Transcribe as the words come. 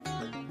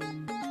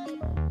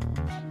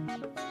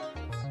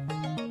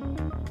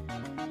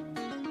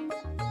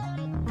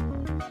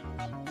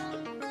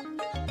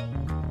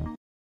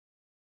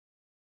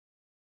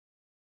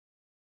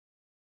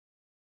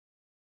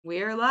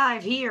We're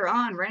live here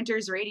on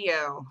Renters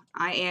Radio.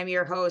 I am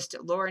your host,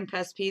 Lauren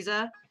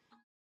Pespisa,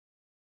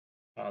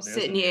 Oh, there's the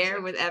sitting here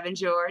music. with Evan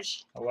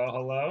George. Hello,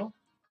 hello.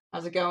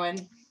 How's it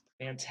going?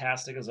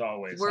 Fantastic as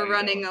always. How We're you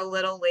running doing? a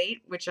little late,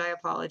 which I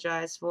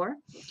apologize for.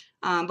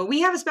 But we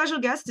have a special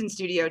guest in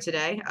studio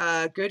today,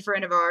 a good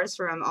friend of ours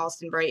from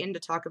Alston Brighton to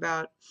talk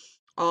about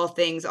all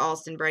things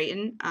Alston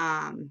Brighton.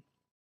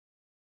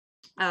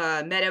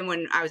 Met him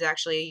when I was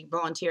actually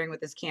volunteering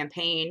with his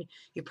campaign.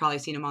 You've probably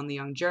seen him on the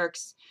Young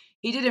Jerks.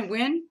 He didn't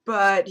win,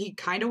 but he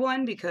kind of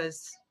won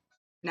because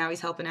now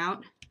he's helping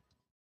out.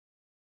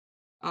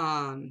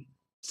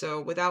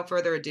 So without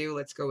further ado,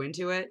 let's go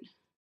into it.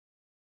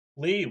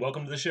 Lee,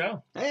 welcome to the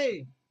show.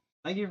 Hey,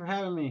 thank you for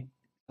having me.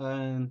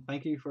 And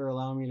thank you for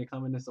allowing me to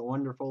come in this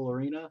wonderful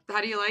arena. How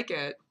do you like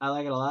it? I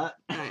like it a lot.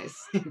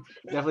 Nice.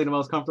 Definitely the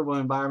most comfortable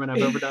environment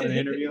I've ever done an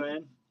interview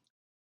in.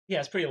 Yeah,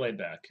 it's pretty laid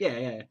back.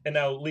 Yeah. And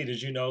now, Lee,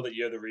 did you know that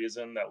you're the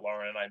reason that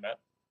Lauren and I met?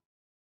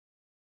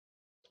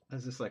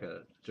 Is this like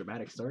a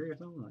dramatic story or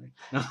something?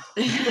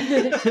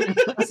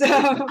 Like,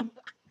 So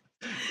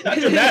Not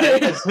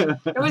dramatic.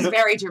 it was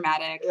very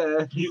dramatic.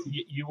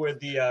 You were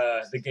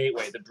the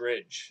gateway, the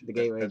bridge. The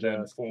gateway that then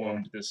drug,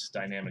 formed this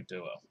dynamic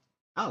duo.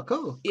 Oh,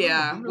 cool.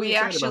 Yeah, I'm really we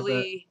excited about that.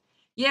 actually.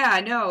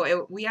 Yeah,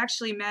 no, we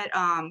actually met.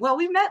 Well,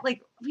 we met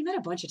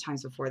a bunch of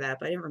times before that,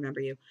 but I didn't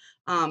remember you.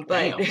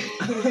 But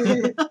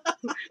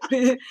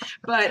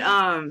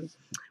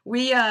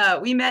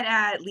we met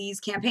at Lee's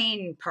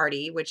campaign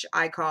party, which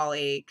I call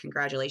a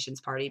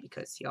congratulations party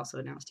because he also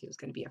announced he was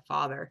going to be a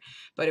father.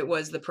 But it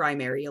was the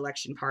primary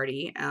election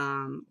party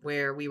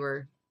where we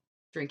were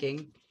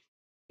drinking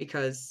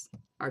because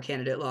our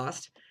candidate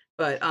lost.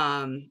 But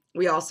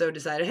we also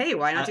decided, hey,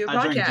 why not do a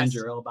I drank podcast?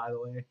 ginger ale, by the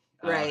way.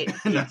 Right.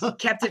 No.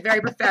 Kept it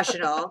very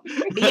professional.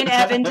 Me and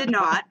Evan did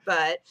not,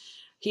 but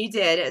he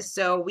did.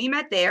 So we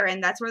met there,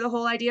 and that's where the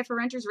whole idea for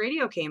Renters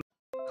Radio came.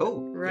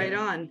 Cool. Right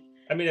Yeah. on.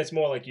 I mean, it's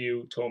more like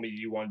you told me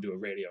you want to do a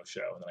radio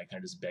show, and then I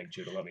kind of just begged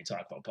you to let me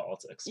talk about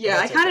politics. But Yeah,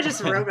 I that's kind of okay.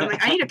 just roped. I'm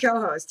like, I need a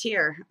co-host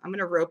here. I'm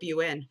gonna rope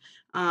you in.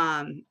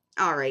 All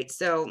right,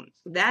 so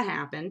that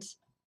happened.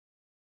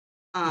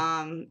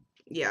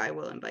 Yeah, I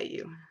will invite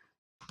you.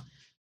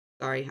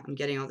 Sorry, I'm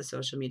getting all the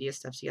social media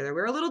stuff together.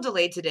 We're a little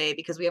delayed today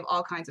because we have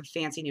all kinds of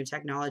fancy new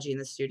technology in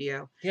the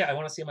studio. Yeah, I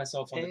want to see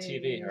myself on the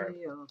TV. Herb.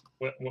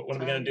 Hey, When are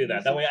we going to do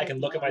that? That way I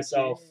can look at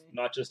myself,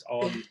 not just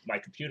on my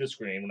computer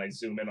screen when I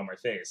zoom in on my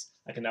face.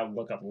 I can now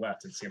look up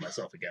left and see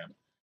myself again.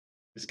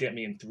 Just get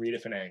me in 3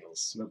 different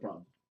angles. No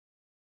problem.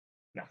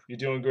 No, you're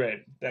doing great.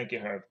 Thank you,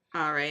 Herb.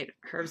 All right,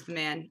 Herb's the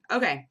man.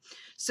 Okay,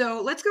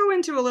 so let's go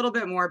into a little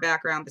bit more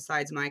background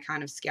besides my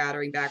kind of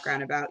scattering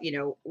background about,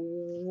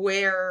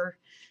 where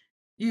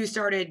you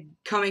started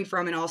coming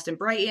from in Alston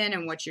Brighton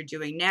and what you're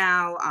doing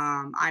now.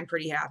 I'm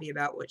pretty happy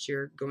about what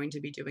you're going to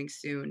be doing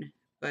soon.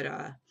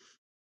 But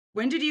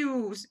when did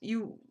you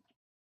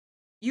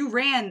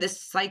ran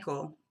this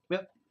cycle?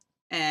 Yep.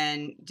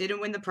 And didn't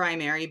win the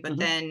primary, but Mhm.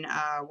 then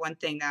one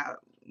thing that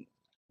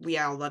we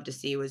all love to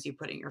see was you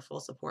putting your full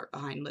support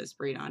behind Liz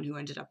Breedon, who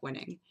ended up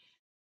winning.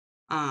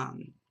 But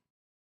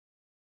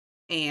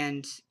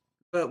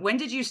when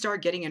did you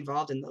start getting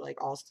involved in the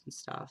Alston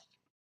stuff?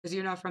 Because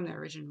you're not from there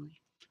originally.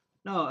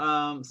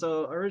 No,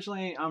 so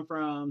originally I'm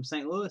from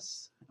St.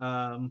 Louis.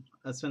 I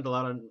spent a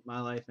lot of my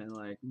life in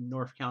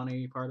North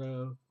County part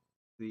of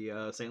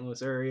the St.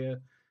 Louis area,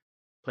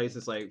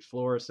 places like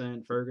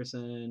Florissant,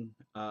 Ferguson,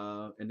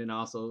 and then I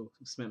also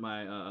spent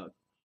my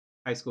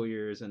high school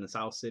years in the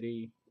South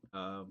City.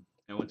 I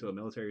went to a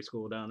military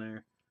school down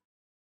there.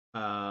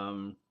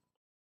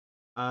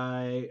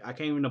 I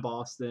came into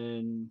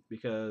Boston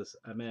because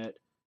I met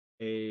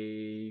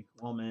a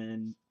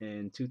woman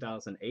in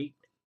 2008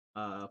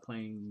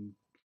 playing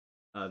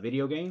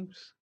video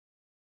games.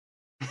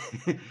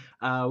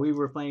 We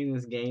were playing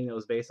this game that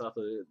was based off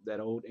of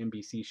that old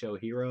NBC show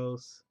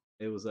Heroes.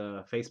 It was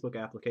a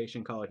Facebook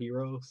application called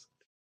Heroes,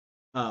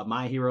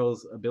 My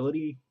Heroes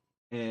Ability,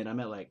 and I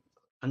met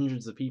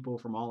hundreds of people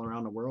from all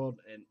around the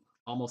world, and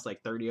almost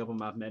 30 of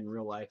them I've met in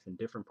real life in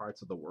different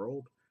parts of the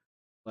world.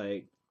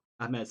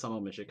 I've met some of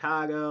them in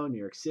Chicago, New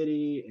York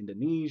City,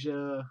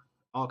 Indonesia,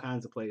 all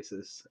kinds of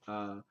places,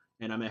 and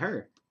I met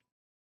her.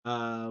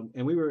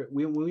 And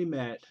when we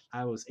met,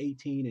 I was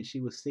 18 and she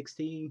was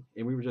 16,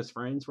 and we were just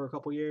friends for a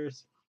couple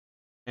years.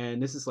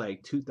 And this is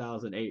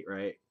 2008,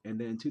 right? And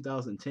then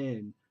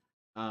 2010,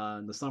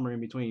 the summer in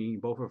between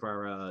both of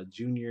our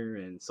junior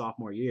and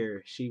sophomore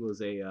year, she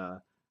was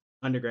a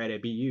undergrad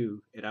at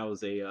BU, and I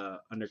was a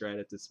undergrad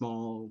at this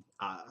small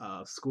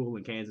school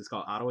in Kansas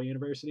called Ottawa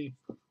University.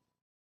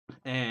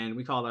 And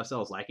we called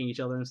ourselves liking each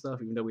other and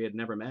stuff, even though we had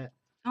never met.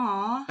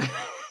 Aw.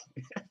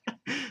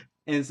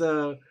 And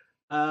so,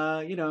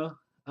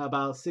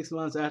 about 6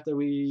 months after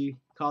we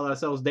called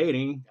ourselves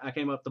dating, I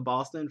came up to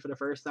Boston for the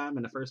first time,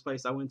 and the first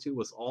place I went to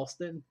was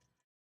Alston.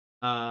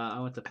 I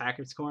went to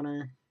Packard's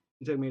Corner.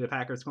 He took me to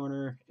Packard's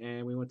Corner,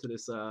 and we went to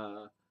this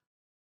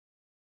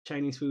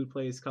Chinese food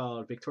place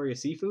called Victoria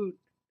Seafood.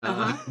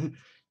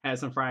 Had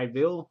some fried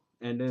veal.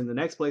 And then the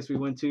next place we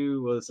went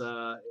to was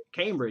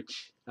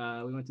Cambridge.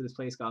 We went to this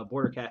place called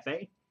Border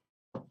Cafe.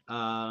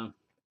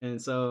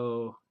 And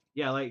so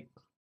yeah,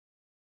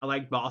 I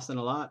like Boston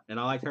a lot, and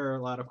I like her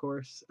a lot, of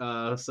course.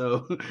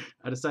 So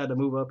I decided to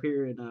move up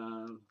here in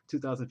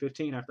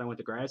 2015 after I went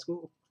to grad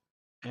school,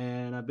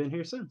 and I've been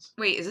here since.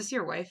 Wait, is this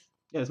your wife?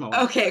 Yeah, it's my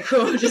wife. Okay,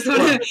 cool. Just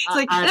want to. Well, It's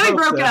like I then we hope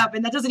broke so. up,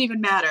 and that doesn't even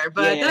matter.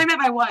 But Yeah, then I met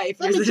my wife.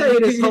 Let me tell you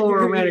this whole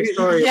romantic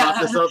story about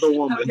this other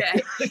woman.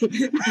 Okay.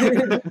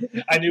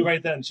 I knew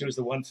right then she was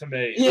the one for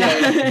me.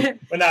 Yeah.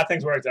 But now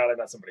things worked out. I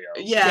met somebody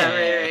else. Yeah,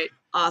 Yeah. right.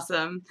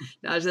 Awesome.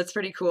 No, that's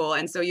pretty cool.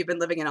 And so you've been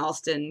living in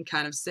Alston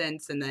kind of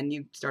since, and then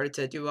you started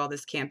to do all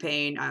this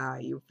campaign.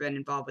 You've been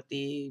involved with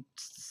the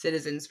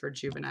Citizens for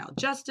Juvenile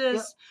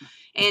Justice,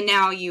 and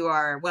now you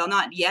are, well,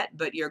 not yet,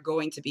 but you're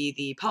going to be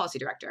the policy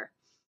director.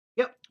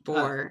 Yep.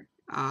 For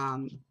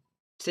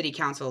City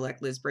Council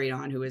elect Liz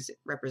Braidon, who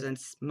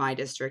represents my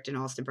district in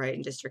Alston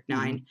Brighton, District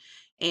 9,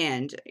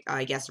 and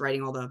I guess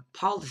writing all the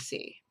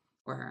policy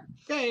for her.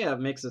 Yeah, a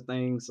mix of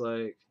things.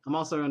 Like I'm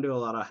also gonna do a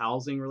lot of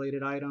housing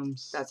related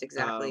items. That's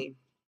exactly.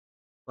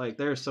 Like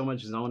there's so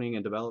much zoning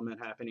and development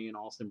happening in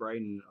Alston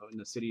Brighton, in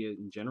the city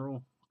in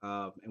general.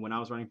 And when I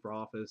was running for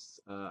office,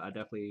 I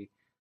definitely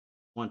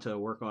want to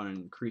work on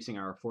increasing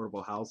our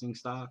affordable housing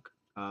stock.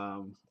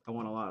 I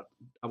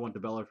want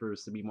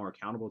developers to be more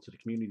accountable to the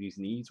community's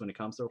needs when it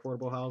comes to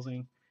affordable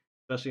housing,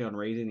 especially on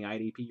raising the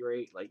IDP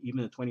rate. Like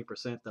even the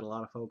 20% that a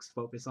lot of folks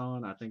focus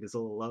on, I think is a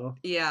little low.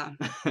 Yeah.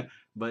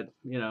 But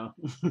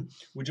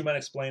Would you mind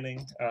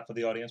explaining for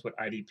the audience what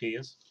IDP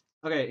is?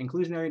 Okay,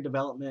 inclusionary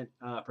development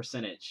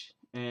percentage.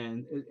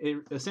 And it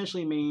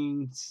essentially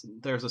means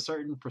there's a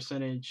certain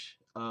percentage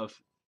of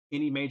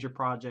any major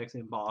projects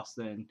in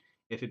Boston,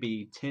 if it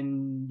be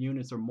 10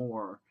 units or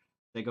more,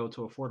 they go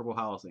to affordable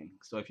housing.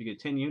 So if you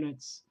get 10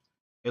 units,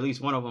 at least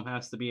one of them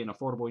has to be an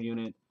affordable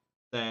unit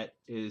that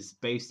is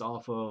based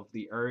off of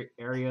the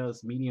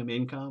area's medium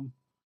income,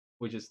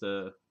 which is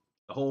the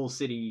whole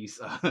city's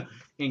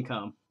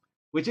income,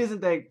 which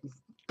isn't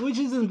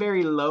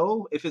very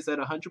low if it's at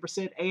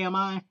 100%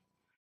 AMI.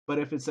 But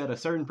if it's at a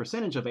certain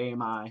percentage of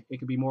AMI, it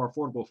can be more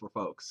affordable for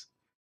folks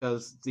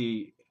because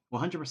the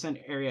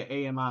 100% area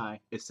AMI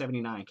is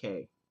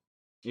 79K.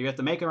 You have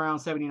to make around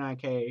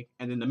 79K,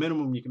 and then the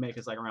minimum you can make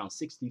is like around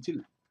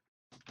 62,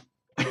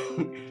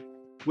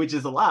 which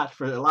is a lot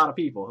for a lot of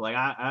people. Like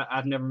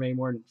I've never made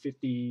more than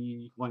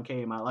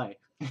 51K in my life.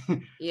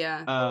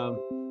 Yeah.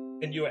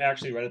 And you were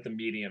actually right at the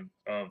median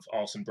of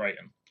Alston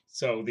Brighton.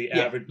 So the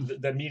average,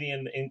 the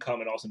median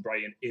income in Alston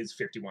Brighton is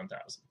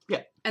 $51,000.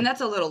 Yeah, and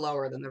that's a little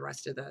lower than the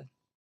rest of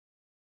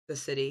the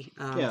city.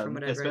 yeah, from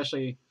what I've read.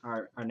 especially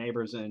our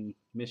neighbors in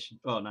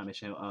not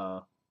Mission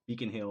Hill,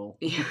 Beacon Hill.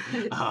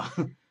 Yeah.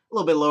 A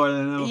little bit lower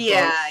than them.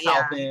 Yeah,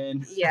 South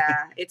End. Yeah,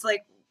 it's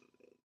like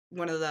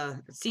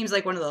it seems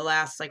like one of the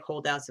last like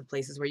holdouts of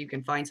places where you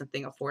can find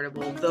something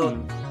affordable,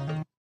 though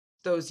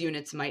those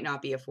units might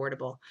not be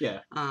affordable. Yeah.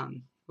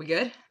 We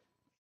good?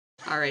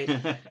 All right,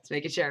 let's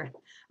make it sure.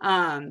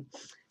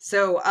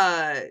 So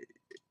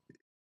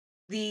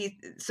the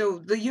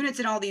units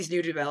in all these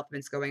new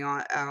developments going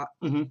up are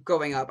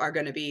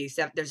going to be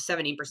there's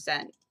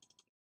 17%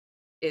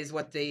 is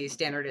what the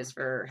standard is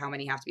for how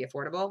many have to be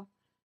affordable.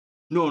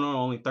 No,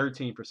 only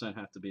 13%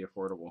 have to be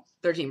affordable.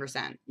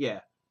 13%.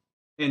 Yeah,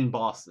 in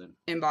Boston.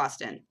 In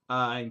Boston.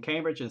 In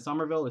Cambridge and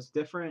Somerville, it's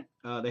different.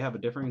 They have a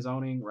different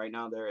zoning. Right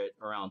now, they're at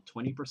around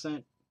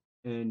 20%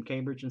 in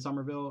Cambridge and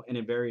Somerville, and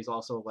it varies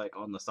also like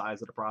on the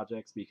size of the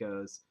projects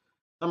because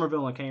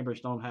Somerville and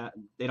Cambridge don't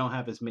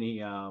have as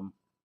many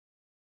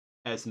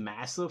as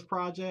massive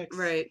projects,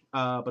 right?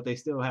 But they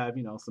still have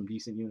some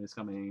decent units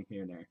coming in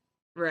here and there,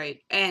 right?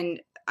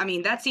 And I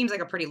mean that seems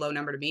like a pretty low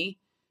number to me.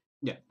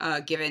 Yeah.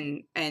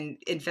 Given, and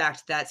in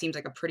fact, that seems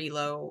like a pretty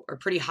low or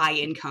pretty high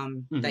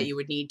income that you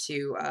would need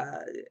to, I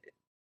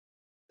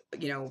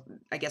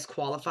guess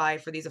qualify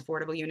for these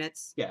affordable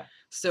units. Yeah.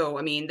 So,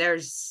 I mean,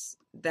 there's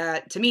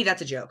that, to me,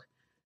 that's a joke.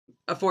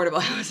 Affordable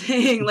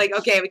housing. Like,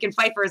 okay, we can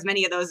fight for as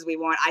many of those as we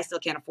want. I still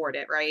can't afford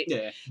it, right?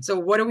 Yeah. So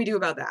what do we do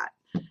about that?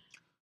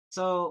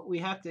 So we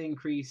have to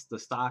increase the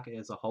stock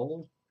as a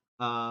whole.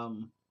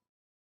 And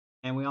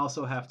we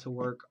also have to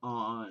work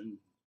on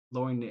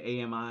lowering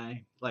the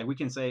AMI. Like we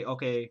can say,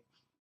 okay,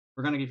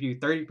 we're going to give you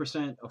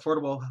 30%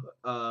 affordable.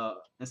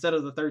 Instead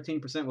of the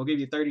 13%, we'll give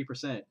you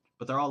 30%,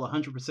 but they're all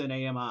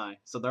 100% AMI.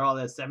 So they're all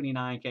at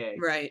 79K,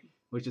 right?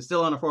 Which is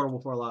still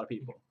unaffordable for a lot of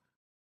people.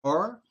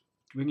 Or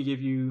we can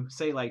give you,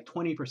 say, like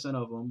 20%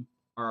 of them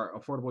are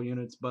affordable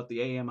units, but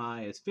the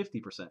AMI is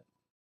 50%,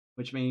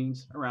 which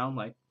means around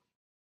like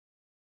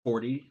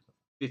 40,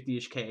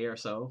 50-ish K or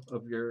so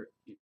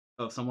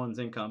of someone's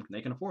income,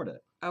 they can afford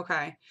it.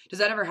 Okay. Does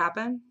that ever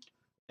happen?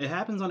 It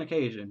happens on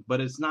occasion,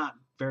 but it's not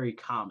very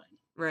common.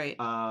 Right.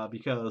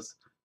 Because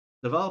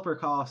developer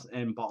costs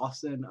in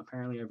Boston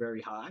apparently are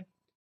very high.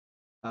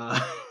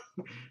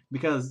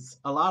 Because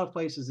a lot of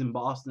places in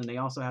Boston, they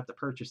also have to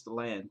purchase the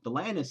land. The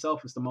land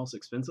itself is the most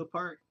expensive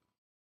part.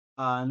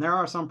 And there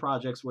are some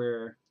projects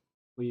where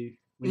we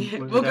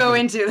We'll go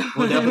into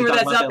we'll definitely where talk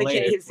that's about not that the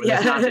later, case. where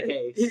Yeah. that's not the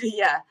case.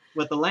 Yeah.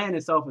 But the land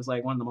itself is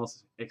like one of the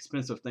most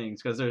expensive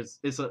things because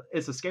it's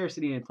a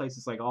scarcity in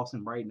places like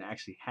Austin, Brighton to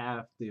actually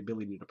have the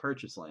ability to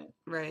purchase land.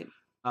 Right.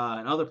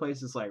 In other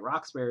places like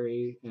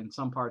Roxbury and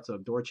some parts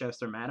of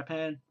Dorchester,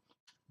 Mattapan,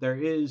 there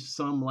is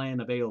some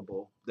land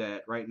available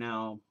that right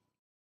now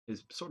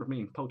is sort of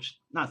being poached.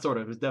 Not sort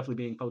of, it's definitely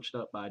being poached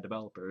up by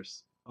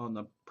developers on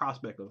the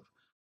prospect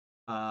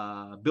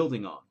of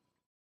building on.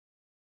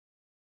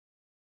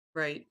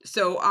 Right.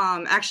 So,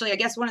 actually, I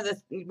guess one of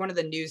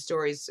the news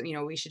stories,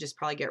 we should just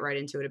probably get right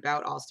into it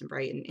about Alston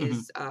Brighton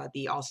is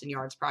the Alston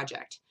Yards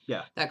project.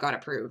 Yeah. That got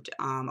approved.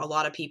 A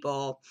lot of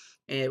people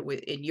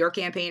in your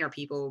campaign or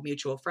people,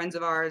 mutual friends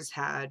of ours,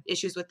 had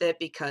issues with it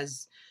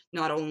because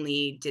not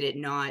only did it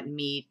not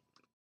meet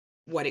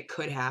what it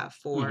could have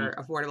for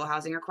affordable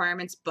housing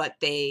requirements, but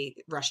they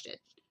rushed it.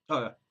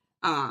 Oh,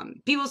 yeah.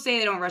 People say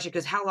they don't rush it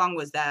because how long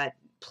was that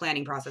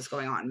planning process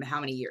going on?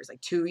 How many years?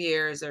 Like 2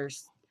 years or?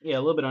 Yeah,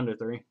 a little bit under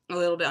 3. A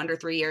little bit under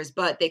 3 years,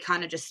 but they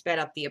kind of just sped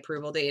up the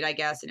approval date, I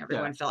guess, and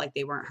everyone felt like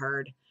they weren't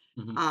heard.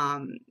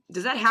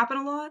 Does that happen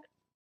a lot?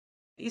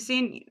 You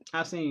seen?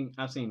 I've seen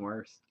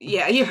worse.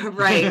 Yeah,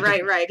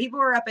 right. People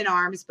were up in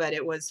arms, but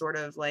it was sort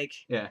of like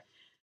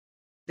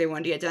they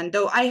wanted to get done.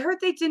 Though I heard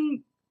they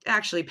didn't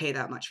actually pay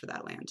that much for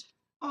that land.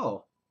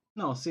 Oh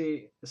no!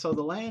 See, so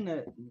the land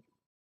that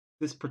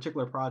this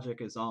particular project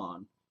is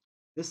on,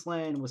 this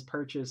land was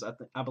purchased,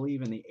 I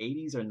believe, in the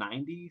 80s or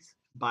 90s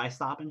by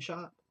Stop and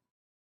Shop.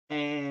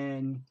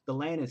 And the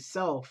land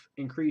itself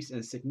increased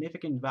in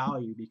significant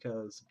value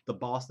because the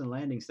Boston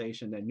Landing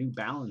Station that New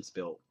Balance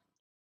built,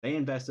 they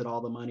invested all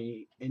the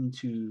money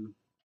into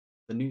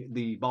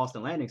the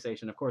Boston Landing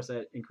Station. Of course,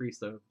 that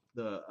increased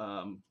the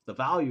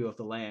value of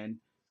the land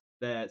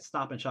that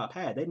Stop and Shop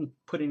had. They didn't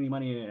put any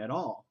money in it at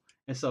all.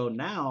 And so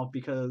now,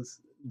 because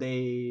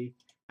they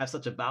have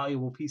such a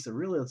valuable piece of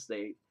real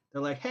estate,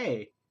 they're like,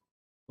 hey,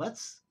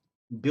 let's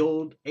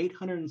build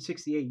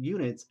 868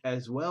 units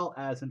as well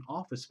as an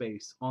office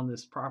space on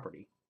this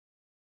property.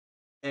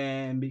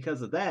 And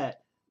because of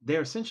that,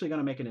 they're essentially going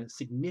to make a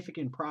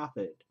significant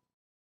profit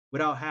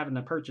without having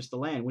to purchase the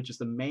land, which is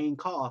the main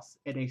cost.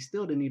 And they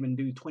still didn't even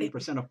do 20%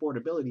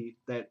 affordability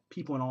that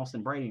people in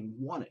Alston Brighton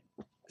wanted.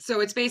 So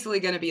it's basically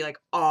going to be like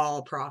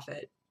all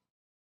profit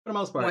for the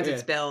most part once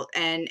it's built.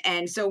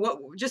 And so what,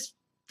 just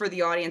for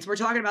the audience, we're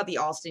talking about the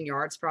Alston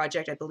Yards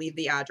project. I believe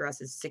the address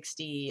is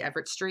 60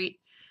 Everett Street.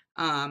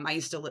 I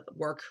used to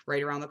work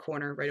right around the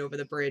corner, right over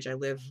the bridge. I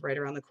live right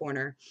around the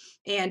corner.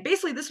 And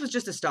basically this was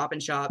just a Stop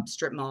and Shop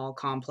strip mall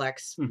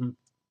complex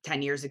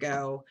 10 years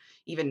ago,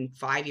 even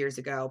 5 years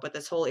ago. But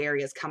this whole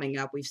area is coming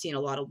up. We've seen a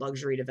lot of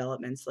luxury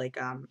developments like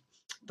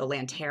the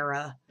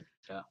Lantera,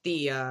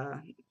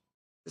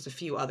 there's a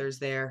few others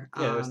there.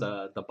 Yeah, there's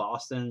the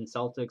Boston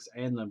Celtics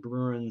and the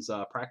Bruins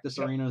practice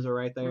arenas are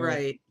right there.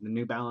 Right. The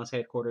New Balance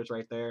headquarters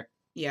right there.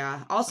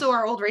 Yeah. Also,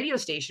 our old radio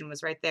station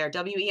was right there.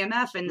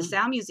 WEMF and the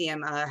Sound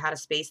Museum had a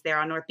space there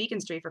on North Beacon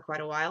Street for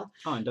quite a while.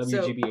 Oh, and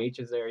WGBH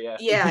is there, yeah.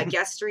 Yeah,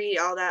 Guest Street,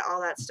 all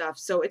that stuff.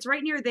 So it's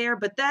right near there.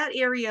 But that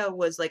area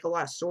was like a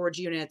lot of storage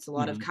units, a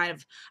lot of kind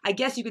of, I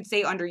guess you could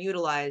say,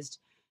 underutilized.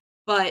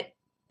 But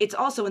it's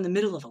also in the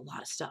middle of a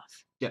lot of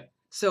stuff. Yeah.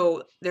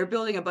 So they're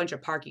building a bunch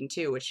of parking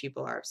too, which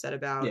people are upset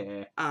about.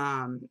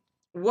 Yeah.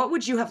 What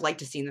would you have liked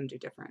to see them do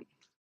different?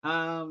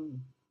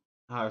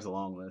 There's a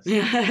long list.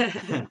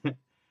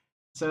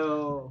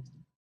 So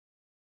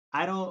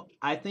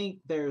I think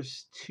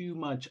there's too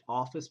much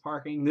office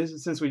parking. This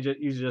is since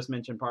you just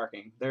mentioned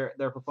parking.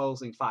 They're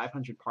proposing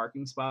 500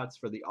 parking spots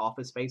for the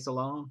office space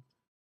alone,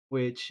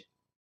 which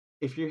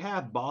if you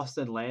have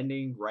Boston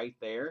Landing right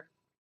there,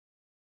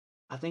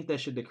 I think that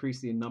should decrease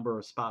the number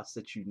of spots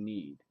that you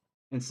need.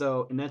 And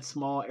so in that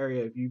small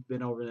area, if you've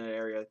been over in that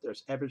area,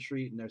 there's Everett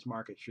Street and there's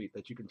Market Street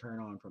that you can turn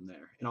on from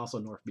there, and also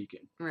North Beacon.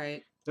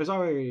 Right. There's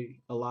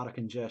already a lot of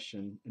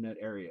congestion in that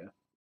area.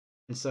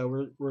 And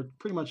so we're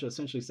pretty much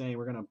essentially saying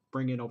we're going to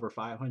bring in over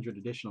 500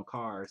 additional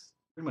cars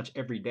pretty much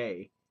every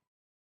day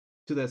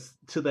to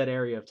that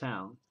area of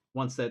town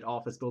once that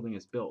office building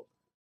is built.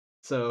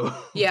 So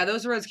yeah,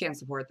 those roads can't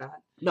support that.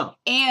 No.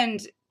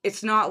 And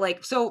it's not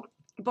like, so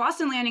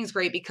Boston Landing's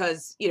great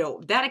because,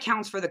 that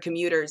accounts for the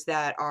commuters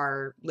that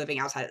are living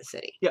outside of the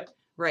city. Yeah.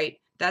 Right.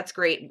 That's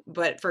great.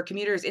 But for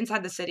commuters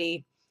inside the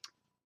city,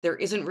 there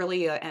isn't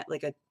really a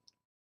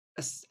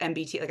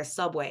MBT, like a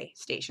subway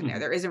station there.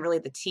 There isn't really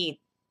the T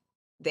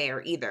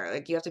there either.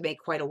 Like you have to make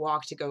quite a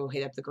walk to go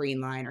hit up the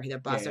Green Line or hit a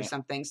bus or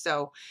something.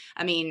 So,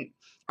 I mean,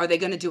 are they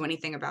going to do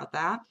anything about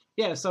that?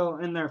 Yeah. So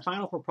in their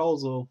final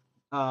proposal,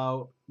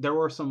 there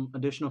were some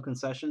additional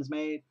concessions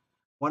made.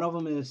 One of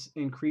them is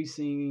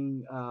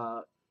increasing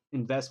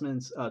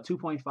investments,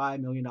 $2.5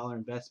 million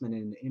investment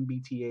in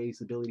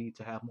MBTA's ability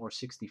to have more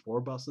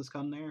 64 buses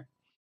come there.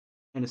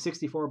 And the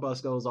 64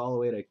 bus goes all the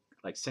way to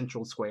like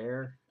Central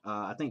Square.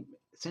 I think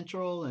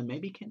Central and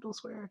maybe Kendall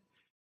Square.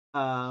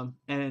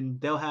 And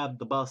they'll have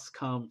the bus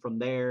come from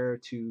there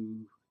to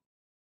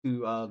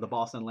the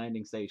Boston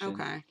Landing Station.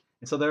 Okay.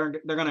 And so they're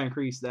going to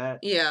increase that.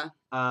 Yeah.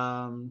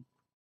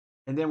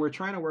 And then we're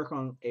trying to work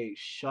on a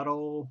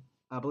shuttle.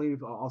 I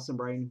believe Austin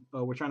Brighton.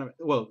 We're trying to.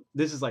 Well,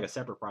 this is like a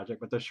separate project,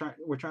 but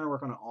we're trying to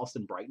work on an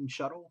Austin Brighton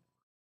shuttle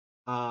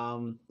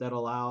that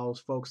allows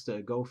folks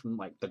to go from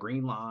like the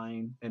Green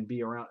Line and be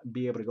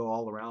able to go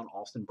all around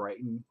Austin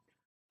Brighton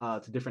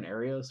to different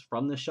areas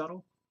from the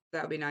shuttle.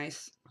 That would be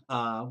nice.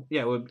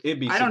 Yeah, it'd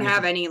be. I don't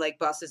have any like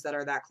buses that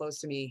are that close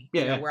to me.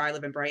 You know, Yeah. where I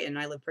live in Brighton,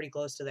 I live pretty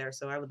close to there,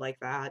 so I would like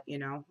that. You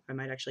know, I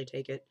might actually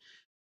take it.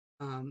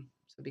 So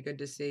it'd be good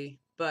to see.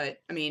 But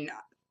I mean,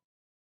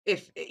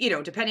 if you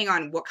know, depending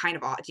on what kind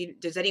of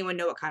does anyone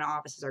know what kind of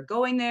offices are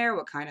going there?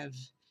 What kind of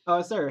Oh,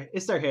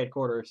 it's their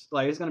headquarters.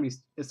 Like it's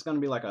gonna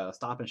be like a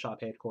Stop and Shop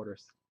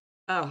headquarters.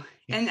 Oh,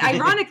 and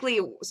ironically,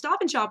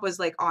 Stop and Shop was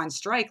like on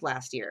strike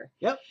last year.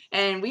 Yep.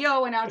 And we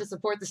all went out to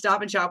support the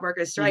Stop and Shop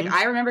workers strike. Mhm.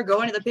 I remember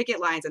going to the picket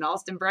lines in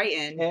Austin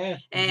Brighton, Yeah.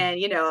 and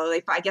you know,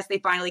 I guess they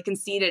finally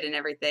conceded and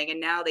everything, and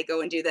now they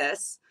go and do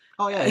this.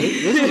 Oh yeah,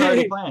 this was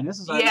already planned. This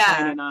was already Yeah.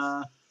 planned,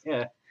 and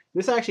yeah,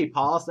 this actually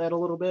paused that a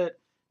little bit.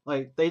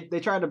 Like they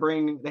tried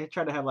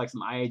to have like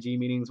some IAG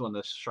meetings when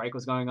the strike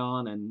was going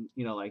on, and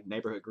you know, like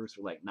neighborhood groups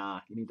were like,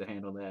 nah, you need to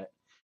handle that.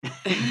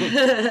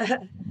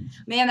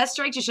 Man, that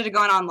strike just should have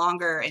gone on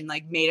longer and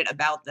like made it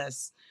about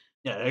this,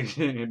 Yeah,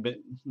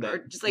 or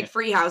just like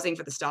free housing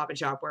for the Stop and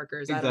Shop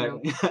workers. I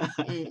don't know.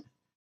 exactly.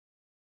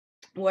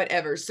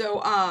 Whatever.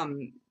 So,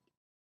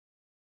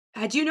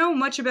 do you know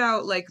much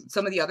about like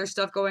some of the other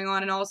stuff going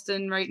on in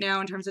Alston right now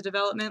in terms of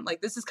development?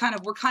 Like this is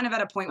we're kind of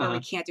at a point where we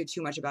can't do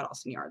too much about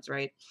Alston Yards,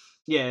 right?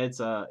 Yeah,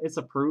 it's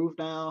approved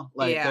now.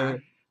 Like Yeah. they're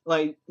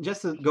like,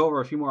 just to go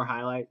over a few more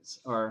highlights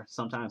or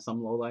sometimes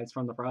some lowlights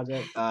from the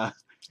project.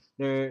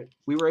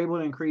 We were able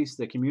to increase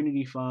the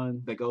community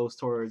fund that goes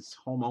towards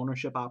home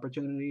ownership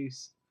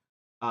opportunities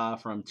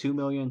from 2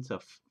 million to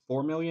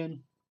 4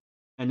 million.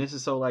 And this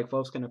is so like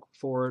folks can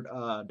afford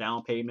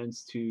down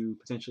payments to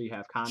potentially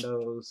have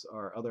condos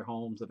or other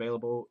homes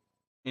available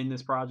in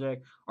this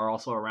project, or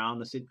also around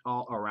the city,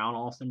 around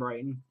Austin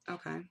Brighton.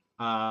 Okay.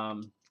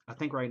 I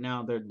think right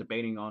now they're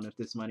debating on if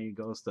this money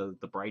goes to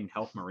the Brighton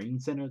Health Marine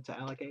Center to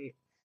allocate,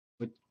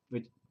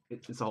 which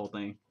it's a whole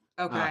thing.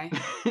 Okay.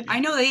 I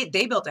know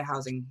they built a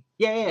housing.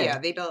 Yeah. Yeah,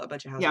 they built a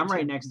bunch of housing. Yeah, I'm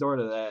right too. next door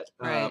to that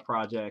Right.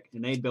 project,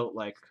 and they built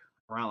like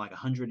around like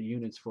 100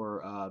 units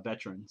for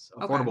veterans,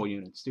 Okay. affordable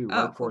units too,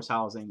 Oh, workforce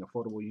housing,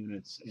 affordable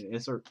units.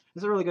 It's a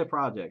really good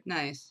project.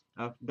 Nice.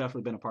 I've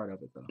definitely been a part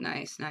of it though.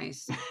 Nice.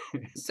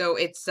 So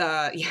it's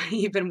yeah,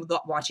 you've been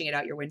watching it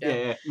out your window.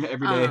 Yeah,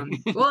 every day.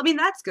 Well, I mean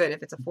that's good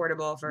if it's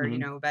affordable for Mhm. you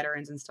know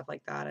veterans and stuff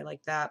like that. I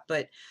like that.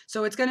 But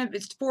so it's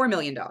 $4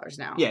 million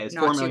now. Yeah, it's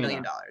not $4 $2 million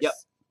million. now. Yep.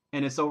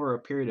 And it's over a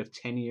period of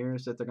 10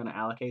 years that they're going to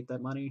allocate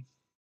that money.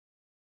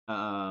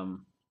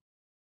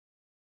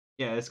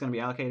 Yeah, it's going to be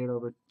allocated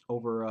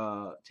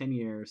over 10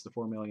 years, the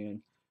 4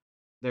 million.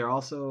 There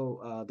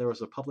also there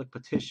was a public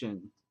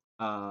petition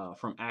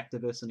from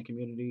activists in the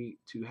community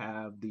to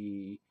have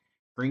the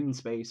green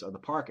space or the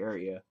park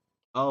area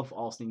of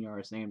Alston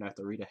Yards named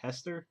after Rita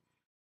Hester,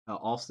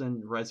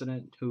 Alston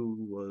resident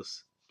who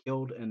was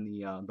killed in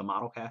the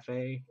Model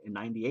Cafe in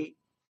 '98.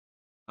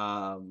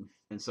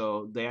 And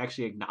so they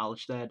actually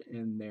acknowledged that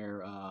in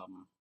their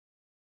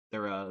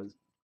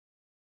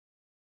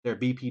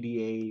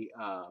BPDA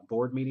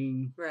board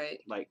meeting, Right.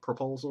 like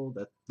proposal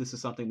that this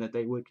is something that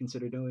they would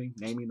consider doing,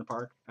 naming the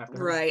park after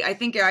her. Right.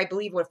 I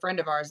believe a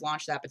friend of ours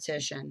launched that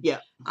petition. Yeah.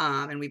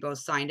 And we both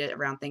signed it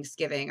around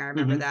Thanksgiving. I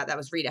remember Mhm. that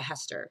was Rita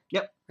Hester.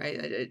 Yep. Right.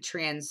 A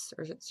trans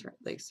or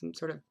like some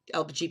sort of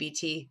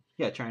LGBT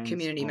Yeah, trans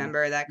community woman.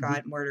 member that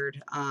got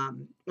murdered.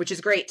 Which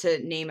is great to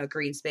name a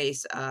green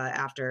space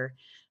after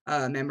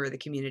a member of the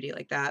community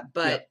like that.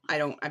 But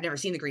I've never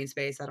seen the green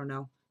space. I don't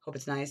know. Hope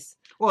it's nice.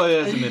 Well,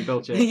 it hasn't been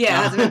built yet.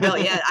 Yeah, it hasn't been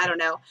built yet. I don't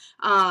know.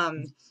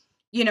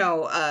 You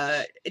know,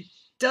 it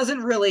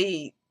doesn't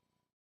really.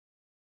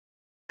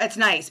 It's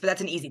nice, but that's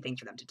an easy thing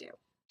for them to do.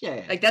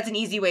 Yeah. Like that's an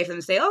easy way for them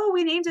to say, "Oh,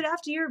 we named it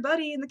after your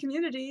buddy in the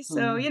community,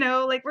 so you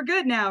know, like we're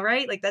good now,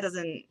 right?" Like that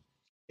doesn't.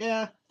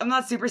 Yeah. I'm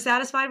not super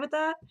satisfied with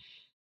that.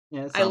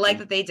 Yeah. I like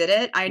that they did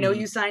it. I know Mhm.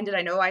 you signed it.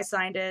 I know I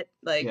signed it.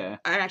 Like Yeah.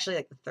 I'm actually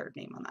like the third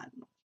name on that.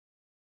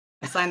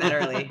 I signed that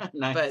early.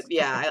 Nice. But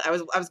yeah, I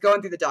was going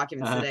through the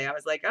documents Uh-huh. today. I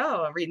was like,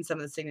 oh, I'm reading some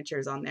of the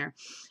signatures on there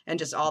and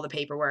just all the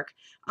paperwork.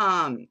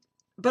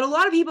 But a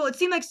lot of people, it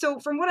seemed like,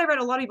 so from what I read,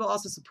 a lot of people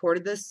also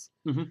supported this.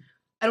 Mhm.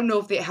 I don't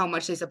know how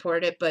much they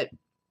supported it, but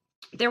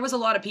there was a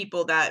lot of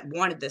people that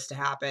wanted this to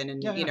happen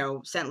and, Yeah. you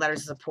know, sent letters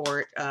of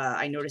support.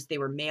 I noticed they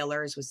were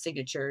mailers with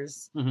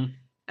signatures Mhm.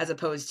 as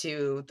opposed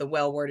to the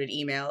well-worded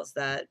emails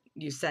that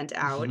you sent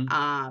out.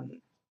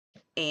 Mhm.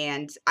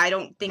 And I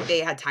don't think they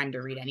had time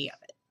to read any of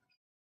it.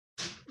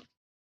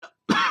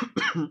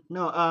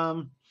 No,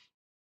 I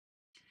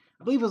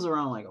believe it was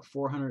around like a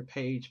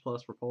 400-page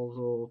plus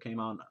proposal, came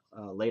out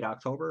late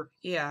October.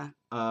 Yeah.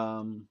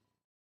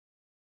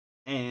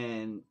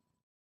 And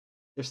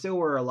there still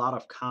were a lot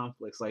of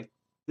conflicts. Like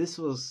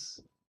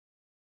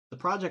the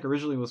project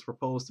originally was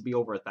proposed to be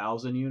over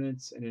 1,000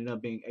 units and ended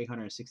up being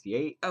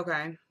 868.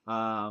 Okay.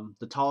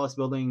 The tallest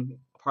building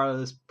part of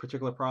this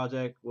particular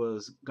project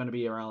was going to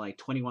be around like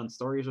 21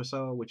 stories or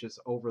so, which is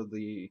over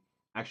the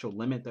actual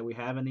limit that we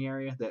have in the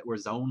area that we're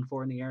zoned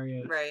for in the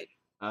area. Right.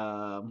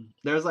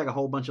 There's like a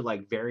whole bunch of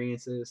like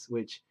variances,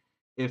 which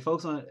if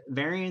folks on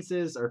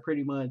variances are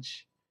pretty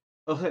much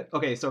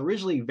okay. So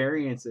originally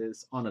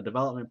variances on a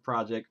development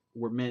project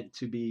were meant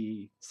to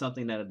be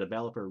something that a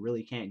developer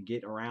really can't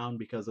get around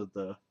because of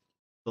the,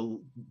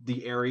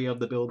 the area of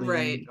the building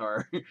Right.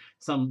 or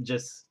some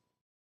just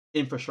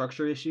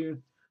infrastructure issue.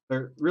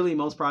 But really,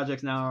 most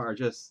projects now are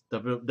just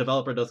the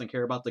developer doesn't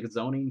care about the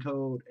zoning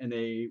code and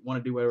they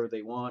want to do whatever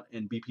they want,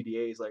 and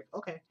BPDA is like,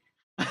 okay.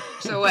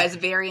 So as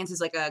variance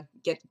is like a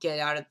get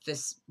out of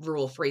this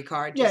rule free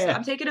card. Yeah, Just, yeah.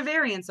 I'm taking a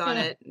variance on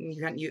Yeah. it.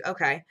 And you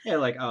okay. Yeah,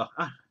 like,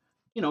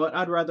 you know what?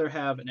 I'd rather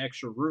have an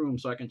extra room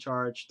so I can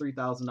charge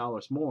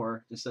 $3,000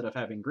 more instead of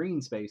having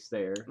green space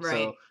there.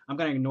 Right. So I'm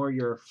gonna ignore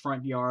your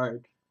front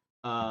yard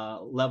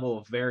level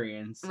of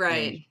variance and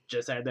Right.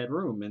 just add that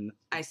room. And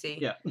I see.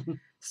 yeah,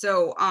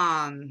 So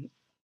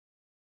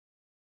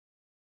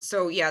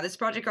so yeah, this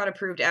project got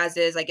approved as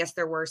is. I guess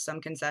there were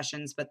some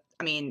concessions, but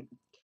I mean,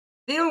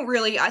 they don't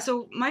really.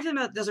 So my feeling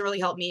about it doesn't really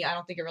help me. I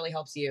don't think it really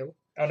helps you.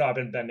 Oh no, I've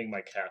been bending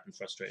my cap in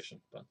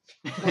frustration. But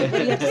What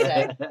do you have to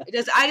say? It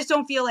does. I just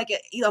don't feel like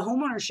it. The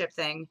homeownership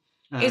thing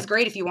Uh-huh. is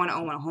great if you want to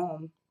own a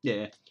home.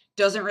 Yeah.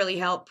 Doesn't really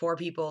help poor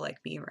people like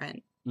me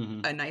rent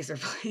Mhm. a nicer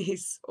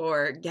place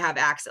or have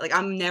access. Like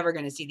I'm never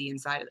going to see the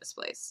inside of this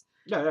place.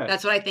 Yeah, yeah.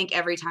 That's what I think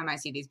every time I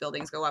see these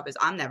buildings go up is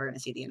I'm never going to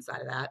see the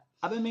inside of that.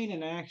 I've been meaning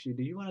to ask you,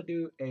 do you want to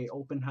do a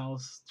open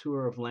house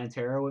tour of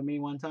Lantera with me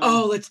one time?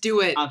 Oh, let's do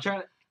it. I'm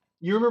trying to.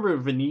 You remember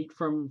Vineet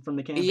from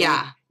the campaign?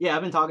 Yeah. Yeah,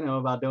 I've been talking to him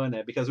about doing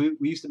that because we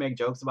used to make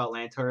jokes about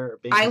Lantera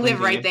being I live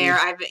completely right there.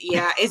 empty.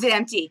 Yeah. Is it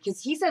empty?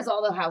 Because he says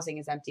all the housing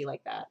is empty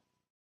like that.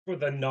 for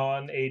the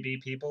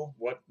non-AD people,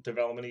 what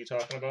development are you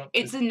talking about?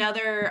 It's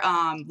another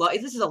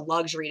this is a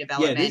luxury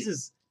development. Yeah,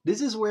 this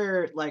is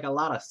where like a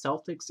lot of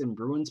Celtics and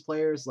Bruins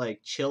players like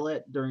chill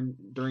at during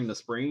the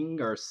spring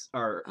or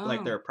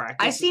like Oh. their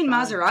practice. I've seen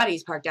time.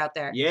 Maseratis parked out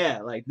there.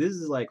 Yeah, like this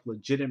is like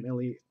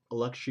legitimately a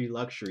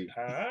luxury.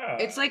 Ah.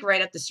 It's like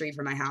right up the street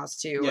from my house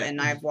too, Yeah.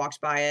 and I've walked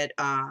by it.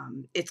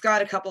 It's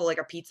got a couple like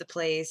a pizza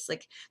place.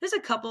 Like there's a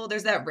couple.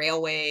 There's that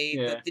Railway,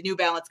 Yeah. the New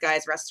Balance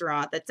guys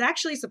restaurant. That's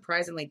actually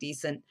surprisingly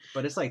decent.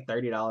 But it's like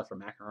 $30 for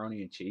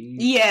macaroni and cheese.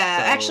 Yeah,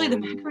 actually the so-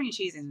 macaroni and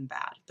cheese isn't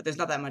bad, but there's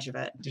not that much of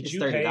it. Did it's you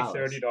pay $30.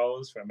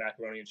 $30 for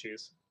macaroni and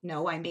cheese?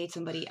 No, I made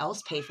somebody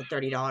else pay for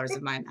 $30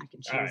 of my mac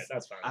and cheese. All right,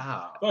 that's fine.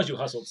 Ah. As long as you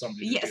hustled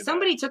somebody. to Yeah, do that.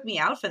 somebody took me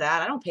out for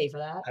that. I don't pay for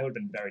that. I would have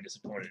been very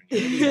disappointed. In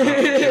you.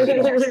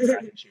 $30 for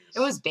mac and cheese. It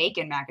was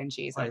bacon mac and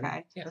cheese. Like,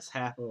 Okay. That's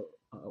half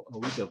a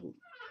week of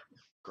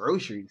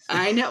groceries.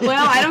 I know.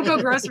 Well, I don't go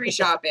grocery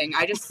shopping.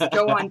 I just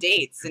go on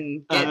dates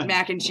and get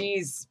mac and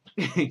cheese.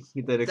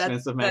 Get that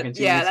expensive mac and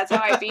cheese. Yeah, that's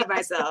how I feed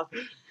myself.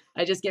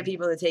 I just get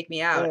people to take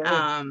me out.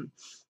 Yeah.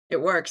 It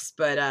works,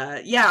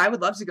 but yeah, I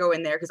would love to go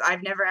in there because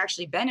I've never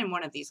actually been in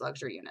one of these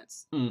luxury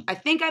units. Mm. I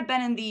think I've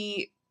been in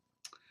the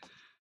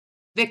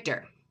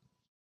Victor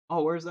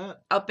Oh, where's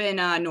that? up in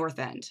North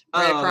End,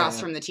 right Oh, across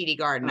yeah. from the TD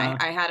Garden. Uh-huh.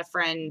 I had a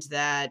friend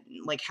that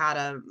like had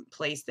a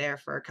place there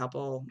for a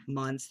couple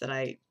months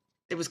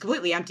it was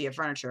completely empty of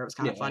furniture. It was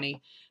kind of Yeah.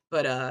 funny,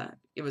 but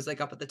it was like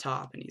up at the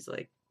top, and he's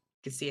like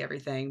could see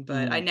everything.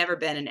 But I'd never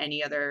been in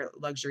any other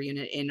luxury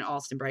unit in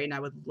Alston Brighton. I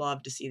would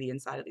love to see the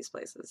inside of these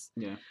places.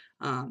 Yeah.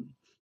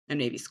 And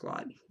maybe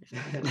Squad.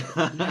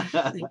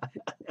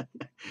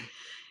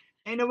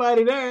 Ain't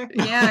nobody there.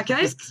 Yeah, can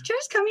I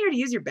just come here to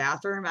use your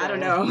bathroom? I don't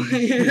know.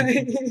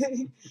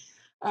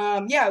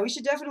 Yeah, we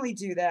should definitely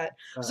do that.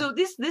 So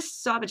this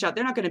Stop and Shop,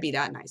 they're not going to be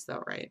that nice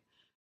though, right?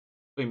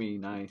 What do you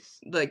mean nice?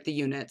 Like the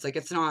units, like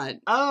it's not.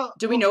 Oh,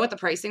 Do we know what the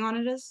pricing on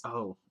it is?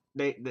 Oh,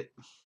 they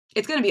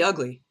It's going to be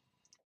ugly.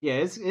 yeah,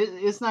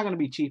 it's not gonna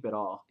be cheap at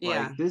all.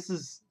 Yeah. Like, this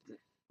is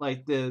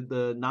like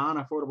the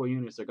non-affordable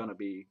units are gonna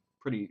be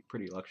pretty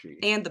luxury.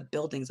 And the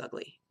building's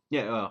ugly.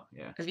 Yeah. Oh,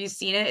 yeah. Have you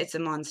seen it? It's a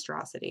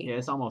monstrosity. Yeah,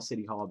 it's almost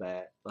City Hall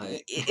bad.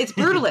 Like, It's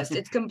brutalist.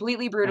 It's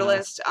completely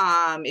brutalist.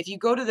 If you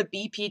go to the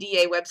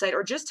BPDA website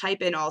or just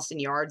type in Alston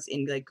Yards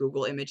in like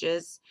Google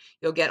Images,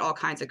 you'll get all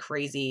kinds of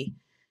crazy,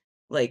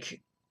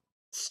 like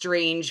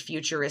strange,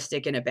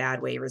 futuristic in a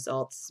bad way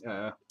results.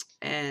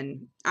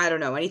 And I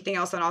don't know anything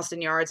else on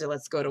Alston Yards, or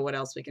let's go to what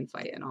else we can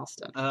fight in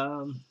Alston.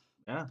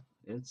 yeah,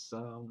 it's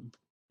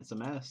a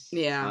mess.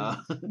 Yeah.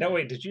 No,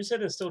 wait. Did you say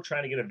they're still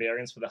trying to get a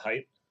variance for the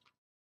height?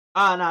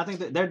 No, I think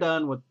that they're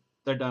done with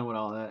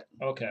all that.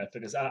 Okay,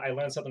 because I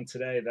learned something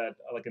today that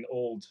like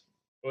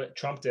what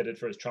Trump did it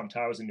for his Trump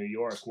Towers in New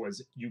York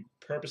was you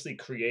purposely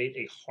create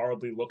a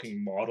horribly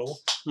looking model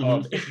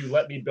of if you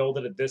let me build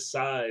it at this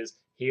size,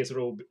 here's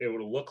what it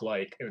will look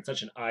like, and it's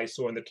such an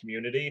eyesore in the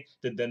community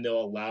that then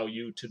they'll allow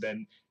you to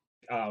then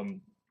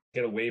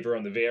get a waiver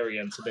on the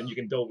variance, so then you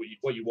can build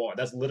what you want.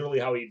 That's literally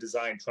how he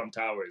designed Trump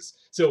Towers.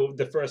 So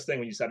the first thing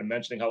when you started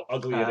mentioning how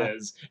ugly it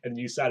is, and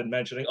you started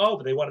mentioning, oh,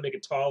 but they want to make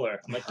it taller.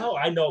 I'm like, oh,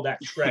 I know that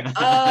trick. Oh,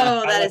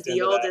 I that is looked the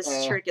into that.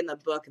 oldest trick in the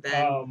book.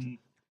 Then,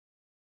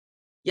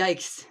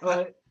 yikes.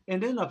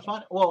 And then not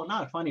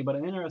funny, but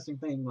an interesting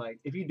thing, like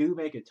if you do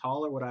make it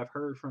taller, what I've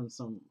heard from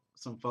some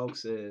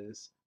folks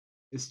is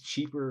it's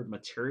cheaper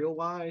material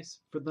wise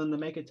for them to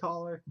make it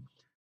taller,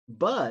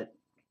 but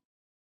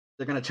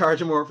they're gonna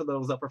charge more for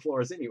those upper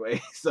floors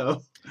anyway.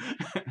 So,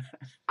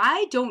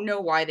 I don't know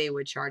why they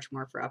would charge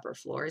more for upper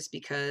floors so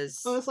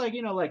because it's like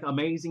like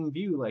amazing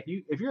view. Like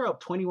if you're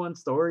up 21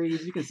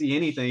 stories, you can see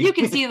anything. You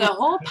can see the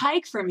whole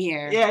pike from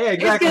here. Yeah,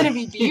 exactly. It's gonna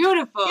be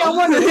beautiful. Yeah, I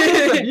wonder what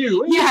is the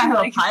view. Yeah,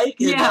 Like, pike.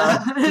 And,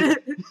 yeah.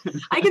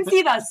 I can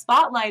see that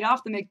spotlight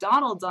off the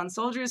McDonald's on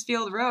Soldiers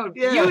Field Road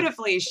Yeah.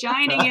 beautifully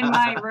shining in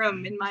my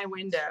room, in my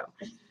window.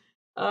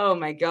 oh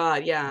my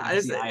god, yeah. I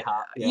see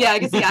IHOP. Yeah, I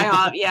can see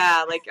IHOP.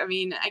 Yeah, like I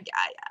mean,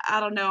 I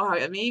don't know how.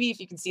 Maybe if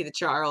you can see the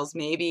Charles,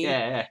 maybe.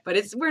 Yeah.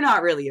 But we're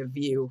not really a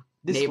view.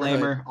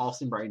 Disclaimer: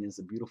 Austin Brighton is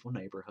a beautiful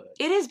neighborhood,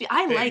 It is.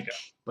 I There you like. go.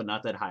 but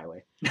not that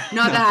highway.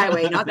 Not the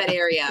highway, not that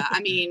area.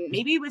 I mean,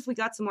 maybe if we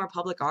got some more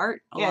public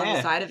art along Yeah.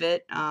 the side of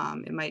it,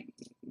 it might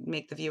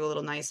make the view a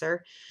little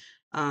nicer.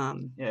 Yeah,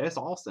 it's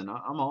Austin.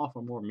 I'm all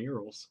for more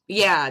murals.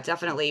 Yeah,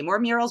 definitely more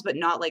murals, but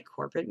not like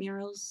corporate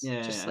murals.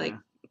 Yeah, Just like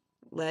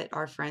let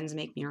our friends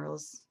make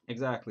murals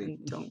exactly.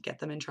 and don't get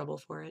them in trouble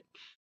for it.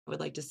 I would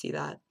like to see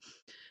that.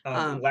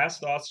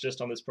 Last thoughts just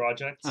on this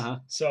project. Uh-huh.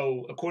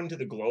 So, according to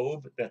the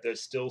Globe, that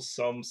there's still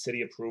some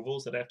city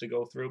approvals that I have to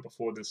go through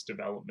before this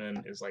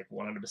development is like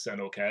 100%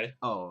 okay.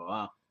 Oh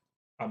wow.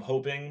 I'm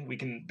hoping we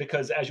can,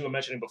 because as you were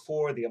mentioning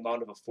before, the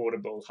amount of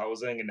affordable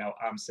housing, and now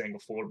I'm saying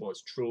affordable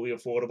is truly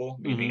affordable,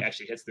 meaning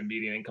actually hits the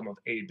median income of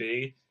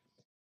AB,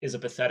 is a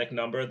pathetic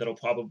number that'll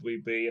probably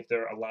be, if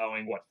they're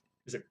allowing, what,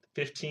 is it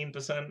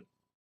 15%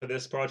 for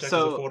this project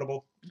So- is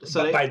affordable?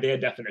 so But they- by their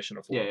definition,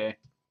 affordable. Yeah.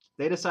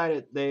 They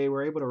decided they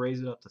were able to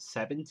raise it up to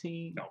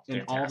 17 No,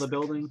 in all the fantastic.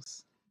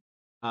 buildings.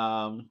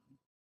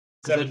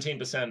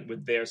 17%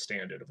 with their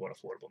standard of what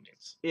affordable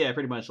means. Yeah,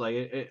 pretty much.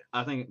 Like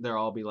I think they'll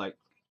all be like,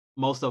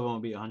 most of them will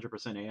be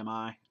 100%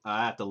 AMI.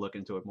 I have to look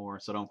into it more,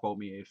 so don't quote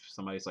me if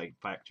somebody's like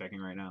fact checking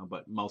right now.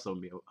 But most of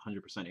them be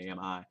 100%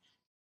 AMI.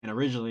 And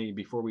originally,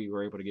 before we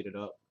were able to get it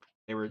up,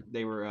 they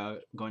were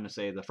going to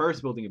say the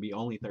first building would be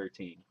only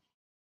 13,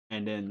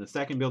 and then the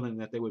second building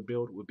that they would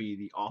build would be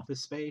the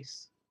office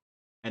space,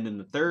 and then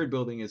the third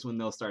building is when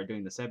they'll start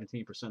doing the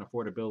 17%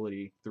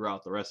 affordability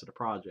throughout the rest of the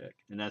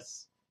project. And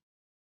that's,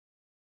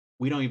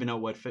 we don't even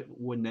know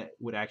when that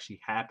would actually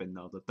happen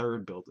though, the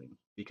third building,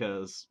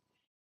 because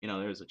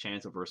there's a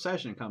chance of a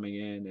recession coming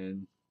in,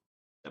 and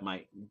that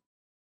might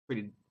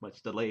pretty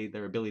much delay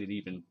their ability to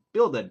even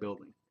build that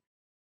building.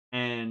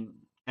 And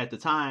at the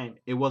time,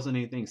 it wasn't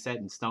anything set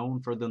in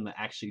stone for them to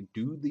actually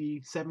do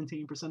the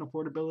 17%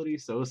 affordability.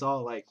 So it's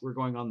all like we're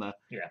going on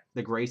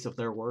the grace of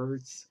their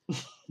words.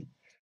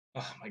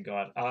 Oh my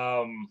god.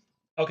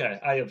 Okay,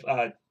 I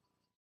have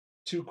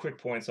two quick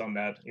points on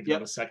that. Even though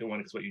the second one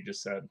is what you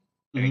just said,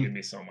 and it gave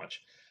me so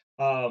much.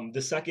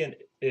 The second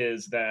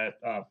is that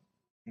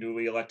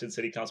newly elected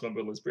city council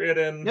member Liz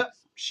Breeden,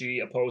 she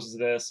opposes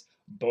this.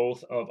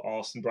 Both of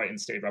Austin Brighton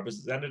state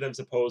representatives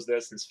oppose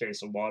this. This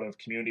faced a lot of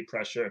community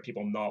pressure and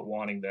people not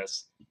wanting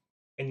this.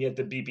 And yet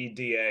the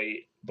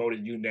BPDA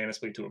voted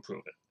unanimously to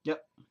approve it.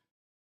 Yep.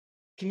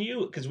 Can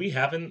you, because we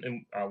haven't,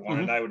 and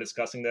Juan and I were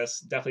discussing this,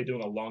 definitely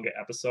doing a longer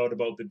episode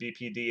about the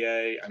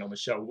BPDA. I know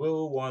Michelle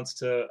Wu wants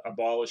to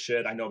abolish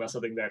it. I know that's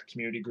something that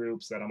community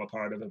groups that I'm a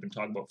part of have been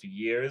talking about for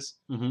years.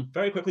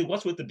 Very quickly,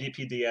 what's with the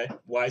BPDA?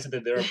 Why is it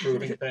that they're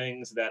approving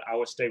things that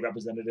our state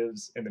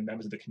representatives and the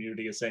members of the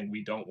community are saying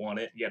we don't want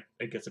it, yet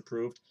it gets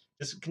approved?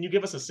 Just, can you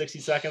give us a 60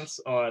 seconds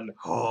on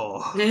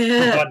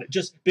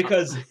just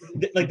because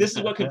this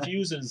is what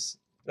confuses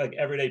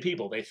everyday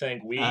people. They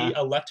think we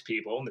elect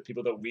people, and the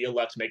people that we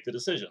elect make the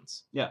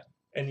decisions. Yeah.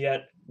 And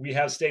yet we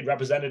have state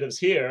representatives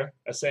here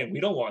are saying we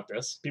don't want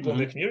this. People in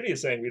the community are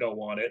saying we don't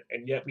want it,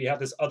 and yet we have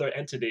this other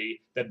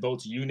entity that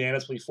votes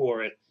unanimously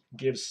for it,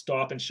 gives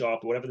Stop and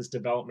Shop, whatever this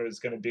development is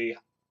going to be.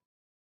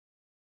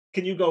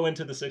 Can you go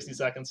into the 60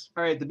 seconds?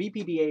 All right, the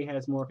BPDA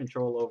has more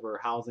control over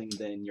housing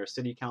than your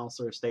city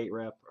councilor, state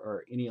rep,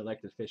 or any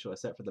elected official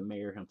except for the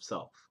mayor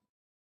himself.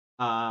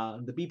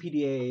 The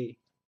BPDA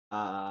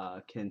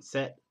can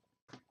set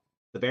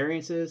the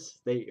variances.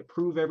 They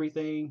approve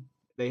everything.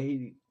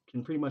 They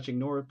can pretty much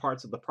ignore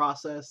parts of the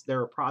process. There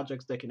are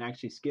projects that can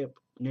actually skip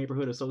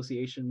neighborhood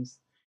associations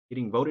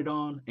getting voted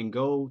on and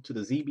go to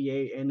the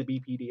ZBA and the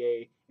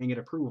BPDA and get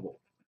approval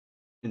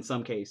in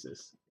some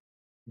cases.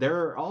 There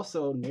are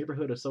also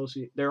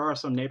there are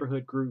some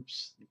neighborhood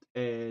groups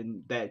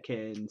and that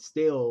can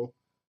still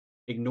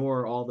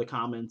ignore all the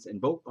comments and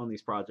vote on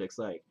these projects.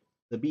 Like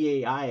the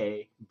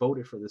BAIA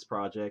voted for this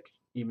project,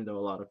 even though a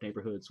lot of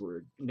neighborhood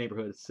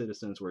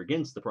citizens were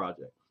against the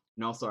project.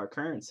 And also our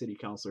current city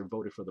councilor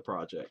voted for the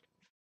project.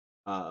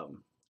 I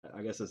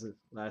guess this is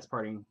last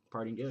parting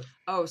gift.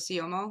 Oh,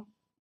 Siomo?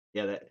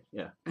 Yeah,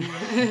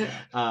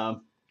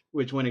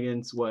 which went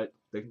against what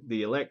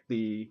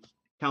the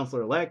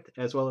councilor-elect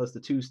as well as the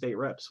two state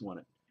reps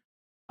wanted.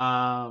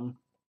 And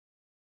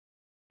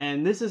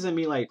this isn't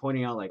me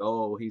pointing out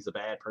oh, he's a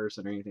bad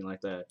person or anything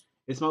like that.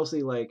 It's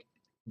mostly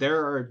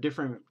there are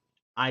different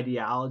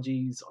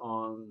ideologies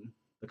on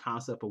the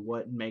concept of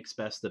what makes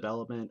best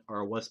development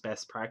or what's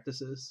best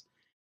practices.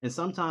 And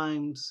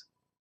sometimes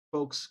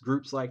folks,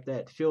 groups like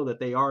that feel that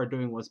they are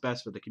doing what's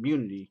best for the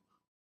community,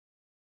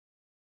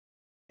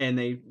 and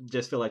they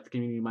just feel like the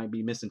community might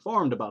be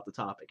misinformed about the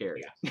topic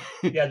area.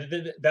 Yeah,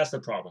 that's the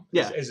problem.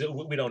 Yeah. Is that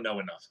we don't know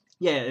enough.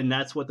 Yeah, and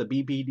that's what the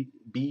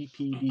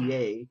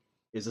BPDA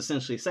is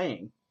essentially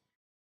saying.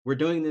 We're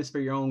doing this for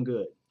your own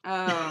good.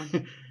 Oh.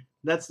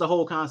 That's the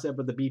whole concept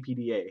of the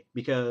BPDA,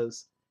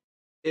 because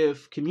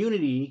if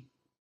community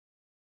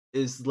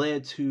is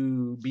led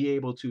to be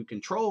able to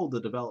control the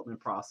development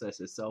process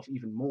itself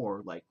even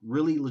more, like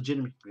really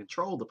legitimately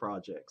control the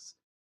projects,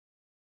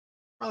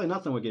 probably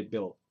nothing would get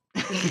built.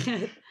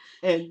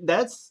 And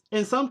that's,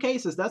 in some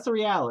cases, that's a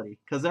reality,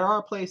 because there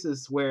are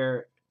places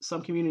where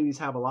some communities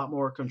have a lot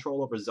more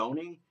control over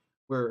zoning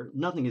where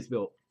nothing is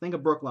built. Think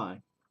of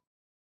Brookline.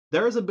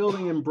 There is a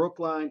building in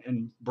Brookline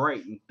and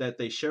Brighton that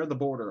they share the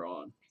border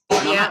on.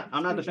 And Yeah.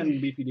 I'm not defending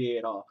the BPDA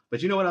at all,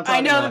 but you know what I'm talking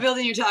I know about. the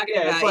building you're talking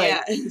Yeah, about. it's like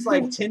Yeah. it's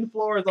like 10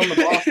 floors on the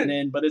Boston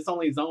end, but it's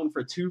only zoned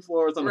for 2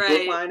 floors on the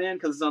Right. Brookline end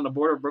because it's on the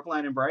border of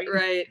Brookline and Brighton.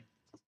 Right.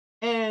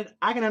 And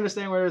I can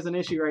understand where there's an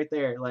issue right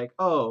there. Like,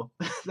 oh,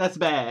 that's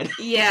bad.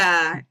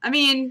 Yeah. I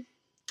mean,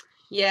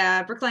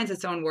 yeah, Brookline's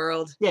its own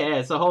world. Yeah,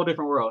 it's a whole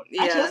different world.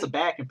 Actually, Yeah. that's a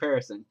bad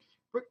comparison.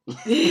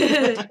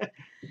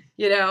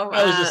 You know?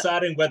 I was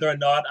deciding whether or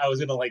not I was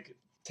gonna like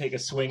take a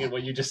swing at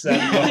what you just said.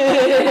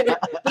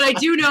 But I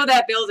do know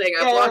that building.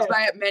 I've Yeah. walked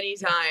by it many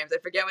times. I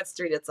forget what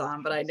street it's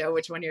on, but I know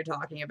which one you're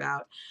talking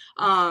about.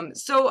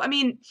 So I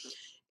mean,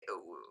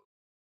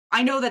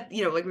 I know that,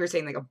 you know, like we were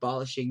saying, like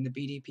abolishing the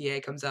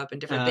BDPA comes up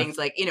and different things.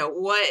 Like, you know,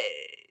 what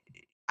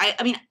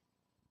I mean,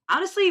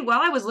 honestly, while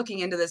I was looking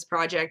into this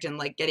project and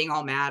like getting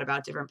all mad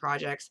about different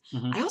projects,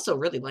 Mhm. I also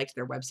really liked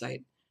their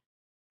website.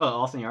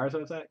 Oh, Austin Yards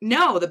website?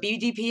 No, the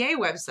BDPA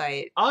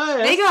website. Oh,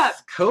 They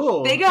that's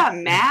cool. They got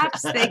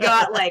maps, they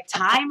got like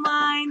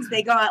timelines,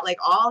 they got like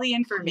all the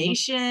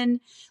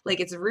information. Like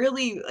it's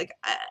really like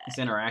It's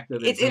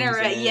interactive. it's it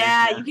zooms in,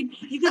 yeah,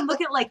 you can look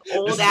at like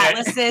old This is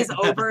atlases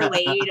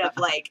overlaid of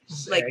like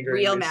Angering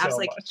real me maps. so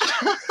Like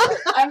much.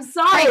 I'm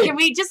sorry, Hey. can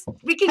we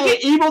can Hey,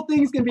 get evil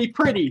things can be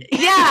pretty.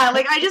 yeah,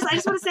 like I just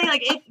want to say,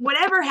 like, if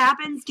whatever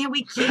happens, can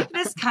we keep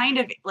this kind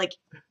of like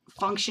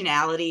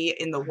functionality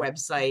in the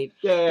website?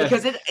 Yeah.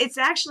 Because it's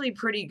actually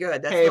pretty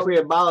good. That's Hey, the if we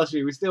abolish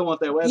it, we still want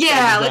that website.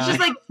 yeah, let's design.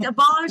 just like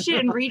abolish it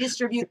and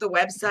redistribute the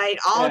website.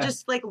 I'll Yeah.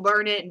 just like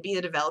learn it and be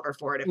the developer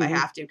for it if I Mhm.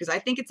 have to, because I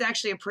think it's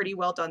actually a pretty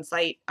well done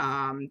site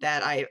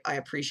that I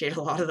appreciate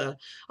a lot of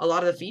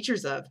the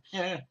features of.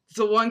 Yeah.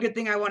 So one good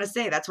thing I want to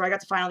say, that's where I got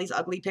to find all these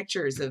ugly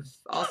pictures of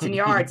Austin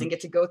Yards and get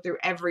to go through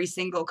every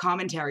single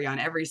commentary on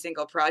every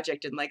single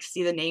project and like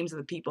see the names of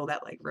the people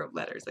that like wrote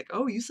letters like,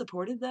 oh, you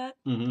supported that?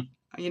 Mhm.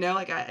 You know,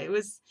 like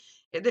there's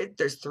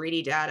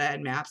 3D data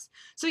and maps.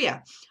 So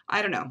yeah,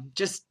 I don't know,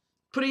 just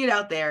putting it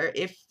out there.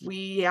 If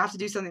we have to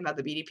do something about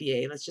the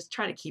BDPA, let's just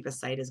try to keep a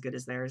site as good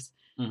as theirs,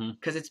 Mhm.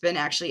 because it's been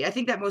actually, I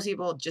think that most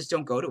people just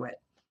don't go to it.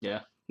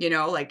 Yeah. You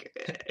know, like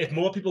If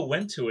more people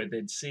went to it,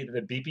 they'd see that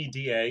the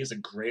BPDA is a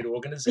great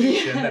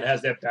organization that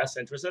has their best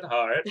interests at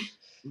heart.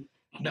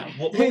 No,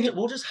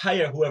 we'll just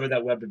hire whoever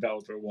that web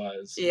developer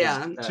was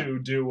Yeah. to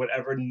do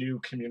whatever new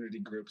community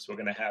groups we're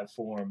going to have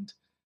formed.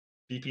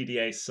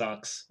 BPDA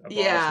sucks. Abolish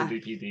Yeah. the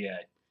BPDA.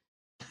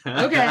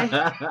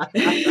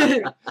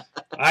 Okay.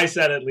 I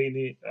said it, Line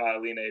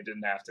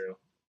didn't have to.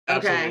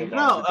 Absolutely Okay. abolish the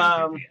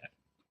No, BPDA.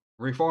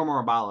 Reform or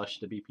abolish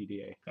the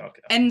BPDA.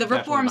 Okay. And the Definitely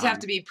reforms have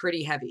behind to be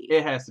pretty heavy.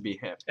 It has to be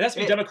heavy. It has to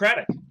be It-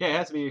 democratic. Yeah, it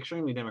has to be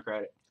extremely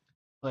democratic.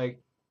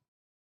 Like,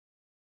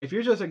 if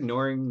you're just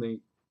ignoring the,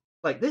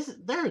 like this,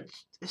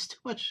 it's too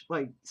much.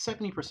 Like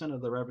 70%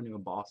 of the revenue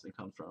of Boston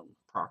comes from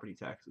property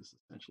taxes,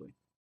 essentially.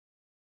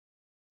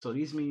 So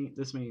this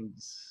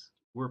means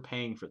we're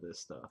paying for this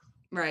stuff,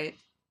 Right.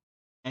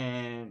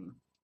 and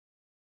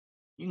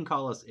you can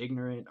call us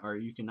ignorant, or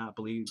you cannot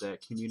believe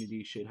that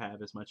communities should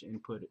have as much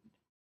input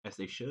as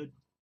they should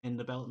in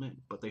development,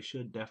 but they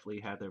should definitely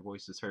have their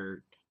voices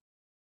heard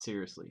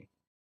seriously.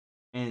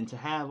 And to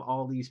have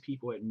all these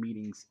people at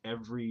meetings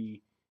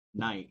every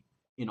night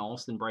in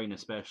Austin, Brighton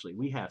especially,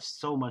 we have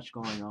so much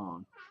going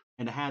on,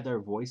 and to have their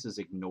voices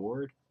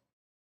ignored,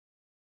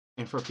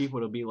 and for people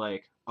to be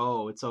like,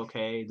 "Oh, it's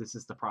okay. This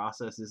is the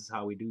process. This is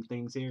how we do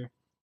things here."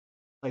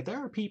 Like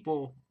there are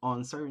people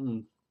on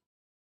certain.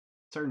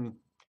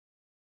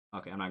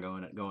 Okay, I'm not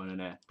going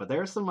into that, but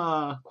there's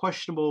some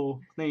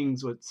questionable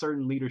things with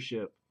certain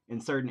leadership in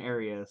certain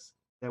areas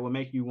that would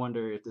make you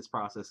wonder if this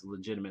process is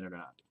legitimate or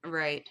not.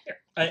 Right.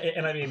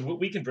 And I mean,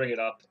 we can bring it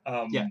up.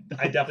 Yeah.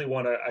 I definitely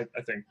want to.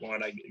 I think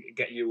want to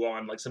get you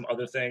on like some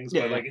other things,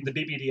 Yeah, but yeah. like the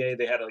BPDA,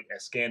 they had like a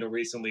scandal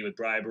recently with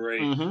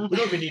bribery. Mm-hmm. We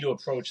don't even need to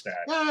approach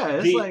that. Yeah,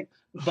 it's The- like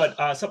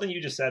But something you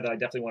just said that I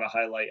definitely want to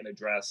highlight and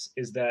address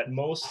is that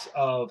most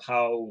of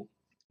how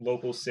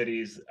local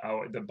cities,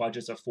 the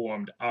budgets are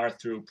formed are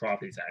through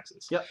property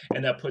taxes. Yep.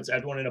 And that puts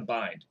everyone in a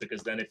bind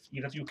because then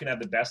even if you can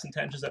have the best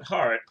intentions at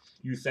heart,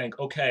 you think,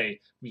 okay,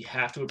 we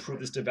have to approve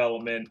this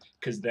development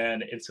because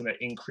then it's going to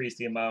increase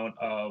the amount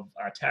of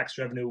tax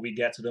revenue we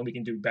get, so then we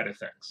can do better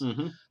things.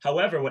 mhm.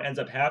 However, what ends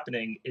up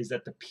happening is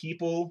that the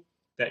people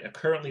that are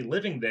currently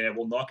living there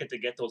will not get to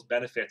get those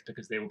benefits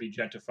because they will be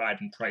gentrified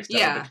and priced out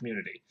of Yeah. the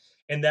community.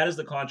 And that is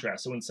the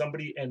contrast. So when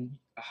somebody, and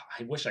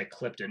I wish I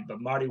clipped it,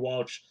 but Marty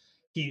Walsh,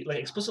 he like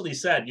explicitly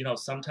said,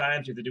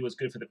 sometimes you have to do what's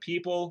good for the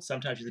people,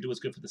 sometimes you have to do what's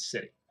good for the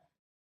city.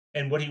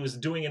 And what he was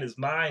doing in his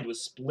mind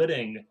was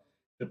splitting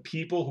the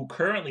people who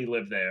currently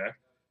live there,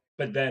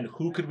 but then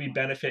who could we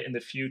benefit in the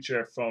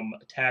future from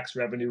tax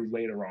revenue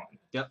later on?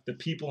 Yep. The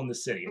people in the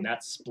city, and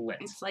that's split.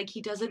 It's like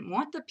he doesn't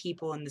want the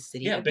people in the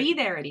city Yeah, to but- be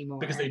there anymore.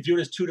 Because they view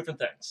it as two different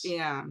things.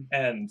 Yeah.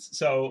 And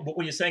so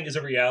what you're saying is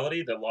a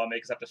reality that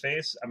lawmakers have to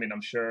face. I mean,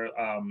 I'm sure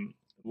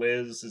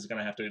Liz is going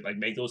to have to like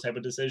make those type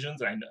of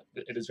decisions. And I know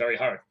it is very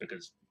hard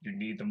because you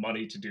need the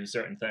money to do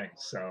certain things.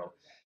 So,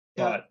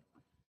 Yeah. but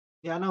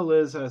Yeah, I know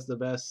Liz has the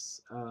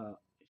best.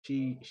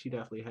 She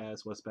definitely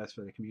has what's best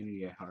for the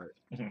community at heart,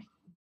 Mhm.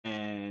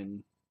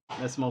 and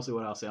that's mostly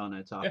what I'll say on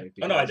that yeah. topic.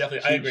 Oh no, I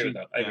because agree with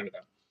that. I agree with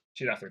that.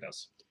 She definitely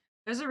does.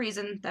 There's a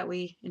reason that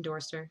we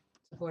endorsed her,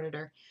 supported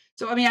her.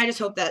 So, I mean, I just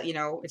hope that,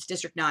 it's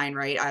District 9,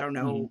 right? I don't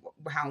know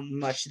how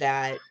much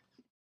that,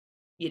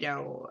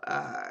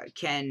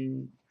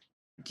 can...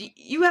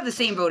 You have the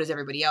same vote as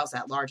everybody else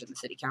at large in the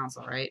city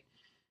council, right?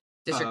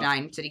 District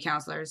 9 city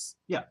councilors?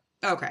 Yeah.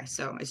 Okay,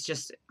 so it's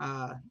just,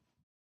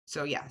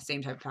 so yeah,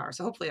 same type of power.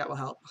 So hopefully that will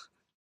help.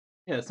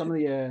 Yeah, some of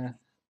the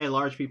at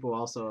large people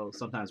also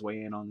sometimes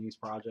weigh in on these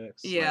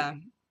projects. Like, Yeah.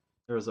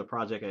 there was a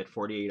project at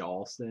 48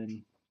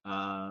 Alston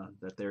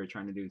that they were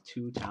trying to do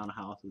 2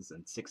 townhouses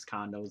and 6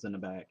 condos in the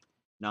back.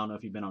 And I don't know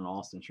if you've been on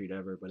Alston Street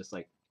ever, but it's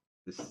like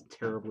this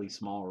terribly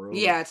small road.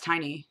 Yeah, it's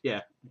tiny.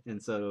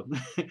 And so,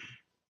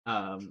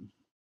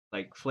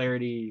 like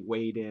Flaherty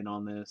weighed in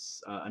on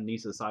this.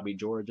 Anissa Sabi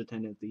George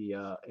attended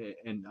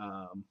and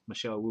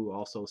Michelle Wu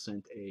also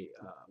sent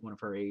one of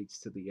her aides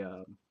to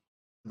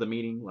the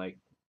meeting. Like,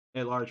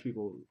 at large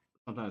people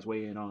sometimes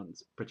weigh in on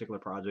particular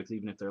projects,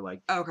 even if they're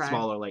like Okay.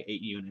 smaller, like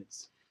 8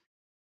 units.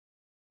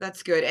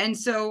 That's good. And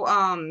so,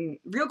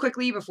 real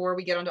quickly before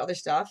we get on to other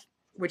stuff,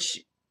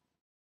 which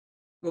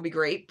will be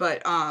great,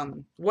 but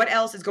what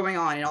else is going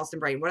on in Alston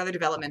Brighton? What other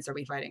developments are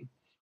we fighting?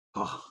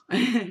 Oh,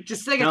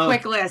 Just like a No.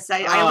 quick list.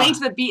 I linked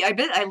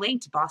I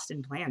linked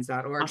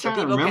bostonplans.org I'm so trying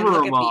to people can remember look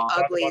at them the all.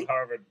 Talk ugly. about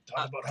Harvard.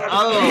 Talk about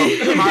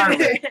Oh, Harvard.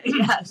 Harvard.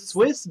 Yes.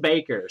 Swiss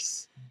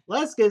bakers.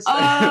 Let's get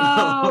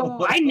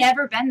Oh, I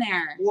never been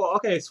there. Well,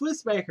 okay,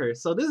 Swiss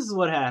bakers. So this is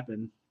what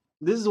happened.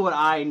 This is what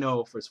I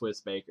know for Swiss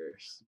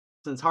bakers.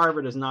 Since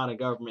Harvard is not a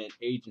government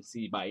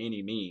agency by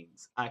any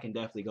means, I can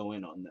definitely go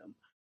in on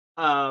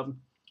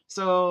them.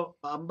 So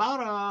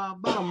about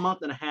a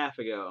month and a half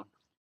ago,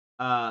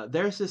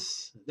 there's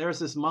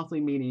this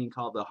monthly meeting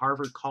called the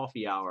Harvard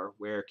Coffee Hour,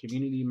 where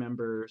community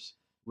members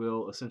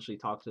will essentially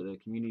talk to the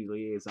community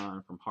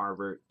liaison from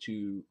Harvard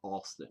to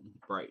Alston,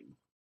 Brighton.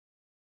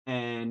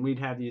 And we'd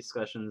have these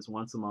discussions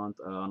once a month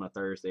on a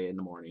Thursday in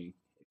the morning,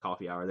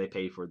 coffee hour. They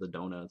pay for the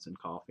donuts and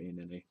coffee, and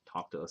then they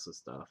talk to us and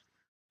stuff.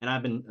 And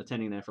I've been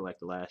attending that for like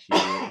the last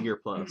year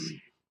plus.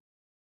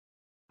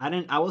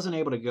 I wasn't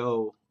able to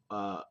go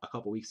a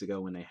couple weeks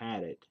ago when they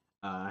had it.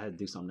 I had to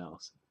do something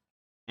else.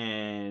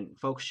 And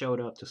folks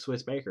showed up to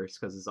Swiss Bakers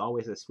because it's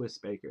always at Swiss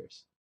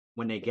Bakers.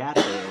 When they got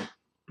there,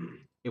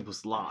 it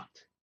was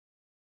locked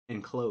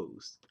and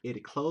closed. It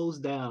had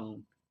closed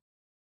down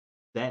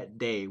that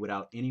day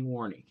without any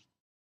warning.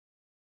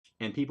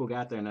 And people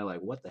got there and they're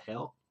like, what the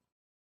hell?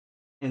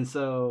 And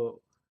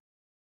so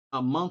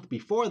a month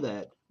before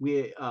that,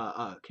 we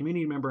a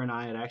community member and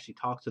I had actually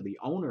talked to the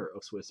owner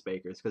of Swiss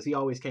Bakers because he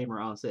always came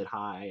around and said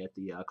hi at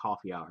the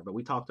coffee hour, but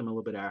we talked to him a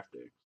little bit after.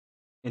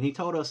 And he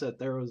told us that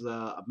there was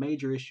a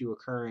major issue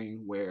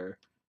occurring where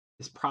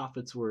his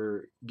profits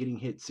were getting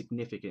hit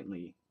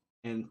significantly.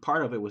 And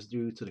part of it was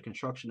due to the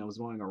construction that was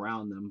going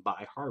around them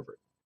by Harvard.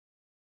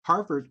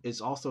 Harvard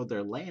is also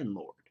their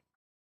landlord.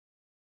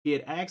 He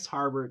had asked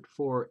Harvard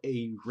for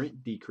a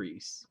rent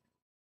decrease.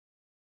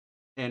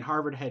 And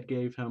Harvard had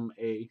gave him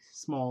a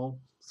small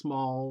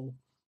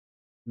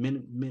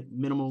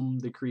minimum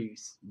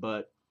decrease,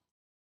 but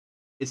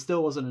it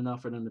still wasn't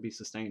enough for them to be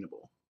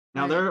sustainable.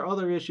 Now, there are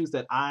other issues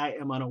that I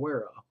am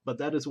unaware of, but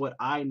that is what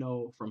I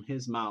know from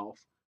his mouth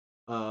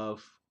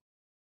of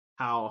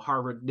how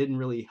Harvard didn't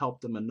really help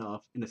them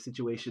enough in a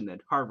situation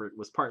that Harvard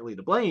was partly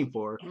to blame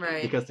for,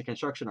 Right. because the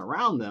construction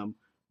around them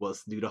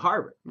was due to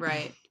Harvard.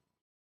 Right.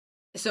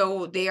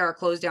 So they are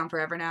closed down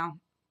forever now?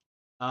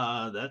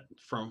 That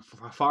from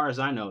as far as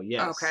I know,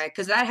 yes. Okay,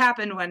 because that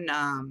happened when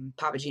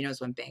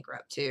Papagino's went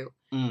bankrupt too.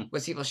 Mm.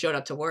 Was people showed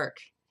up to work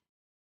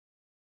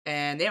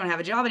and they don't have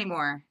a job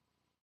anymore.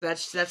 That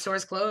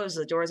store's closed.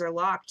 The doors are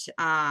locked.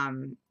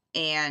 And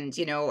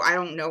I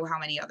don't know how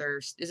many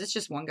others. Is this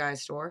just one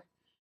guy's store?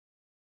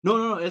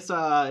 No, it's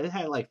it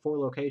had like 4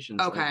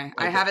 locations. Okay,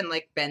 I haven't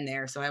been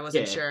there, so I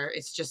wasn't sure.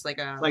 It's just like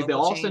a like the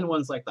local Alston chain.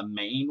 one's like the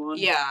main one.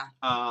 Yeah,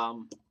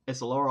 It's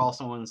the lower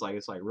Alston one's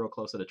it's real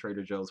close to the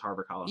Trader Joe's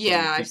Harvard College.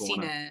 yeah, I've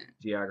seen it.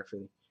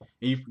 Geography.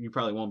 You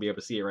probably won't be able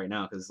to see it right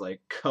now because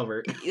it's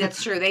covered.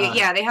 That's true. They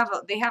have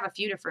a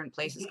few different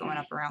places going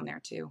up around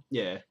there too.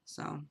 Yeah.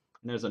 So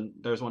And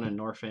there's one in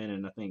North End,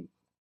 and I think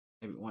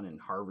maybe one in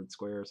Harvard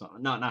Square or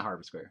something. No, not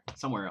Harvard Square.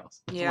 Somewhere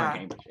else. Somewhere Yeah. in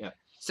Cambridge. Yeah.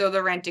 So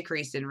the rent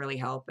decrease didn't really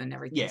help, and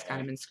everything's Yeah.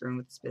 kind of been screwing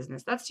with this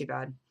business. That's too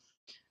bad.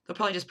 They'll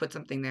probably just put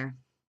something there.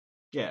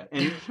 Yeah.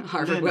 And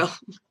Harvard then- will.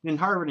 in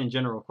Harvard in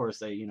general, of course,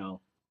 they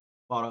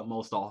bought up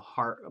most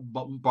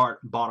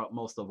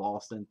of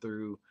Alston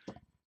through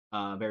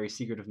very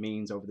secretive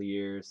means over the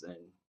years, and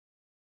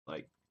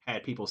like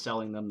had people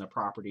selling them the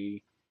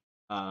property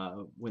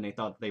when they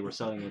thought they were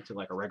selling it to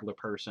like a regular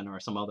person or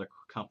some other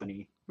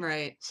company.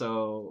 Right.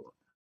 So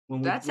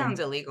That sounds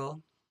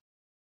illegal.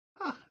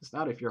 it's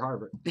not if you're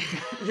Harvard.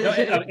 No,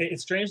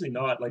 it's strangely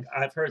not. Like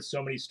I've heard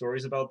so many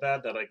stories about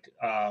that like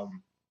I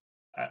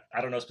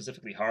don't know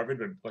specifically Harvard,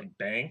 but like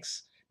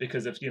banks.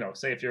 Because if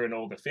say if you're an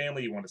older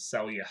family, you want to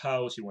sell your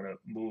house, you want to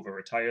move or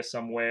retire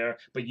somewhere,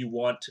 but you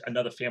want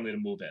another family to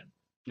move in,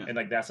 Yeah. and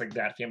like that's like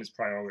that family's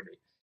priority.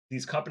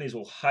 These companies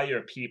will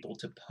hire people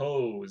to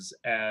pose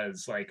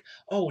as like,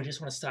 oh, we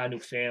just want to start a new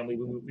family,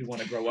 we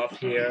want to grow up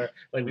here,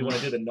 like we want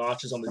to do the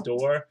notches on the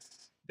door.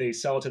 They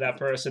sell it to that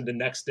person. The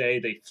next day,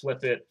 they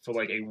flip it for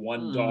like a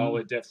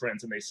 $1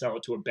 difference, and they sell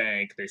it to a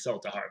bank. They sell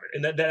it to Harvard,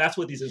 and that's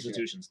what these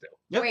institutions do.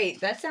 Yep. Wait,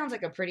 that sounds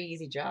like a pretty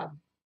easy job.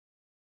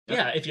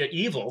 Yeah, if you're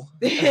evil,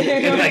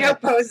 You're like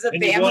oppose the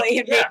and you family want-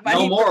 and yeah, make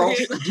money. no for morals.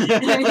 it. do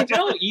you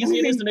know how easy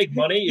it is to make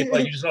money if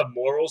like you just have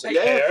morals and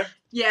Yeah. care?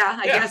 Yeah,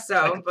 I Yeah, guess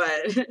so.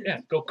 like- But Yeah,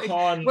 go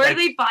con. Where like,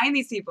 do they find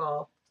these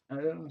people?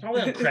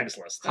 probably on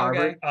Craigslist.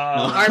 Harvard.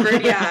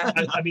 Harvard, yeah.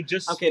 I mean,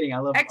 just I'm kidding. I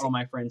love Ex- all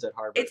my friends at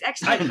Harvard. It's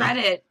extra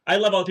credit. I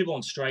love all the people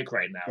on strike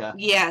right now. Yeah.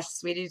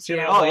 Yes, we do too. You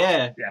know, Oh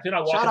yeah. Yeah, if you're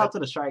not walking, Shout out to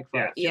the strike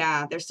Yeah. folks.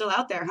 Yeah, they're still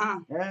out there, huh?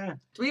 Yeah.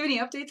 Do we have any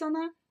updates on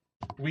that?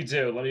 we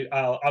do. Let me.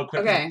 I'll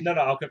quickly. Okay.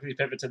 I'll quickly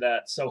pivot to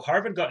that. So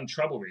Harvard got in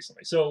trouble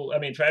recently. So I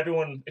mean, for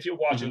everyone, if you're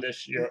watching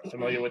this, you're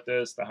familiar with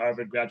this. The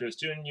Harvard Graduate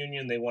Student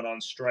Union, they went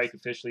on strike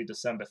officially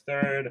December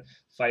 3rd,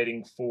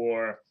 fighting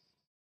for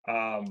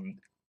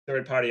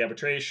third-party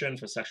arbitration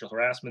for sexual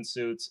harassment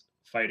suits,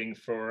 fighting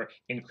for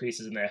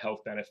increases in their health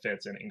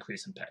benefits and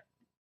increase in pay.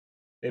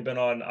 They've been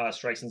on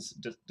strike since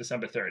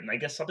December 3rd. And I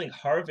guess something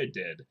Harvard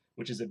did,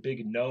 which is a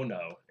big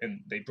no-no,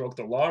 and they broke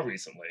the law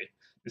recently.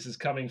 This is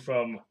coming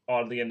from,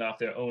 oddly enough,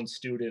 their own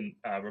student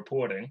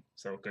reporting.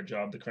 So good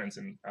job, the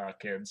Crimson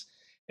kids.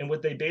 And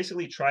what they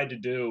basically tried to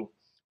do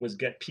was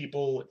get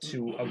people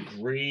to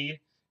agree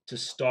to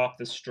stop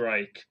the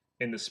strike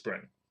in the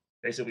spring.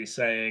 Basically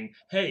saying,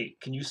 hey,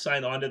 can you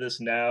sign on to this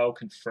now,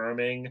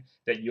 confirming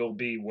that you'll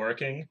be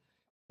working?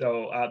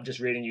 So I'm just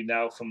reading you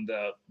now from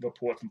the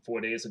report from 4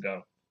 days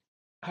ago.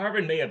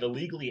 Harvard may have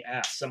illegally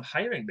asked some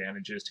hiring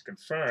managers to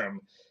confirm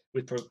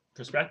with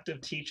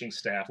prospective teaching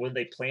staff whether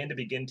they plan to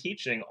begin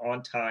teaching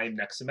on time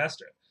next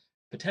semester,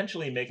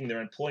 potentially making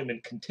their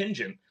employment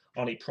contingent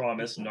on a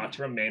promise not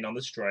to remain on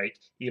the strike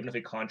even if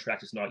a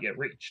contract is not yet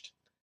reached,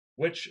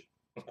 which,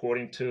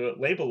 according to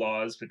labor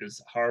laws,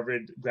 because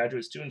Harvard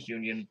Graduate Students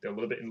Union, they're a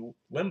little bit in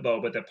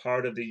limbo, but they're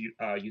part of the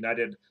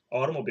United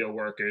Automobile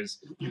Workers,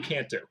 you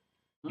can't do.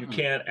 You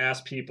can't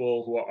ask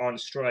people who are on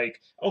strike,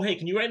 oh, hey,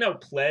 can you right now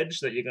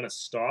pledge that you're going to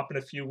stop in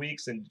a few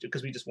weeks, and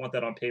because we just want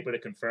that on paper to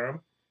confirm?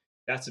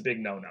 That's a big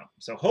no-no.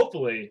 So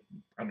hopefully,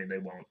 I mean, they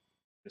won't,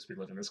 because we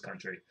live in this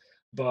country,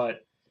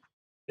 but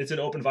it's an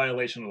open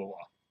violation of the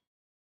law.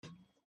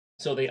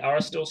 So they are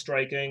still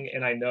striking,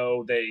 and I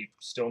know they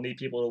still need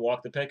people to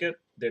walk the picket.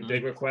 Their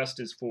big request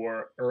is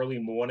for early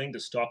morning to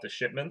stop the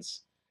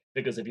shipments,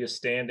 because if you're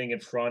standing in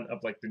front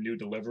of like the new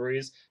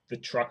deliveries, the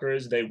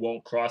truckers, they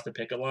won't cross the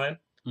picket line.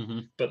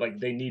 But like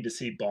they need to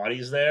see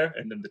bodies there,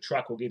 and then the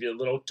truck will give you a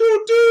little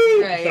toot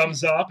Right.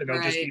 thumbs up, and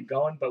they'll just Right. keep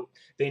going. But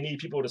they need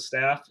people to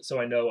staff. So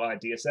I know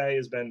DSA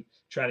has been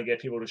trying to get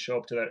people to show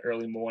up to that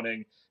early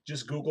morning.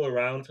 Just Google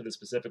around for the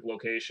specific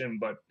location.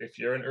 But if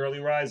you're an early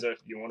riser,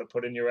 you want to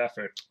put in your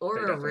effort. Or They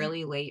a definitely-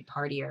 really late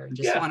partier.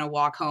 Just Yeah. want to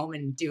walk home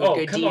and do a Oh,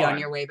 good come deed on on.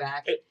 your way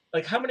back.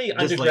 Like how many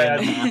Just lay in undergrad?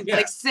 the bath. Yeah.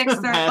 Like 6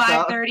 or Pass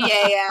out. 5:30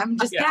 a.m.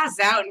 Just Yeah. pass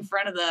out in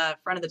front of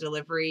the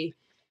delivery.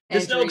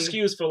 There's no entry.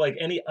 excuse for like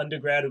any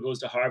undergrad who goes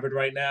to Harvard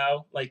right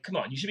now. Like, come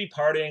on, you should be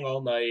partying all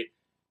night.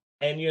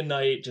 End your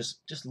night,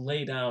 just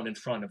lay down in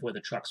front of where the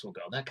trucks will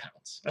go. That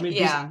counts. I mean,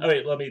 Yeah. all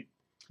right. Let me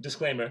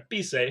disclaimer: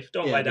 be safe.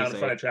 Don't Yeah, lie be down in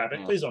front of safe. traffic.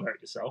 Yeah. Please don't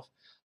hurt yourself.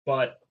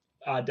 But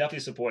definitely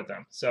support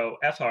them. So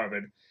F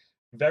Harvard.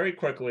 Very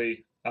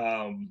quickly,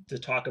 to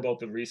talk about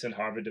the recent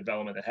Harvard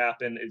development that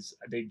happened is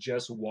they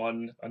just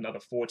won another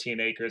 14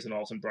 acres in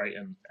Alton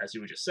Brighton, as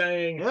you were just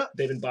saying. Yep.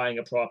 They've been buying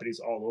up properties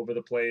all over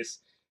the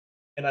place.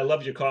 And I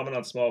loved your comment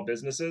on small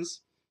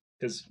businesses,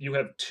 because you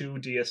have 2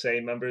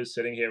 DSA members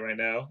sitting here right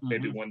now,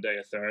 maybe one day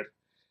a third.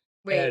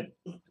 Wait.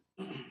 And-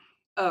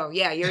 Oh,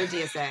 yeah, you're a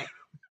DSA.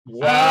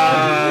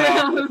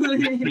 wow.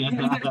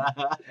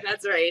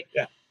 That's right.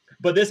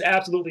 But this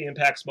absolutely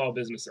impacts small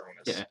business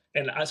owners. Yeah.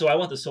 And so I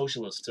want the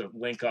socialists to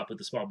link up with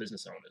the small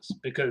business owners,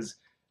 because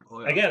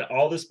Oh, yeah. again,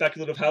 all the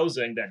speculative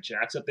housing that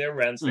jacks up their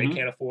rents, they Mhm.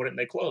 can't afford it and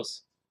they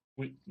close.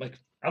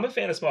 I'm a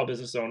fan of small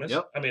business owners.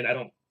 Yep. I mean, I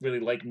don't really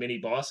like mini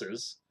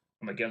bosses.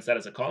 I'm against that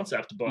as a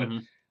concept, but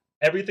Mhm.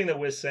 everything that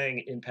we're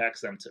saying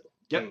impacts them too.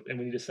 Yep. And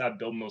we need to start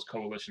building those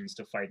coalitions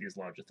to fight these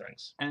larger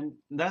things. And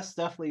that's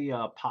definitely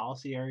a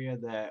policy area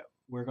that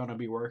we're going to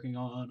be working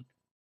on.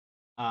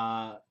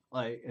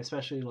 Like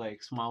especially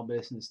like small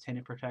business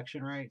tenant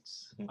protection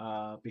rights,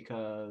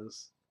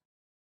 because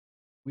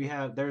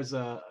there's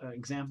a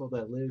example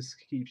that Liz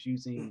keeps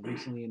using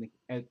recently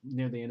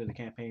near the end of the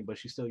campaign, but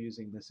she's still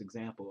using this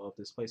example of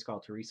this place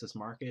called Teresa's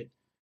Market,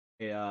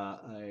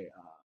 a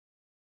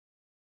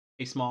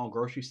small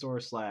grocery store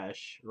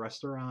 /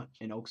 restaurant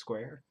in Oak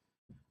Square.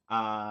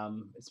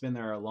 It's been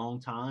there a long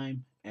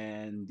time,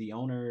 and the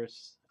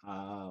owners,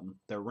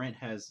 their rent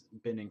has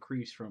been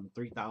increased from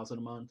 $3,000 a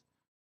month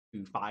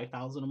to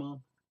 $5,000 a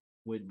month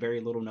with very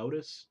little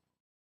notice.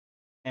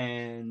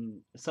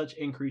 And such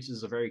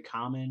increases are very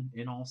common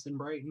in Allston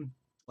Brighton.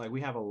 Like we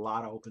have a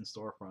lot of open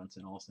storefronts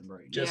in Allston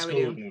Brighton.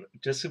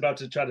 Just about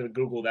to try to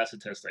Google that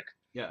statistic.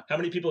 Yeah. How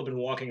many people have been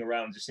walking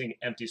around just seeing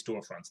empty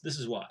storefronts? This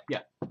is why.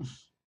 Yeah.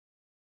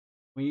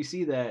 When you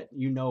see that,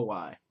 you know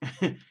why.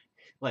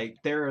 Like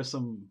there are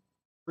some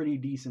pretty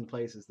decent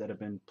places that have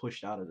been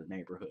pushed out of the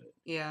neighborhood.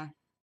 Yeah.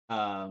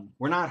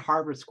 We're not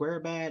Harvard Square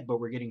bad, but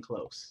we're getting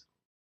close.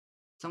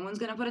 Someone's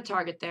gonna put a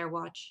Target there.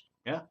 Watch.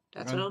 Yeah.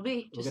 That's what it'll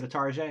be. We'll Just get a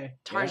Target.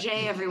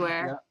 Target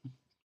everywhere.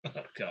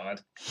 Oh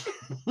God.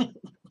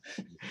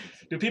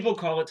 Do people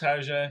call it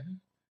Target?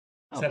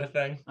 Is that a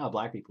thing? Oh,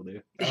 black people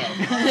do.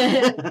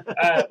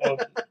 Well,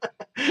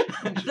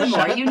 The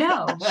more you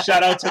know.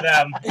 shout out to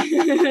them.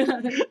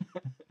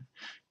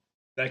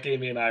 That gave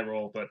me an eye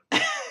roll, but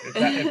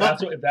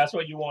if that's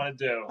what you want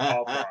to do,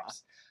 all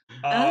props.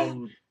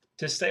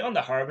 To stay on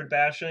the Harvard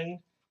bashing,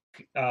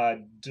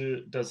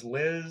 does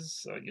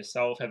Liz or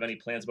yourself have any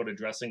plans about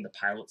addressing the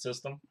pilot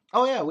system?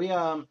 Oh yeah, we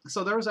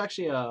so there was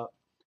actually a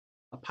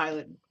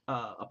pilot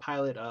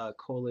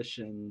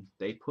coalition.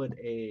 They put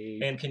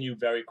And can you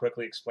very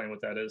quickly explain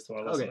what that is to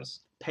our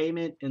listeners?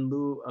 Payment in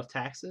lieu of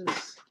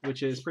taxes,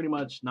 which is pretty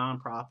much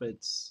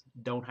nonprofits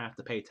don't have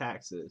to pay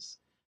taxes,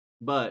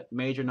 but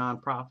major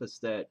nonprofits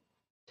that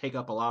take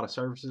up a lot of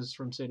services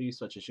from cities,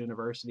 such as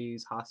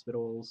universities,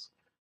 hospitals,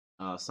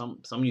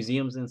 some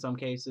museums in some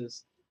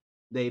cases,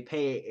 they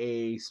pay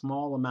a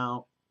small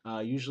amount,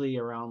 usually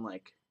around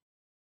like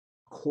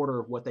a quarter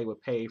of what they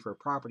would pay for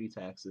property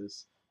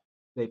taxes.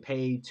 They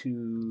pay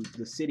to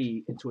the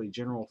city into a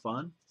general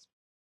fund,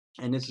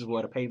 and this is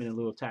what a payment in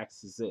lieu of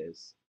taxes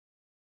is.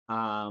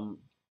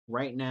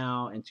 Right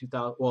now, in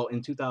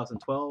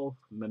 2012,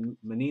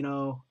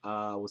 Menino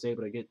was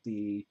able to get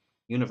the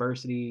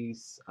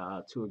universities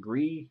to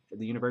agree,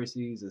 the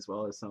universities as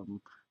well as some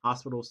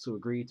hospitals to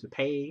agree to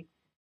pay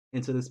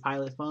into this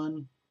pilot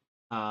fund.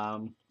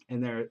 And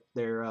they're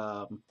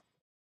the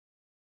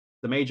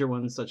major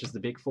ones, such as the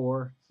Big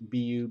Four,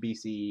 BU,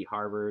 BC,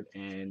 Harvard,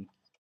 and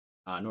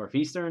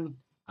Northeastern,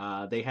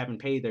 they haven't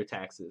paid their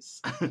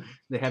taxes.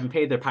 They haven't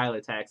paid their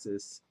pilot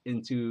taxes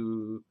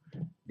into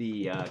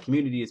the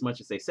community as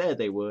much as they said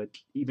they would,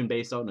 even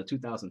based on the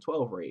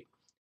 2012 rate.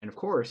 And of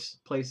course,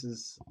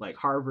 places like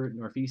Harvard,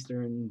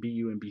 Northeastern,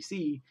 BU, and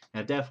BC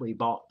have definitely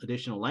bought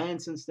additional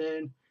land since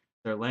then.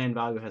 Their land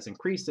value has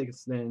increased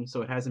since then,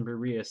 so it hasn't been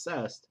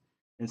reassessed.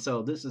 And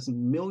so this is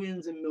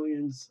millions and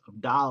millions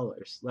of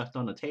dollars left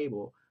on the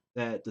table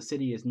that the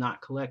city is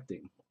not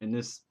collecting. And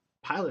this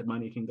pilot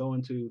money can go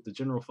into the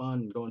general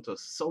fund and go into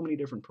so many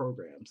different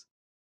programs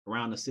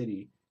around the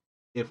city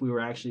if we were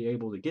actually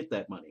able to get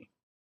that money.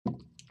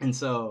 And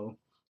so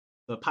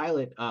the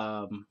pilot,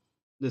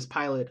 this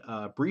pilot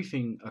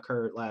briefing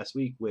occurred last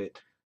week with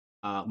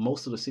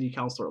most of the city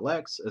councilor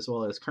elects as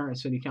well as current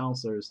city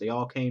councilors. They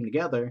all came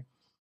together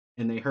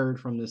and they heard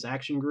from this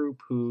action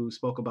group who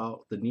spoke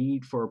about the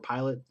need for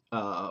pilot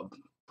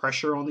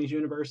pressure on these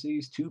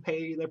universities to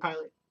pay their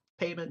pilot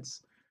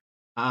payments.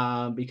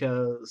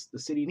 Because the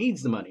city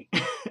needs the money,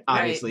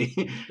 obviously.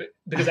 Right.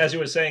 Because as you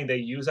were saying, they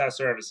use our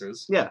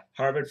services. Yeah.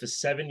 Harvard for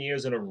 7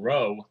 years in a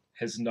row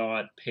has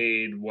not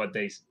paid what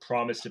they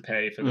promised to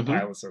pay for the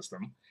pilot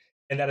system.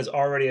 And that is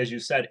already, as you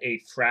said, a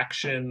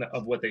fraction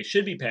of what they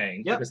should be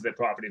paying because of their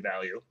property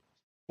value.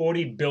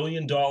 $40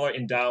 billion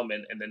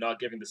endowment, and they're not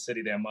giving the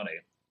city their money.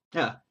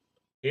 Yeah.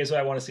 Here's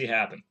what I want to see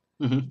happen.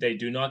 They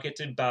do not get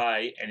to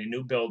buy any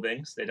new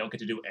buildings. They don't get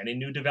to do any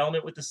new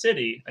development with the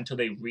city until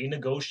they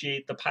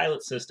renegotiate the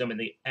pilot system and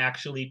they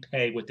actually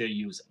pay what they're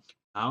using.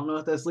 I don't know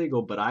if that's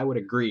legal, but I would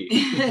agree.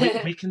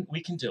 we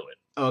can do it.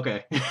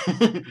 Okay.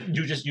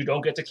 You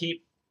don't get to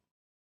keep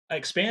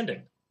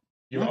expanding.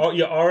 You're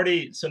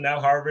already, so now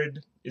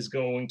Harvard is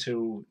going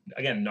to,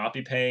 again, not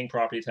be paying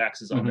property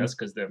taxes on this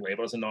because they're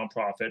labeled as a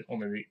nonprofit,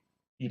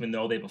 even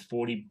though they have a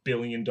 $40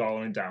 billion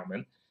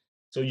endowment.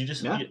 So you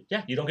just,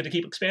 you don't get to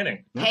keep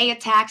expanding. Pay your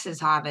taxes,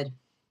 Harvard.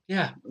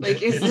 Yeah. Like,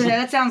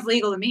 that sounds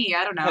legal to me.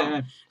 I don't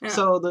know. Yeah.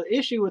 So the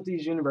issue with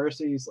these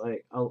universities,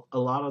 like a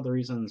lot of the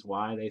reasons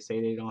why they say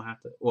they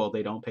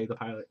don't pay the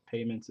pilot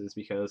payments is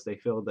because they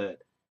feel that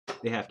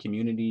they have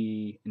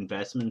community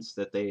investments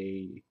that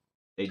they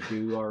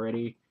do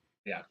already.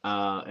 Yeah.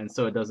 And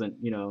so it doesn't,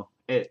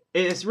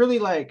 it's really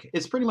like,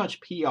 it's pretty much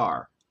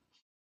PR.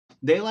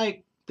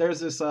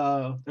 There's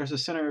a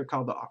center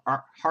called the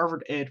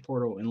Harvard Ed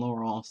Portal in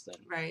Lower Allston.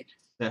 Right.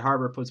 that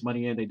Harvard puts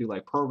money in. They do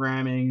like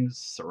programming,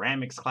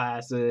 ceramics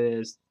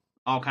classes,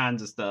 all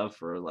kinds of stuff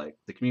for like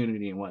the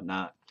community and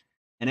whatnot.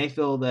 And they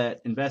feel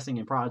that investing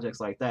in projects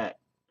like that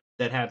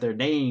have their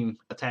name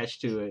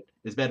attached to it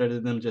is better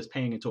than them just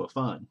paying into a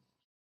fund.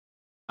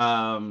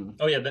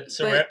 Oh yeah, the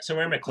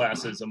ceramic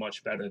classes are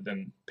much better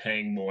than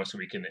paying more so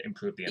we can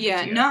improve the MBTA.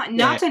 Yeah,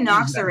 not to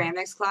knock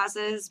ceramics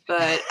classes,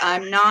 but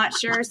I'm not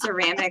sure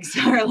ceramics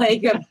are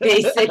like a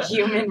basic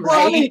human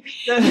right.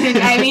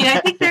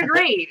 I think they're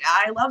great.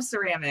 I love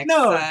ceramics.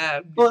 No,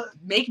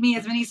 make me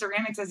as many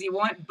ceramics as you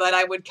want, but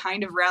I would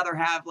kind of rather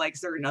have like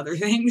certain other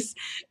things.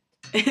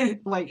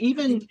 Like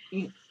even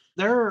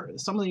there are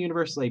some of the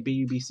universities like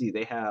BUBC,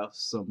 they have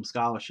some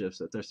scholarships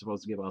that they're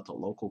supposed to give out to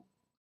local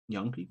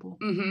young people.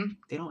 Mm-hmm.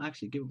 They don't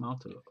actually give them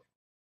out to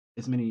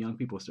as many young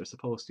people as they're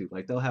supposed to.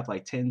 Like they'll have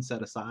like 10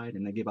 set aside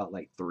and they give out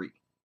like 3.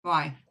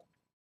 Why?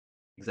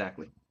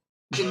 Exactly.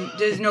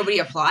 Does nobody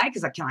apply?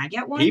 Because can I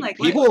get one?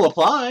 People will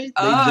apply.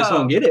 They just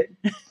won't get it.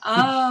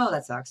 Oh,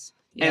 that sucks.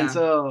 Yeah. And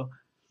so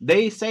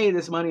they say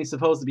this money is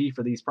supposed to be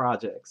for these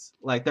projects.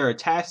 Like there are a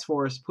task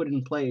force put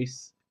in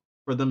place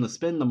for them to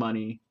spend the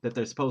money that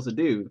they're supposed to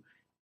do,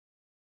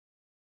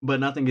 but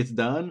nothing gets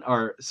done,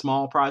 or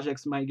small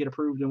projects might get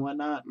approved and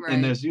whatnot. Right.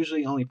 And there's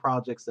usually only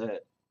projects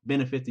that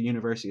benefit the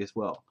university as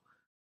well.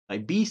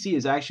 Like BC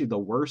is actually the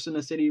worst in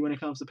the city when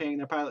it comes to paying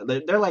their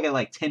pilot. They're like at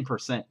like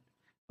 10%.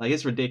 Like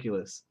it's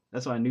ridiculous.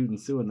 That's why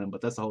Newton's suing them, but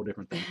that's a whole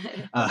different thing.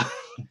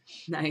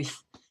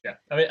 Nice. Yeah,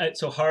 I mean,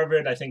 so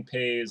Harvard I think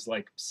pays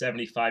like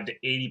 75 to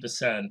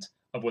 80%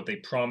 of what they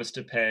promised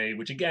to pay,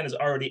 which again is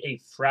already a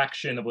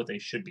fraction of what they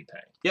should be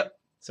paying. Yep.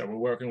 So we're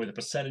working with a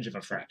percentage of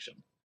a fraction.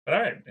 But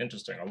all right,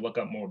 interesting. I'll look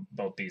up more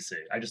about BC.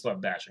 I just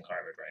love bashing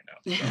Harvard right now.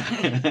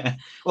 So.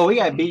 Well, we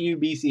got BU,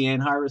 BC,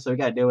 and Harvard, so we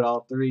got to deal with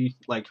all 3.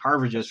 Like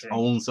Harvard just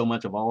owns so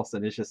much of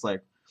Alston. It's just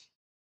like,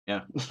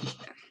 yeah.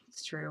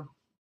 It's true.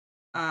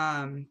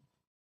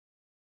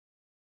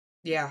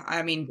 Yeah,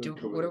 I mean, do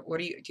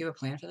you have a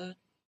plan for that?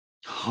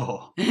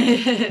 Oh.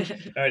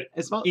 All right,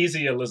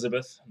 easy,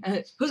 Elizabeth.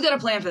 Who's got a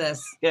plan for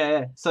this?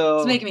 Yeah. So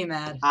it's making me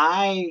mad.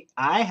 I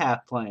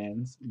have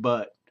plans,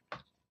 but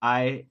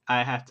I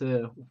have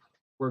to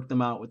work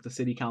them out with the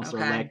city council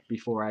elect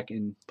before I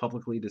can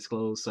publicly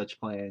disclose such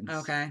plans.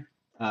 Okay.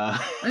 I'm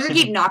just gonna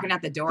keep knocking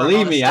at the door. Believe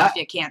all the me, stuff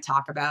you can't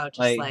talk about.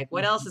 Just like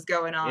what else is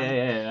going on?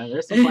 Yeah.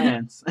 There's some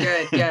plans.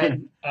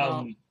 Good.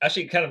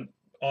 Actually, kind of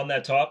on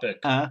that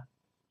topic.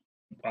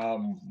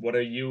 What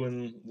are you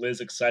and Liz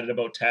excited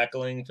about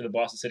tackling for the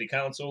Boston City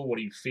Council? What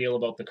do you feel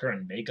about the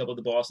current makeup of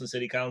the Boston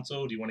City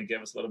Council? Do you want to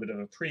give us a little bit of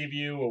a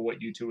preview of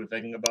what you two are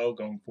thinking about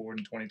going forward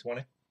in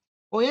 2020?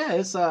 Well, yeah,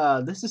 it's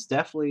this is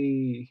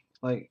definitely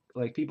like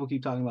people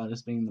keep talking about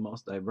this being the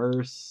most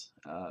diverse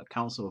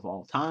council of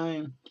all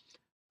time.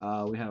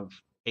 We have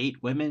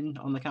 8 women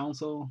on the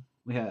council.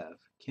 We have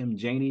Kim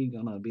Janey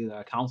gonna be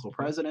the council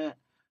president.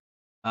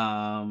 We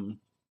have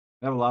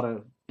a lot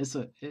of it's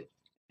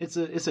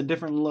a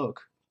different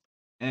look,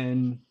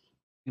 and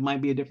it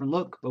might be a different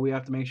look, but we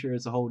have to make sure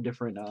it's a whole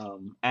different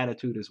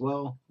attitude as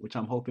well, which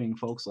I'm hoping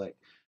folks like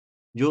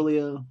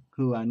Julia,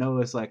 who I know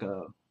is like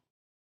a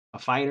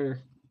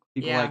fighter,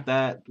 people like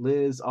that,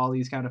 Liz, all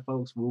these kind of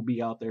folks will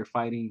be out there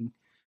fighting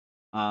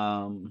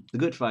the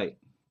good fight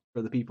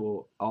for the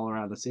people all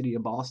around the city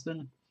of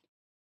Boston.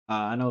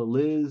 I know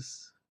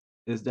Liz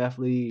is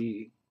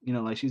definitely,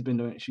 like she's been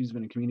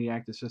a community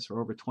activist for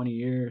over 20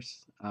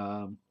 years.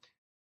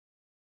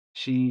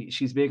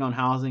 She's big on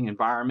housing,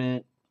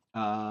 environment,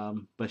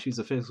 but she's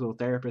a physical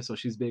therapist, so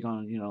she's big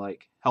on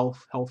like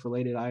health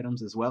related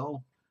items as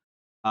well.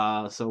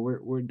 So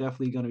we're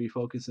definitely going to be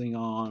focusing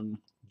on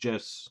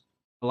just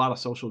a lot of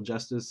social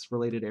justice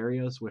related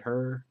areas with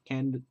her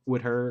time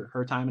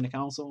in the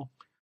council.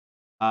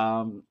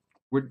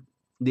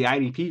 The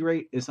IDP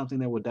rate is something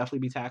that we'll definitely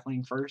be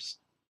tackling first.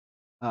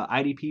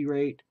 IDP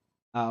rate,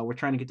 we're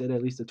trying to get that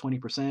at least to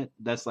 20%.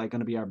 That's like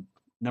going to be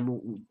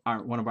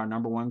one of our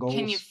number one goals.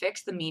 Can you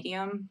fix the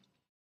medium?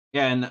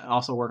 Yeah, and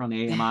also work on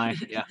the AMI.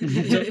 Yeah.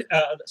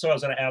 So I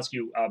was going to ask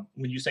you,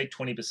 when you say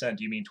 20%,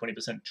 do you mean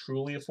 20%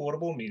 truly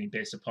affordable, meaning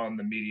based upon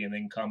the median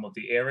income of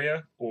the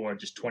area, or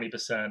just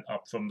 20%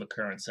 up from the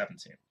current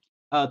 17?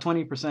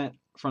 20%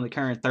 from the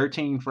current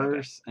 13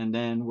 first, and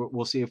then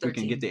we'll see if 13.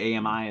 We can get the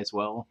AMI as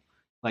well.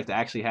 Like to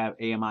actually have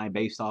AMI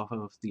based off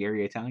of the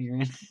area of town you're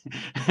in.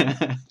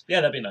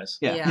 Yeah, that'd be nice.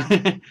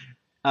 Yeah.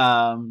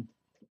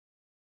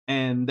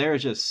 And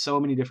there's just so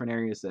many different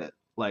areas that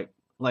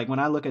like when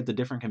I look at the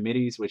different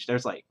committees, which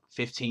there's like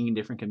 15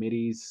 different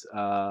committees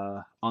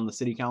on the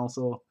city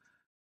council,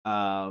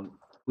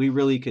 we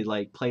really could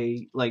like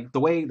play like the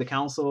way the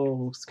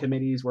council's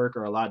committees work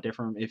are a lot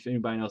different. If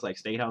anybody knows like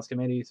state house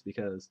committees,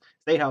 because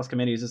state house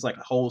committees is like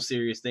a whole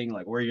serious thing,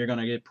 like where you're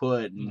gonna get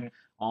put and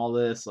all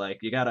this. Like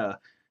you gotta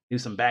do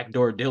some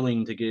backdoor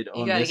dealing to get on.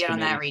 You gotta get on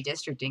that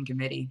redistricting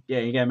committee. Yeah,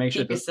 you gotta make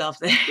sure keep yourself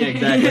there. Yeah,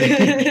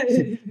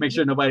 exactly. Make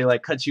sure nobody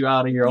like cuts you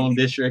out of your own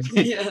district.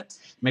 Yeah.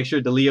 Make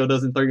sure DeLeo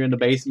doesn't throw you in the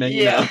basement.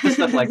 Yeah.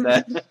 Stuff like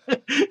that.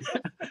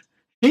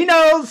 He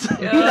knows.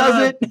 He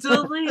does it.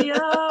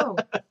 DeLeo.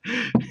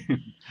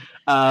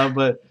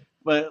 But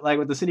But like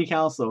with the city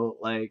council,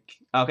 like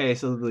okay,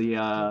 so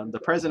the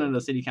president of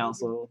the city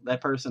council,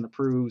 that person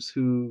approves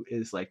who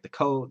is like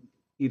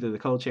either the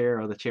co-chair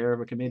or the chair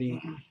of a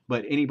committee.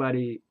 But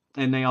anybody,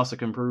 and they also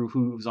can approve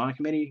who's on a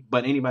committee.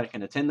 But anybody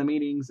can attend the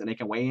meetings and they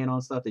can weigh in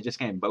on stuff. They just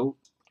can't vote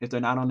if they're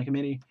not on the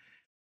committee.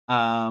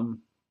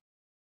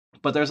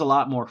 But there's a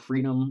lot more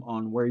freedom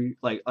on where you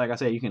like I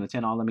said, you can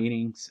attend all the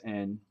meetings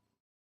and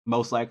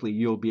most likely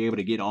you'll be able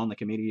to get on the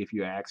committee if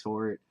you ask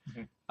for it.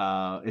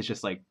 It's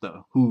just like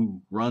the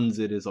who runs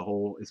it as a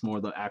whole. It's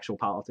more the actual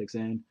politics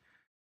in.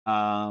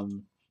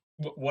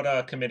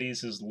 What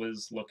committees is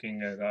Liz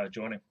looking at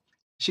joining?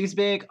 She's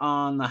big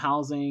on the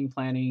housing,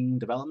 planning,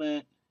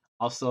 development,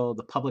 also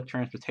the public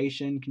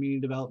transportation,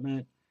 community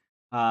development,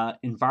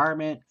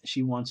 environment.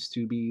 She wants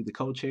to be the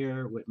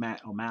co-chair with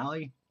Matt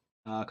O'Malley,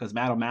 because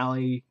Matt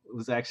O'Malley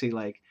was actually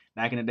like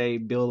back in the day,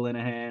 Bill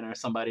Linehan or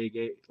somebody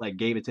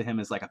gave it to him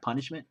as like a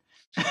punishment,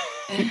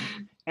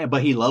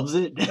 but he loves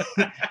it.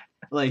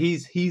 Like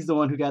he's the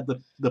one who got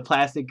the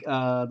plastic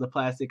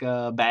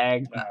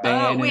bag.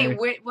 Oh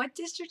wait, what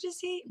district is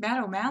he?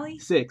 Matt O'Malley?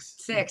 6.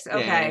 6. Yeah,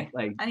 Okay,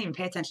 like I didn't even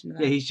pay attention to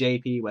that. yeah, he's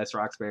JP West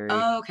Roxbury.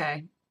 Oh,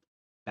 okay.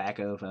 Back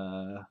of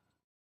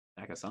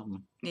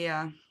something.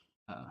 Yeah.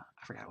 I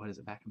forgot what is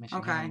it, back of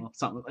Michigan. Okay.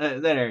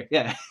 Something that area.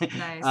 Yeah.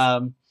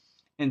 Nice.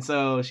 And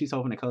so she's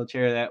hoping to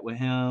co-chair that with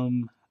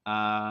him.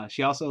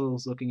 She also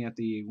is looking at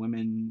the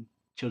Women,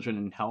 Children,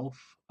 and Health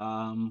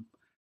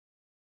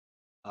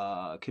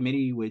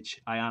committee, which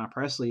Ayanna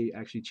Presley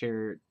actually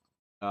chaired.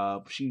 I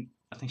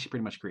think she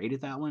pretty much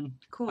created that one.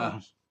 Cool.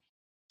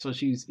 So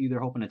she's either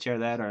hoping to chair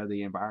that or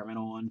the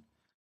environmental one.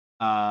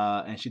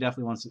 And she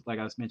definitely wants, like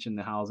I was mentioned,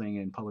 the housing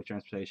and public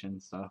transportation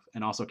stuff,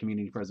 and also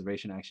community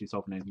preservation. Actually, she's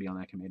hoping to be on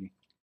that committee.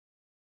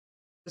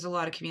 There's a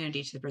lot of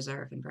community to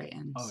preserve in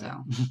Brighton, Oh, so yeah.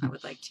 I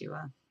would like to.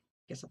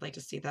 Guess I'd like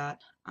to see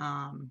that.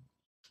 I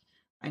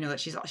know that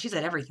she's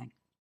at everything.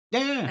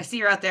 Yeah. I see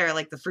her out there at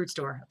like the fruit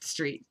store up the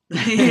street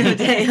the other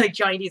day. Like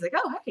Johnny D's like,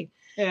 oh hey.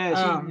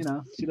 Yeah,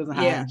 she doesn't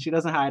hide. yeah. She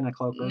doesn't hide in a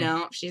cloakroom.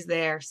 No, she's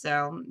there,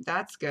 so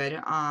that's good.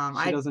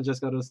 She doesn't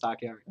just go to the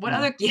stockyard. What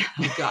other? Yeah,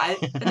 oh God,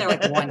 I've been there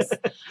like once.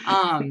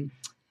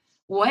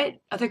 What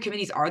other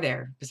committees are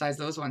there besides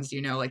those ones? Do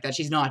you know, like that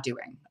she's not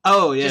doing?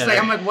 Oh yeah. Just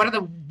like I'm like, what are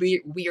the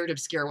weird,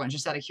 obscure ones?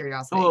 Just out of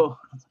curiosity. Oh,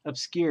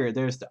 obscure.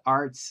 There's the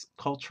Arts,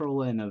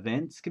 Cultural, and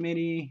Events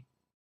Committee,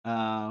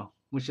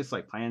 which is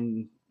like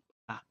plan.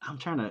 I'm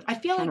trying to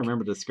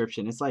remember the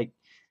description. It's like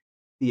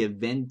the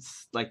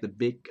events, like the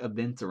big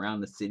events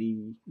around the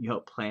city. You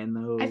help plan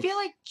those. I feel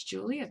like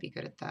Julia'd be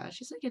good at that.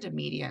 She's like into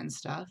media and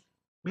stuff.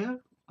 Yeah.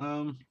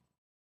 Yeah.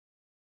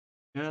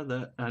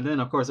 And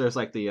then of course there's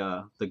like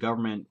the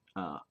government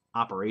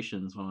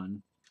operations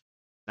one.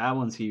 That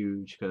one's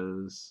huge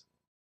because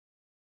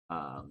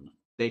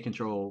they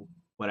control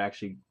what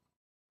actually,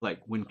 like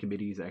when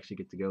committees actually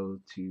get to go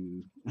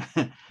to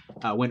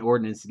when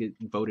ordinance get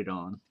voted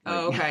on.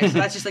 Oh, Like, okay. So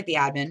that's just like the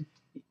admin.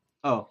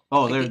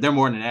 Like they're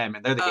more than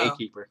admin. They're the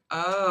gatekeeper.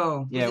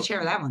 Oh, Yeah. who's the chair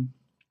of that one?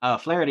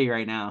 Flaherty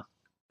right now,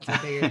 That's what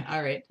I figured.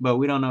 All right. but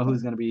we don't know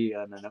who's going to be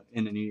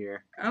in the new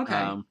year. Okay.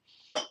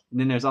 And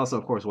then there's also,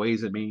 of course,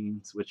 Ways and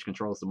Means, which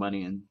controls the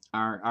money, and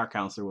our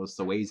counselor was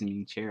the Ways and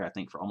Means chair, I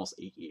think, for almost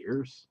 8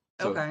 years.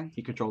 So Okay.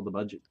 he controlled the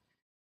budget.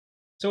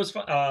 So it's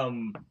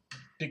fun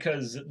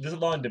because there's a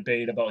lot of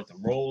debate about like the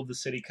role of the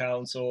city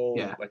council.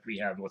 Yeah. Like we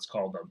have what's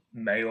called a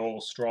mayoral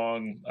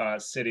strong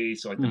city,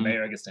 so like the Mhm.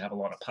 mayor gets to have a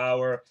lot of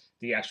power.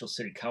 The actual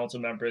city council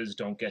members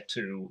don't get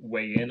to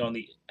weigh in on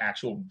the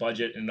actual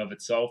budget in and of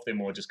itself. They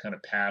more just kind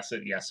of pass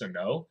it, yes or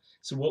no.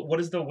 So what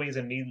does the Ways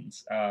and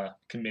Means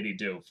committee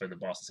do for the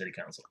Boston City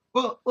Council?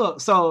 Well,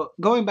 look. So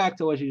going back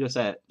to what you just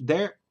said,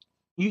 they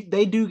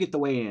do get the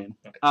weigh in.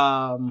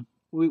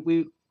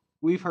 Okay.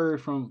 We've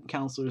heard from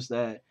counselors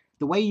that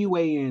the way you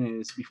weigh in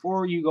is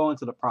before you go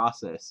into the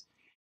process,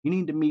 you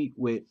need to meet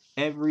with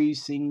every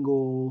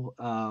single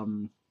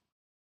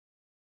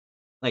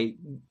like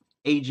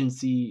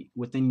agency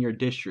within your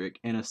district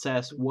and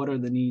assess what are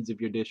the needs of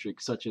your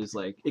district, such as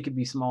like it could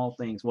be small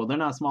things. Well, they're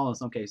not small in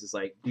some cases.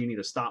 Like, do you need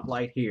a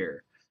stoplight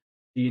here?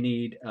 Do you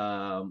need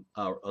a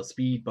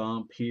speed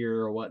bump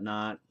here or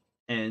whatnot?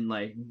 And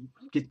like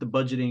get the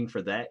budgeting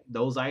for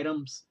those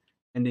items,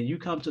 and then you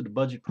come to the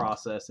budget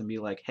process and be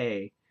like,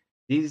 hey,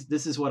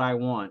 this is what I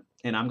want,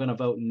 and I'm gonna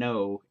vote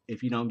no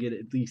if you don't get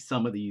at least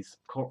some of these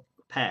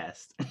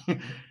passed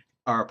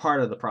are a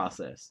part of the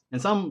process.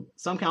 And some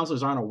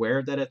councilors aren't aware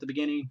of that at the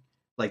beginning.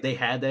 Like they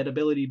had that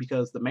ability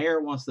because the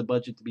mayor wants the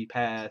budget to be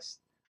passed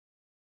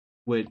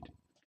with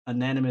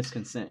unanimous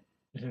consent.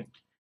 Mhm.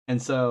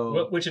 And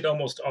so Which it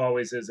almost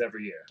always is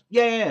every year.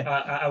 yeah.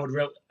 I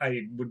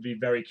would be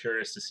very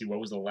curious to see what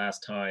was the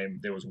last time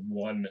there was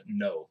one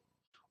no.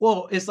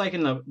 Well, it's like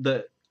in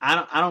the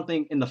I don't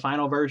think in the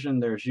final version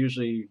there's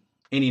usually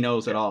any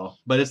no's at all.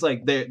 But it's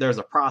like there's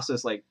a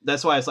process, like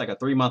that's why it's like a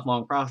 3-month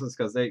long process,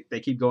 because they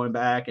keep going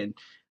back and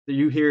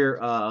you hear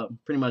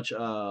pretty much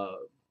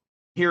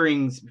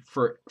hearings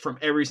from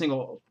every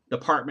single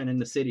department in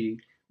the city,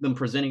 them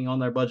presenting on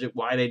their budget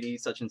why they need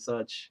such and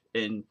such,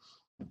 and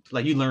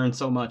like you learn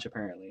so much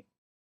apparently.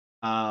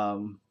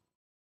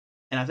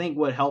 And I think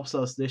what helps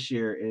us this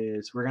year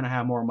is we're going to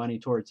have more money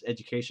towards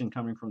education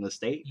coming from the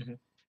state,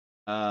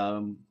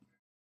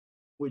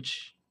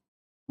 which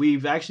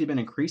we've actually been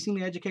increasing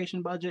the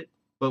education budget,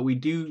 but we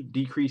do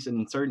decrease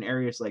in certain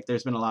areas. Like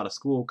there's been a lot of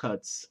school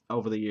cuts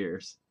over the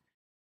years.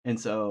 And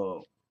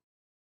so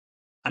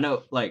I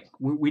know, like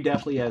we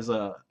definitely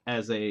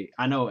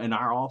I know in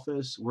our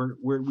office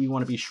we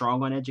want to be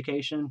strong on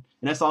education, and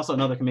that's also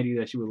another committee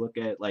that she would look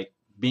at like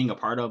being a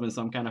part of in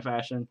some kind of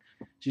fashion.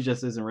 She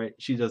just isn't ready.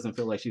 She doesn't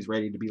feel like she's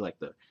ready to be like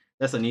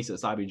that's Anissa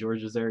Sabi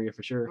George's area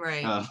for sure.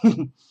 Right.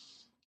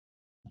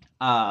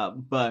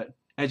 But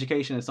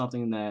education is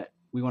something that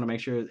we want to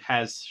make sure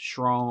has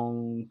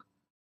strong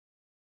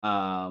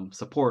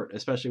support,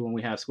 especially when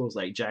we have schools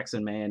like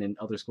Jackson Man and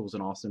other schools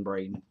in Austin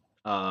Brighton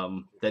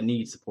that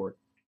need support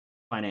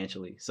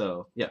financially.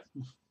 So yeah.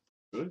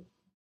 Good.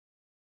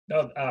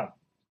 No,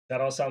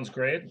 that all sounds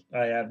great.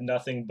 I have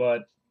nothing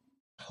but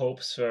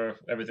hopes for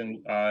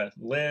everything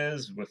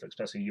Liz, with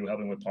especially you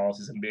helping with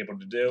policies and be able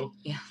to do.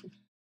 Yeah.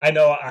 I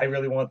know I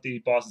really want the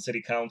Boston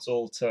City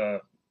Council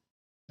to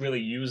really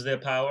use their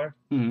power.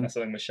 That's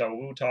something Michelle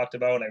Wu talked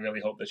about, and I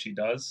really hope that she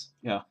does.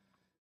 Yeah.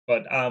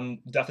 But I'm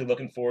definitely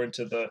looking forward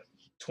to the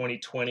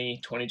 2020,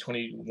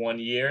 2021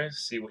 year,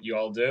 see what you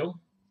all do.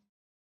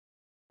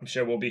 I'm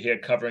sure we'll be here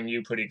covering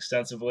you pretty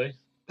extensively.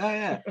 Oh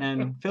yeah,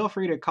 and feel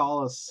free to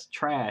call us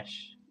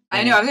trash.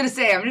 I know. I was gonna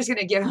say. I'm just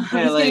gonna give.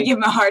 Gonna give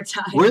him a hard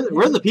time.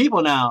 We're the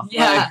people now.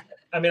 Yeah. Like,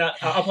 I mean,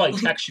 I'll probably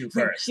text you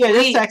first. Yeah,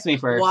 just text me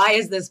first. Why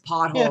is this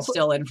pothole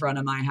still in front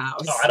of my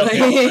house? Oh, I don't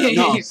care.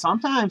 No,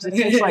 sometimes it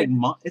takes like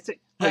months.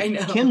 I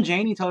know. Kim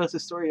Janey told us a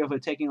story of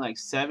it taking like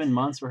 7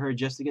 months for her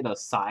just to get a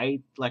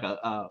side, like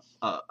a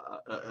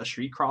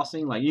street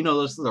crossing, like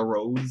those are the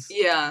roads,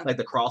 Yeah. like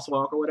the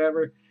crosswalk or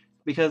whatever,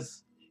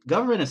 because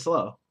government is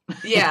slow.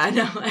 Yeah, I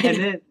know. And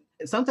then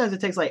sometimes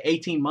it takes like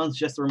 18 months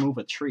just to remove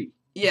a tree.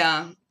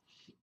 Yeah.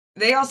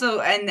 They also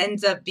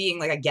ends up being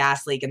like a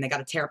gas leak, and they got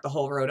to tear up the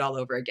whole road all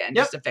over again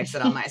just to fix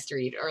it on my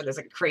street, or there's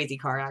like a crazy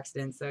car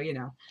accident. So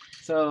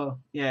So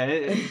yeah,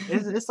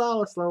 it's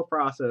all a slow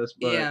process,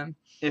 but yeah,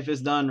 if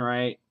it's done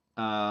right,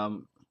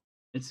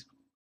 it's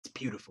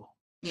beautiful.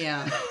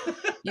 Yeah,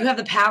 you have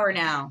the power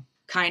now,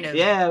 kind of.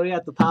 Yeah, we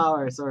got the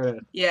power, sort of.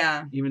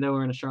 Yeah. Even though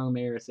we're in a strong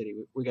mayor city,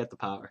 we got the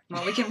power.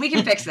 Well, we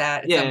can fix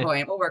that at some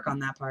point. We'll work on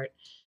that part.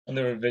 And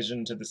the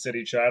revision to the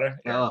city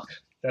charter. Yeah. Oh.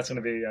 That's going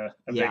to be a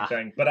big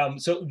thing. But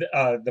so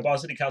the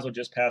Boston City Council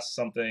just passed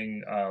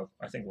something,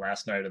 I think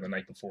last night or the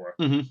night before.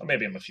 Or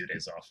maybe I'm a few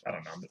days off. I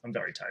don't know. I'm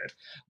very tired.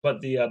 But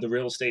the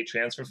real estate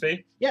transfer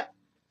fee. Yeah.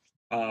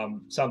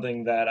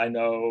 Something that I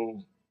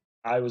know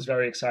I was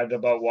very excited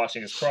about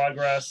watching its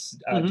progress.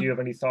 Do you have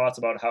any thoughts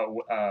about how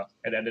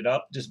it ended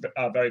up? Just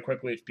very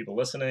quickly, for people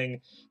listening,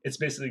 it's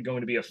basically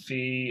going to be a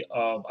fee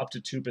of up to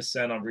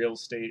 2% on real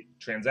estate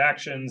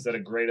transactions that are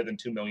greater than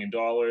 $2 million.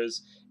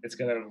 It's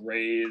going to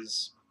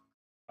raise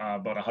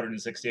about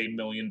 $168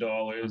 million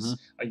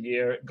a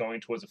year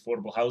going towards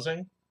affordable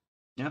housing.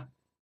 Yeah.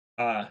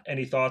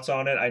 Any thoughts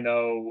on it? I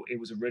know it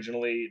was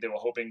originally, they were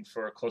hoping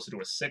for closer to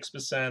a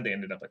 6%. They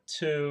ended up at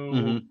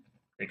 2%.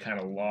 They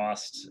kind of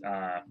lost.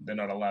 They're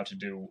not allowed to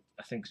do,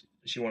 I think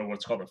she wanted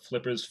what's called a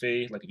flipper's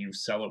fee. Like if you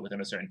sell it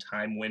within a certain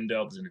time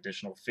window, there's an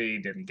additional fee.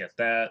 Didn't get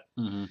that.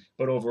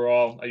 But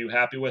overall, are you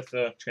happy with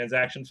the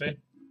transaction fee?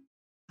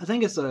 I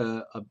think it's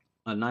a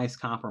nice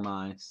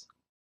compromise.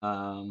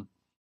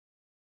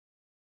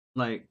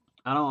 Like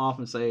I don't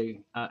often say,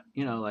 I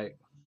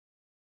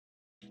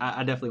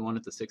definitely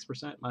wanted the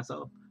 6%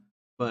 myself,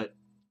 but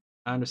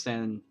I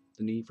understand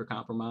the need for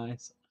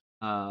compromise.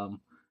 The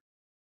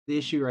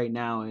issue right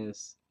now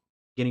is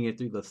getting it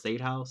through the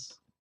state house.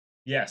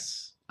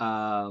 Yes.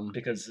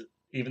 Because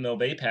even though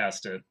they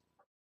passed it,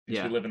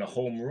 if you live in a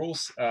home rule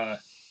state,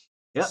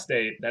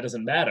 that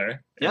doesn't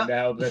matter. And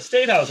now the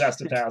state house has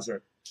to pass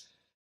it.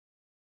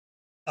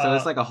 So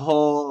it's like a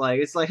whole,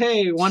 it's like,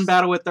 hey, one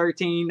battle with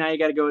 13, now you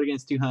got to go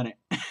against 200.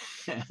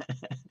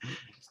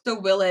 So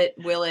will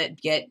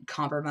it get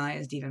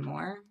compromised even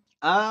more?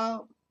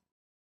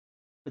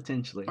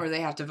 Potentially. Or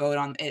they have to vote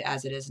on it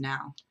as it is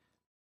now?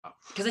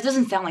 Because it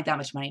doesn't sound like that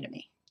much money to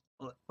me.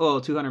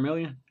 Oh, 200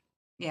 million?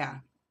 Yeah.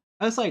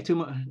 That's like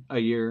a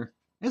year.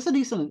 It's a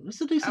decent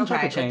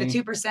chunk of change.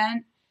 The 2%?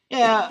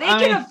 Yeah, they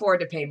can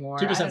afford to pay more.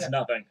 2% is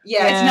nothing.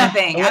 Yeah, it's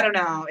nothing. I don't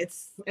know.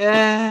 It's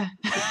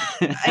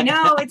I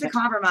know it's a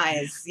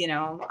compromise,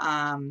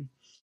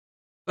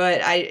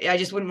 but I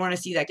just wouldn't want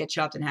to see that get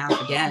chopped in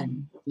half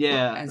again.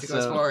 Yeah, as it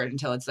goes forward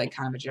until it's like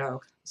kind of a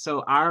joke.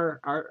 So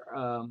our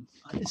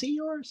is he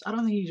yours? I don't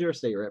think he's your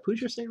state rep. Who's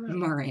your state rep?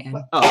 Moran.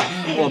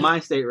 Oh, well, my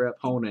state rep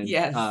Honan.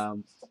 Yes.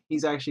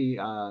 He's actually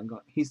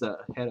he's the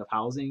head of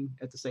housing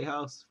at the state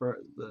house for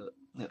the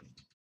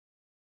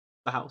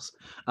house.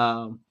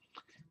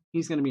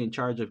 He's going to be in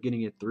charge of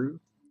getting it through.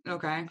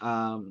 Okay.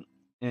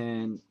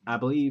 And I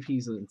believe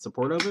he's in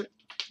support of it,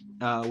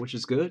 which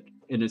is good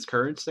in its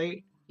current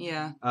state.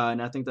 Yeah.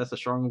 And I think that's a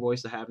strong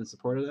voice to have in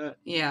support of that.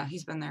 Yeah.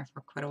 He's been there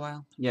for quite a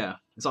while. Yeah,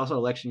 it's also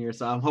election year,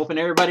 so I'm hoping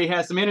everybody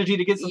has some energy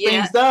to get some Yeah.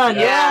 things done.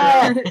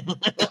 Yeah.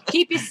 Yeah.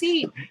 Keep your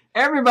seat.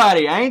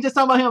 Everybody. I ain't just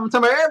talking about him. I'm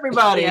talking about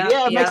everybody. Yeah,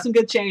 Yeah, yeah. make some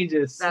good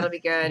changes. That'll be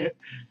good.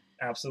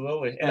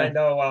 Absolutely. And Yeah. I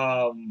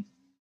know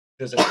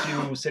there's a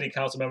few city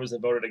council members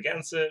that voted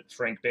against it.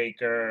 Frank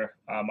Baker,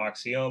 Mark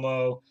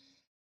Siomo.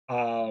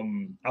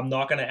 I'm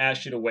not going to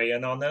ask you to weigh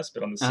in on this,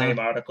 but on the same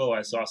article,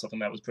 I saw something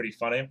that was pretty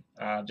funny.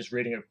 Just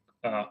reading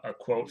a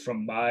quote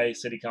from my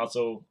city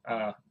council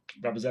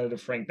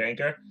representative, Frank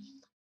Baker.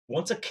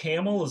 Once a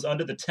camel is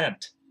under the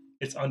tent,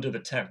 it's under the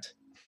tent.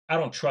 I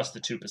don't trust the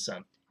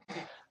 2%.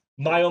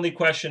 My only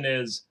question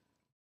is,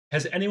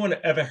 has anyone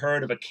ever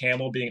heard of a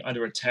camel being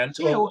under a tent?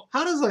 Yeah, Or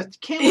how does a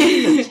camel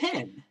be in a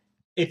tent?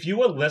 if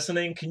you are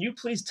listening, can you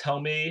please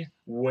tell me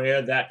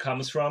where that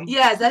comes from?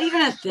 Yeah. Is that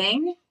even a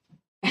thing?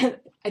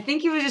 I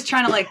think he was just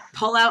trying to like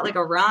pull out like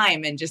a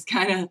rhyme and just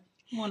kind of.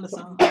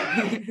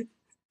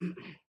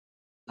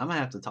 I'm gonna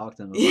have to talk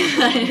to him. Yeah,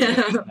 About I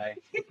that. know. Like,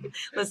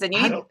 Listen,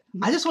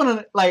 I just want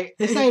to like.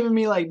 It's not even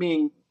me like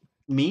being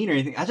mean or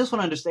anything. I just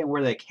want to understand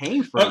where they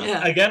came from.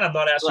 Yeah. Again, I'm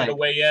not asking you to Like,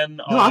 weigh in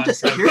No, on I'm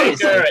just Frank curious.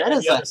 Baker Like, that and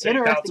is the other an city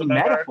council interesting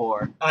member.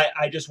 metaphor.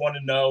 I just want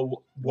to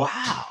know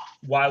Wow.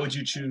 why would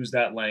you choose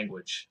that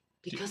language?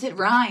 because it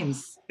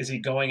rhymes. Is he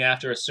going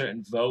after a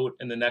certain vote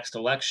in the next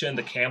election,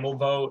 the camel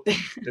vote?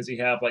 Does he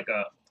have like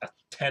a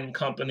 10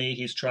 company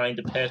he's trying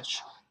to pitch?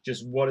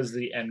 Just what is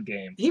the end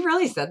game? He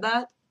really said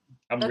that.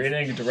 I'm That's-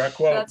 reading a direct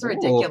quote That's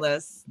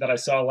ridiculous. that I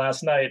saw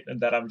last night, and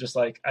that I'm just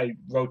like, I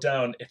wrote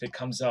down, if it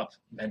comes up,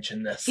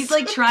 mention this. He's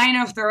like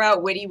trying to throw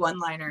out witty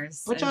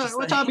one-liners. What and y'all, just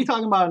what like- y'all be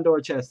talking about in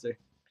Dorchester?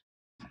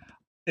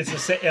 It's the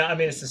same. I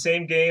mean, it's the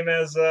same game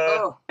as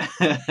Oh,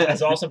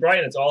 as Austin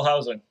Brighton. It's all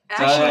housing. It's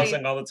all actually,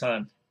 housing all the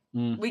time.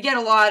 we get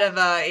a lot of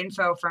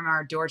info from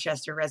our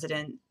Dorchester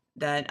resident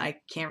that I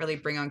can't really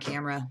bring on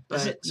camera,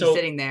 but he's So-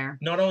 sitting there.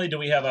 Not only do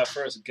we have our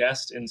first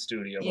guest in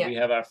studio, but Yeah. we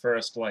have our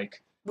first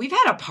like. We've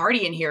had a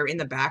party in here in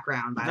the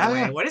background, by the Oh, way.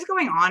 yeah. What is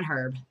going on,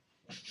 Herb?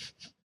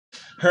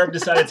 Herb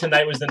decided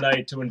tonight was the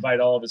night to invite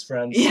all of his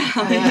friends. Yeah.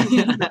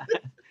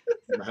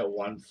 My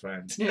one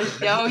friend.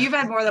 No, you've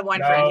had more than one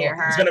No, friend here,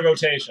 it's Herb. been a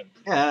rotation.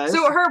 Yeah,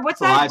 So, Herb,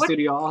 what's it's a live that?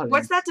 studio audience.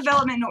 What's that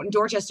development in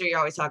Dorchester you're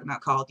always talking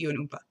about called? You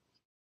and Oompa.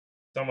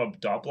 Some of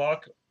dot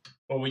block,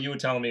 or what you were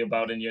telling me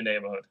about in your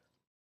neighborhood.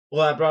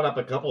 Well, I brought up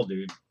a couple,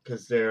 dude,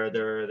 because there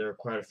are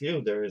quite a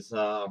few. There is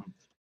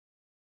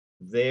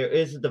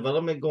a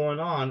development going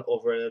on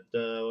over at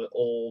the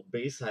old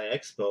Bayside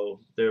Expo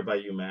there by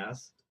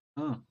UMass.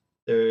 Oh.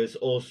 There is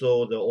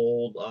also the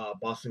old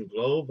Boston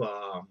Globe.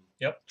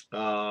 Yep.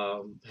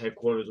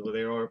 Headquarters over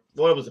there, or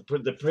what was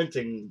the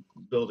printing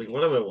building,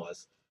 whatever it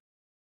was,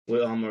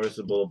 with on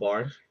Marissa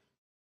Boulevard.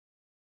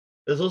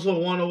 There's also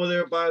one over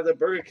there by the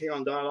Burger King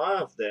on Don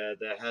Ave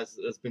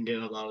that's been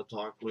getting a lot of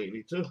talk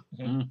lately too.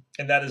 And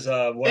that is one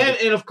of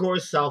And of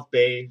course South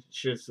Bay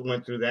just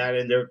went through that,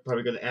 and they're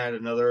probably going to add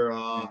another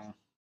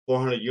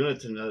 400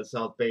 units in the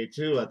South Bay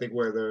too. I think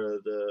where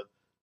the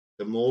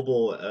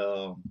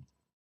mobile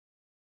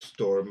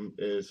store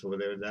is over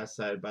there, that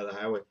side by the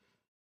highway.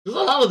 There's a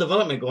lot of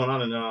development going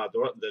on in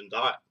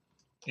Dot.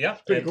 yeah,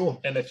 Pretty cool.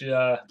 And if you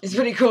It's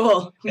pretty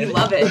cool. We and-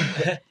 love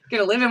it.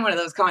 Gonna live in one of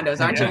those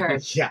condos, aren't you,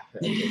 Yeah.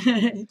 Herb?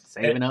 Yeah.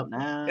 Saving up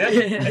now. Yeah.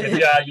 And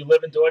if you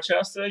live in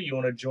Dorchester, you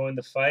want to join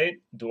the fight,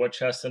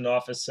 Dorchester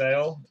Office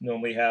Sale.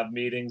 Normally have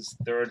meetings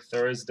third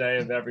Thursday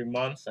of every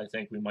month. I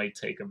think we might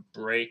take a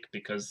break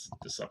because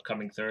this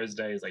upcoming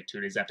Thursday is like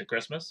 2 days after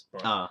Christmas.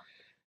 But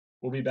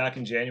we'll be back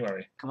in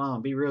January. Come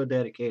on, be real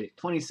dedicated.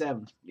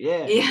 27.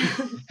 Yeah. Yeah.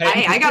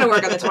 Hey, I got to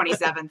work on the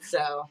 27th,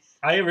 so.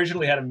 I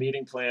originally had a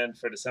meeting planned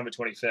for December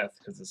 25th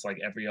because it's like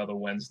every other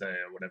Wednesday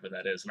or whatever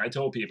that is. And I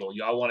told people,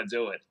 y'all want to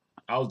do it,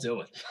 I'll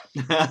do it.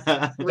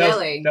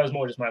 Really? That was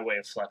more just my way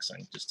of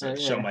flexing, just to Oh,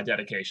 show yeah. my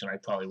dedication. I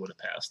probably would have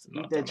passed. and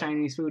Eat not that done it.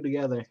 Chinese food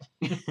together.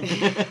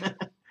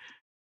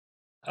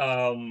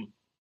 All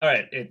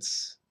right,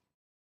 it's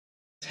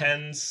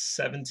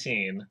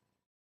 10:17.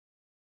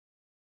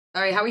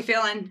 All right, how we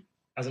feeling?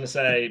 I was gonna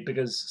say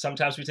because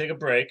sometimes we take a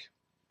break.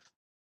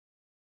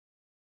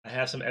 I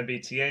have some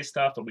MBTA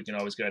stuff, but we can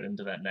always get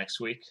into that next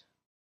week.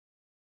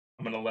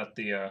 I'm gonna let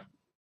the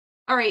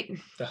All right.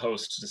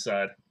 host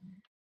decide.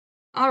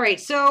 All right.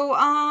 So,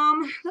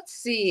 let's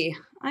see.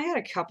 I got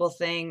a couple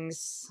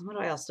things.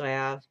 What else do I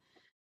have?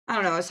 I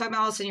don't know. I was talking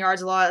about Allison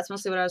Yards a lot. That's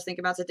mostly what I was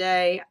thinking about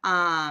today.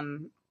 I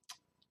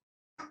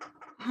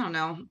don't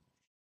know.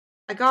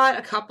 I got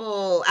a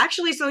couple.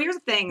 Actually, so here's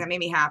the thing that made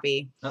me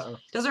happy. Uh-oh.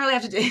 Doesn't really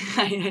have to do.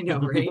 I know,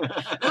 right?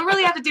 Doesn't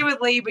really have to do with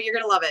Lee, but you're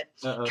gonna love it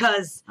Uh-oh.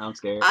 because I'm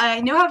scared. I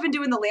know I've been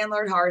doing the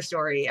landlord horror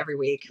story every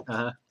week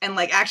Uh-huh. and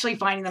like actually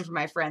finding them for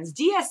my friends.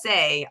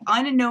 DSA,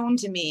 unknown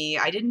to me,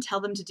 I didn't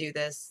tell them to do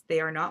this. They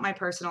are not my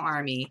personal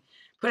army.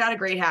 put out a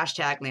great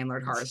hashtag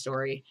landlord horror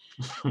story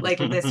like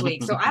this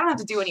week. So I don't have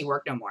to do any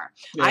work no more.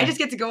 Yeah. I just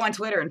get to go on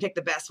Twitter and pick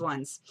the best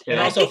ones. And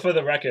Yeah. also, for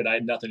the record, I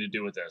had nothing to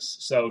do with this.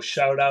 So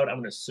shout out, I'm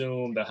going to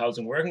assume the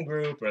Housing Working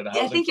Group or the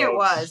Housing I think it folks.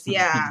 was,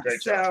 yeah.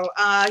 Great job.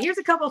 So here's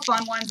a couple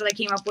fun ones that I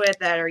came up with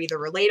that are either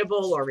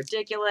relatable or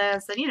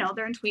ridiculous. And,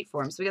 they're in tweet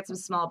form. So we got some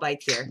small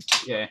bites here.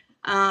 Yeah.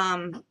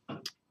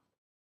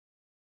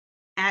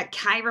 At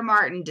Kyra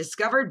Martin,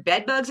 discovered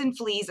bed bugs and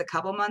fleas a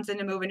couple months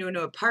into moving to a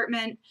new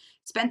apartment.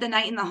 Spent the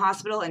night in the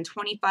hospital and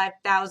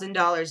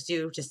 $25,000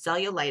 due to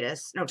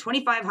cellulitis. No,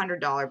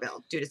 $2,500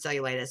 bill due to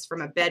cellulitis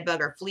from a bed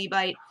bug or flea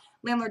bite.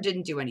 Landlord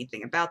didn't do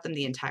anything about them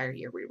the entire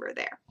year we were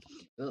there.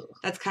 Ugh.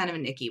 That's kind of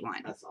a icky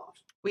one. That's awful.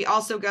 We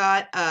also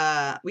got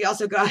at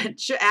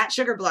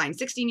Sugar Blind,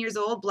 16 years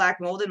old,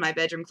 black mold in my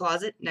bedroom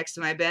closet next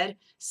to my bed,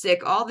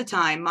 sick all the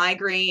time,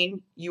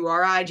 migraine,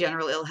 URI,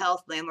 general ill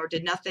health. Landlord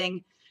did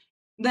nothing.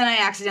 Then I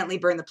accidentally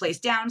burned the place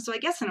down, so I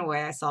guess in a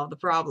way I solved the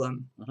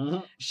problem.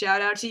 Mhm.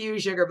 Shout out to you,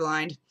 Sugar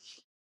Blind.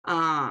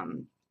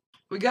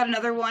 We got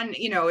another one.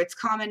 It's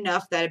common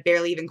enough that it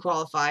barely even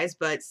qualifies,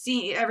 but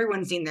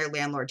everyone's seen their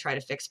landlord try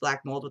to fix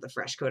black mold with a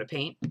fresh coat of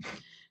paint.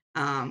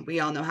 We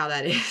all know how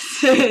that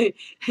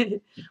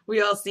is.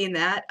 We all seen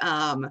that.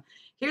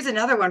 Here's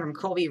another one from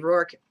Colby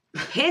Rourke.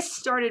 Piss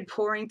started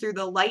pouring through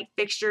the light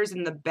fixtures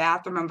in the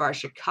bathroom of our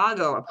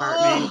Chicago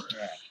apartment.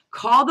 Yeah.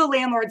 Called the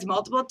landlords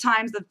multiple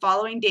times the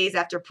following days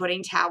after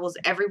putting towels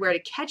everywhere to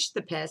catch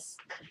the piss,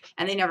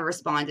 and they never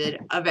responded.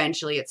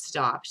 Eventually, it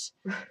stopped.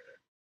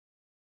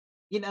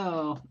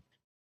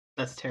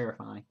 That's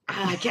terrifying.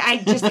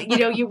 I just,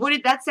 you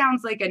wouldn't. That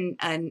sounds like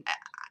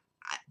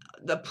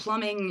the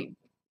plumbing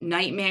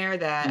nightmare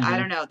that I Mhm.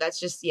 don't know. That's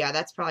just,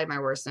 that's probably my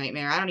worst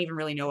nightmare. I don't even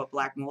really know what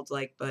black mold's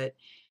like, but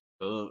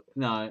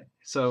No,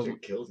 so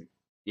It kills you.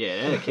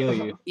 yeah, that'll kill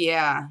you.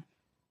 yeah,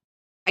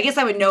 I guess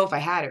I would know if I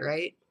had it,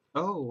 right?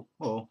 Oh,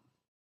 well,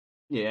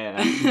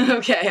 yeah.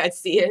 Okay, I'd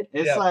see it.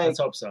 It's Yeah, like let's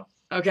hope so.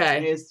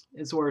 Okay,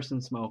 it's worse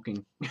than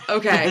smoking.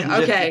 okay,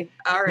 okay,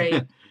 all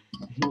right.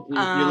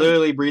 You're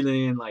literally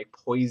breathing in like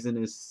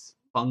poisonous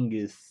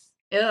fungus.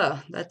 Ugh,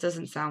 that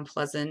doesn't sound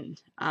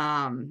pleasant.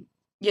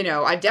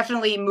 I've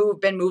definitely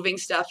been moving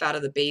stuff out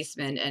of the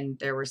basement, and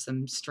there were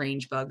some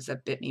strange bugs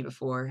that bit me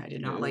before. I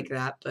did not like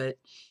that, but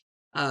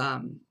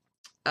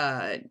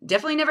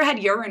definitely never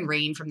had urine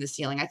rain from the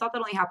ceiling. I thought that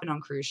only happened on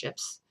cruise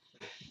ships.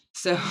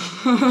 So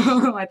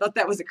I thought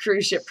that was a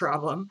cruise ship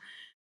problem.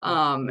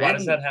 Why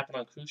does that happen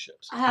on cruise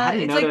ships? I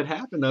didn't know that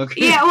happened though.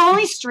 Yeah, well,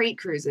 only straight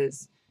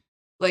cruises.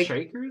 Like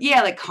Straight cruise?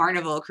 yeah, like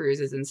Carnival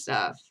cruises and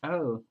stuff.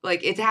 Oh.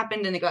 Like it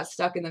happened and it got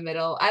stuck in the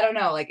middle. I don't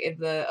know, like of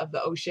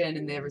the ocean,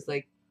 and there was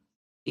like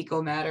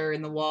fecal matter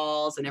in the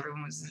walls, and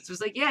everyone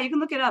was like, yeah, you can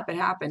look it up. It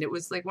happened. It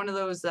was like one of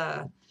those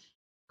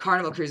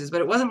Carnival cruises,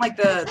 but it wasn't like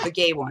the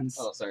gay ones.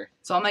 Oh, sorry.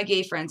 So all my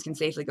gay friends can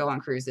safely go on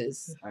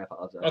cruises. I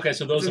apologize. Okay,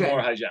 so those Okay. are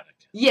more hygienic.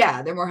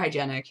 Yeah, they're more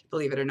hygienic,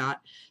 believe it or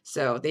not.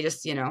 So they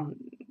just,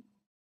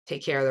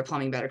 take care of their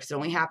plumbing better, because it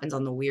only happens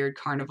on the weird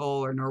Carnival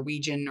or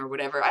Norwegian or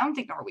whatever. I don't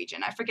think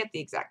Norwegian. I forget the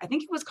exact. I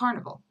think it was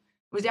Carnival.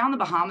 It was down in the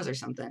Bahamas or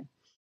something.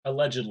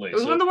 Allegedly. It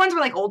was So- one of the ones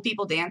where like old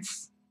people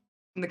dance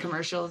in the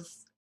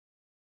commercials.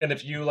 and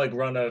if you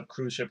run a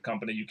cruise ship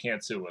company, you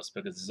can't sue us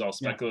because it's all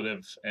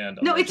speculative and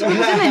No, it alleged.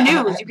 was in the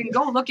news. You can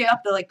go look it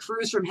up. The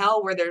cruise from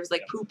hell where there's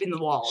like poop in the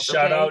walls.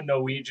 Shout okay? out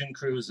Norwegian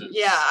Cruises.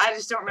 Yeah, I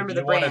just don't remember if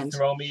the you want brand. to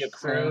throw me a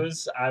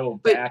cruise, I will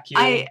But back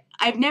you.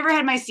 I've never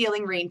had my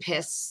ceiling rain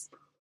piss.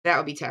 That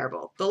would be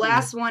terrible. The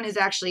last one is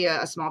actually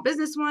a small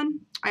business one.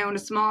 I own a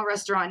small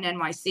restaurant in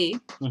NYC.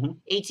 Mhm.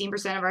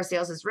 18% of our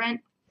sales is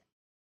rent.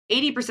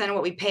 80% of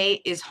what we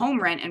pay is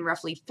home rent, and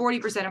roughly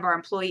 40% of our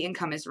employee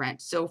income is rent.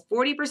 So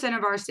 40%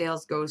 of our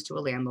sales goes to a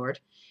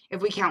landlord.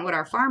 If we count what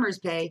our farmers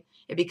pay,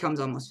 it becomes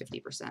almost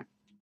 50%.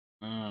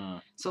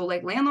 So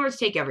like landlords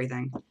take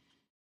everything.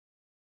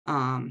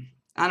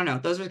 I don't know.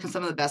 Those are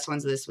some of the best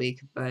ones this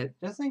week, but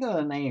Just think of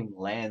the name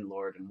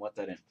landlord and what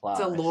that implies.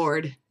 it's a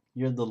lord.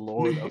 You're the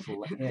lord of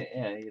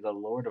yeah, you're the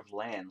lord of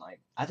land. Like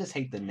I just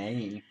hate the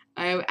name.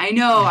 I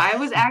know. I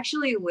was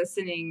actually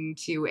listening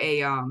to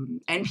a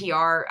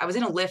NPR. I was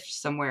in a lift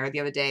somewhere the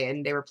other day,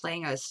 and they were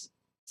playing us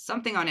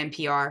something on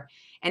NPR,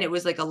 and it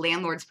was like a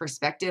landlord's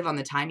perspective on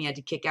the time he had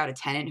to kick out a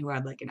tenant who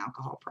had like an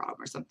alcohol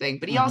problem or something.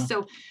 But he Mhm.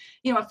 also,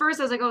 at first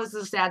I was like, oh, this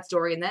is a sad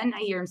story, and then I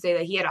hear him say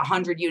that he had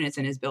 100 units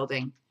in his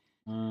building.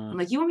 I'm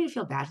like, you want me to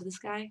feel bad for this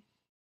guy?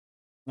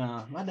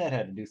 No, my dad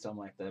had to do something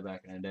like that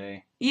back in the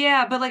day.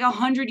 Yeah, but like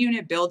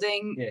 100-unit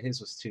building. Yeah, his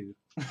was 2.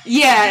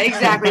 Yeah,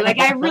 exactly. Like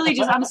I really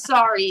I'm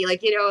sorry.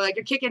 Like, like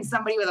you're kicking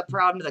somebody with a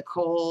problem to the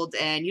cold,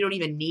 and you don't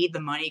even need the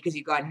money because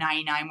you got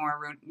 99 more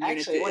units.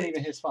 Actually, it wasn't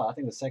even his fault. I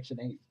think the Section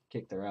 8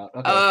 kicked her out.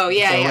 Okay, Oh so it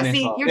yeah, yeah. wasn't his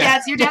See, fault. your Yeah.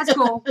 dad's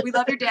cool. We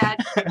love your dad.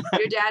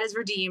 Your dad is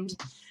redeemed.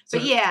 So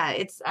But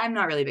yeah, I'm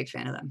not really a big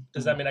fan of them.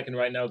 does that mean I can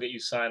right now get you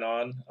sign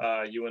on?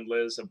 You and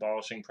Liz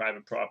abolishing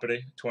private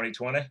property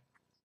 2020?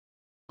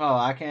 Oh,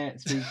 I can't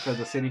speak for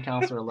the city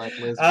council elect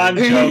Liz. I'm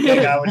but-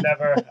 joking. I would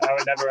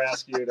never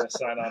ask you to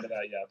sign on to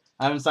that yet.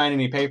 I haven't signed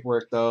any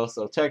paperwork though,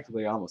 so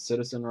technically I'm a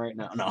citizen right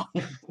now. No.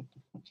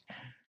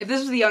 If this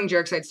was the Young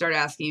Jerks, I'd start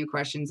asking you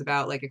questions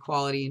about like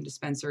equality in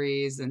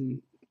dispensaries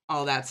and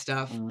all that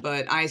stuff.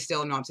 But I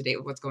still am not up to date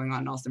with what's going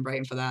on in Austin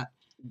Brighton for that.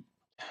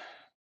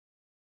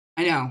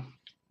 I know.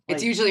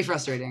 It's Like, usually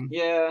frustrating.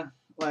 Yeah,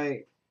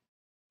 like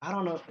I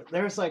don't know.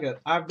 There's like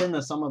I've been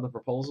to some of the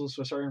proposals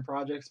for certain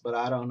projects, but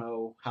I don't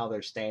know how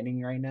they're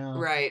standing right now.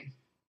 Right.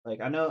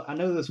 Like I know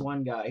this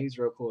one guy. He's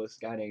real cool. This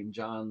guy named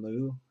John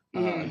Liu.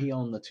 He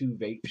owned the 2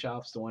 vape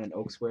shops, the one in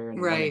Oak Square and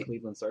the one in Right.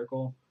 Cleveland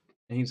Circle.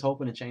 And he was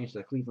hoping to change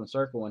the Cleveland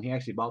Circle, and he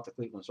actually bought the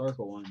Cleveland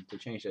Circle one to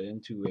change it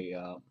into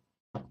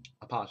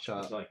a pot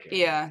shop. It's like,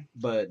 Yeah.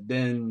 But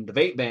then the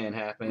vape ban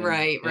happened.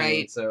 Right, and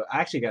right. So I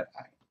actually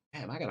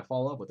I gotta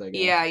follow up with that guy.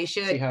 Yeah, you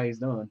See should. how he's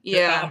doing.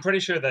 Yeah. I'm pretty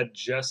sure that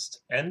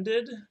just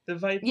ended the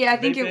vape. Yeah, I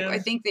think vape I ban.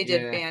 think they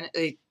did Yeah. ban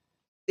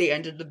they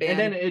ended the ban. And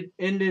then it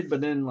ended,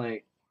 but then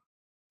like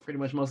pretty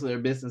much most of their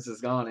business is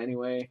gone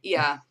anyway.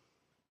 yeah.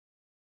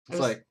 It's was-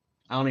 like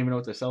I don't even know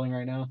what they're selling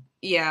right now.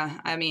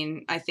 Yeah. I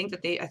mean, I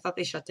thought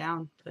they shut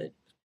down, but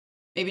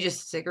maybe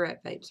just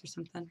cigarette vapes or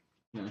something.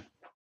 Yeah.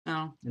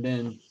 No. And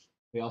then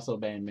we also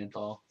banned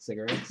menthol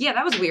cigarettes. Yeah,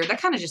 that was weird. That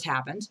kind of just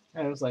happened.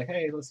 And it was like,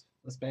 hey, let's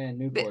ban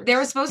Newport. There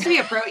was supposed to be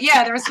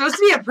there was supposed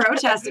to be a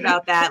protest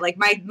about that. Like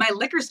my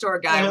liquor store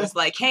guy was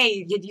like,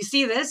 "Hey, did you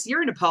see this?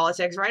 You're into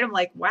politics, right?" I'm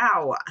like,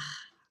 "Wow,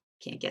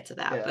 can't get to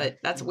that, Yeah. but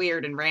that's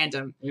weird and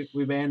random."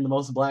 we banned the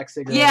most black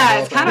cigarette. Yeah,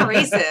 of it's all kind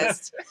of time.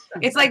 racist.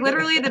 It's like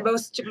literally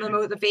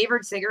the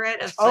favored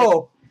cigarette of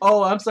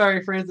Oh, I'm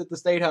sorry, friends at the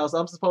State House.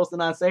 I'm supposed to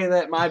not say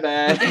that. My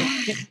bad.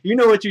 You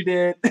know what you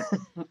did.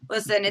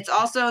 Listen, it's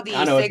also the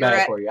I know it's bad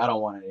cigarette. for you. I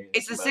don't want it.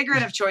 It's the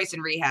cigarette of choice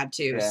in rehab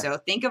too. Yeah. So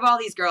think of all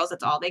these girls.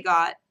 That's all they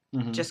got.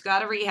 Mhm. Just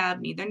got a rehab.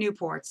 Need their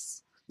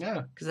Newports.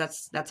 Yeah.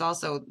 Because that's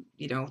also,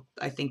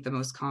 I think the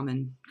most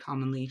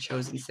commonly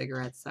chosen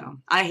cigarettes. So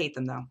I hate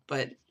them though.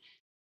 But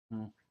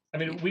I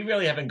mean, we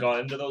really haven't gone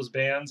into those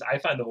bands. I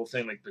find the whole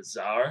thing like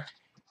bizarre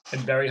and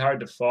very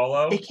hard to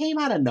follow. It came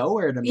out of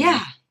nowhere to me.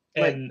 yeah,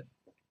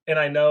 And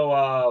I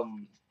know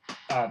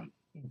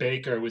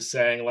Baker was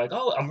saying like,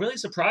 "Oh, I'm really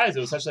surprised. It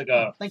was such like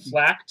a Thank you.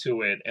 flack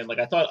to it, and like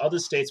I thought other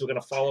states were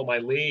gonna follow my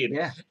lead."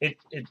 Yeah. It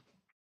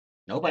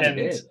Nobody and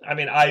did. I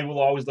mean, I will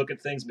always look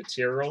at things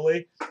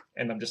materially,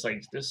 and I'm just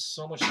like, there's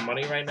so much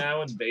money right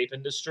now in vape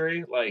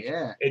industry. Like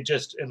Yeah. it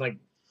just and like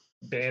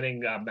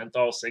banning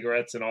menthol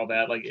cigarettes and all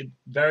that. Like it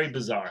very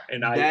bizarre,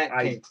 and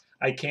I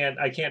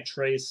can't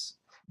trace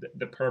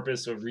the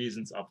purpose or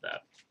reasons of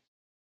that.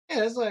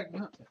 Yeah, it's like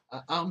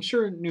I'm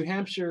sure New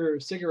Hampshire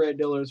cigarette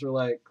dealers were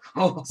like,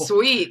 "Oh,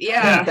 sweet.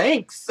 Yeah,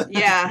 thanks."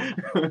 yeah.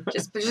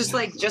 Just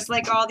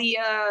like all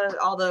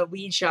the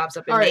weed shops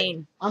up in All right.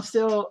 Maine. I'm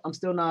still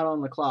not on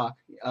the clock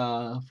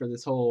for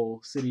this whole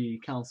city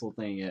council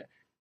thing yet.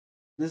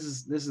 This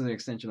is an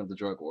extension of the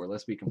drug war.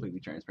 Let's be completely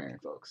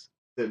transparent, folks.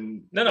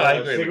 The No, I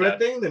agree with cigarette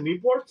that. thing, the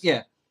Newports.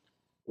 Yeah.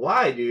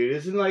 Why, dude?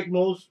 Isn't like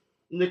most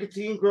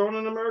nicotine grown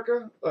in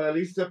America, or at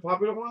least the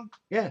popular one?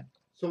 Yeah.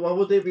 So why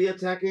would they be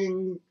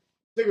attacking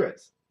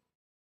cigarettes?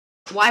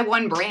 Why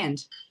one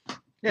brand?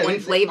 Yeah, One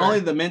flavor.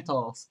 Only the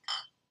menthols.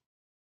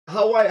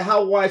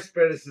 How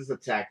widespread is this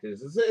attack?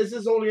 Is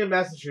this only a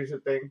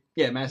Massachusetts thing?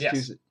 Yeah,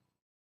 Massachusetts.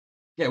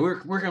 Yeah, we're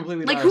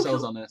completely by Like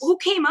ourselves on this. who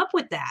came up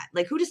with that?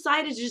 Like who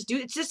decided to just do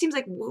it? It just seems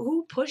like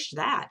who pushed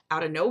that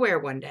out of nowhere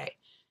one day.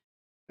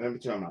 Let me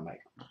turn my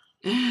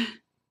mic.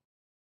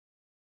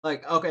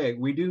 Like, okay,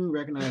 we do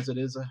recognize it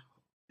is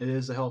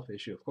a health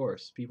issue, of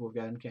course. People have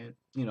gotten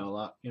a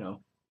lot,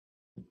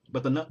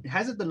 But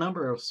hasn't the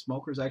number of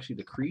smokers actually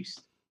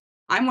decreased?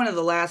 I'm one of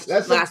the last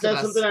That's of us.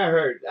 something I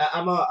heard.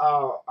 I'm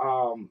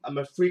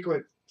a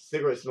frequent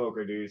cigarette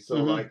smoker, dude. So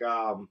Mhm.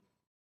 like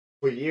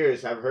for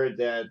years I've heard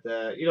that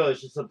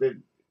it's just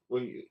something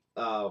when you,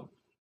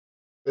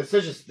 it's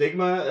such a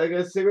stigma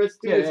against cigarettes,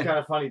 dude. Yeah, It's yeah. kind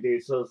of funny,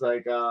 dude. So it's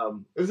like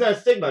it's not a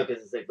stigma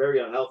because it's like very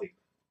unhealthy.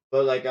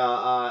 But like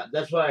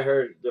that's what I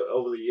heard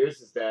over the years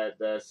is that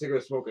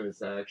cigarette smoking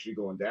is actually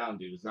going down,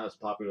 dude. It's not as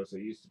popular as it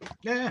used to be.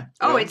 Yeah.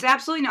 Oh, Yeah. it's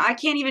absolutely no. I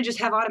can't even just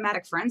have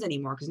automatic friends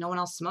anymore because no one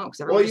else smokes.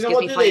 Everyone Well, you just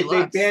know gives what? me Dude? funny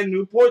They looks. banned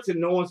Newports and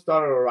no one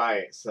started a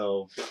riot.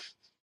 So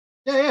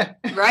Yeah.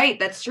 Right,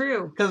 that's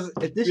true. Because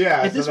if this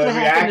Yeah, if so this the would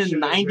have happened in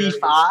reaction is really-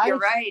 '95, You're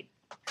right.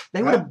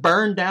 they would have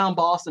burned down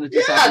Boston if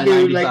this yeah, happened in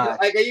dude. '95.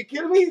 Like, are you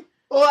kidding me?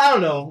 Well, I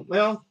don't know.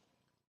 Well,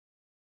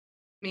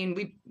 I mean,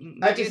 we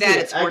I do can that see at it. I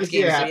can sports see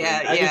it games. So happening.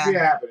 yeah, I can see it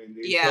happening,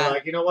 dude. Yeah. So,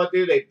 like, you know what,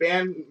 dude? They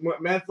banned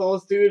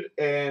menthols, dude,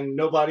 and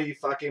nobody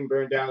fucking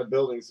burned down the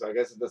building, so I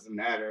guess it doesn't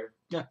matter.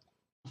 Yeah.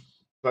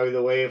 Probably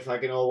the way it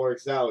fucking all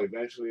works out.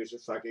 Eventually, it's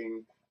just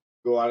fucking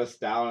go out of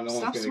style and no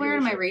Stop one's gonna swearing on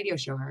give a my shit. radio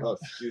show, Harry. Oh,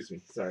 excuse me.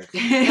 Sorry.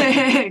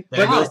 There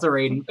But- goes the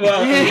rating.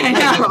 Well, I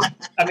know.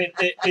 I mean,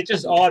 it's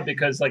just odd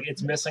because like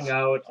it's missing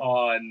out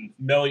on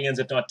millions,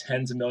 if not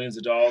tens of millions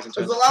of dollars in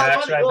terms There's of a lot of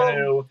tax money going-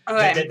 revenue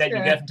Okay. that you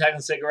Yeah. get from taxing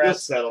Let's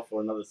cigarettes. settle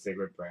for another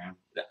cigarette brand.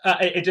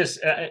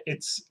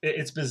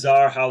 It's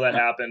bizarre how that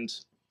happened.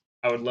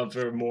 I would love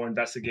for more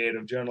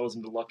investigative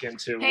journalism to look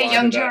into. Hey, why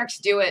young did that- jerks,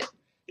 do it.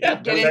 Yeah,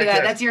 Get very into that.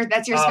 good.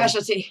 That's your Um,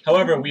 specialty.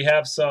 However, we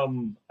have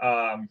some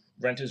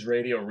Renters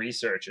Radio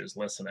researchers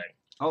listening.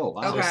 Oh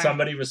wow. So Okay.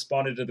 somebody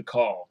responded to the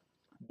call.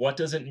 What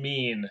does it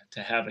mean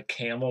to have a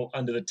camel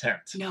under the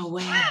tent? No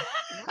way.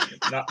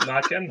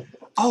 Not kidding.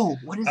 Oh,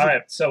 what is All it?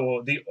 right,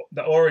 so the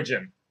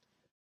origin.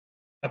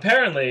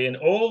 Apparently, an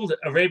old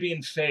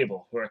Arabian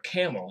fable where a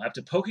camel,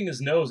 after poking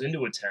his nose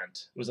into a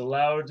tent, was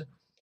allowed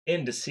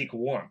in to seek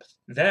warmth.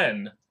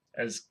 Then,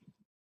 as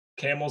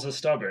camels are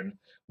stubborn,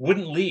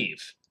 wouldn't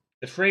leave.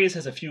 The phrase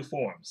has a few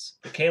forms.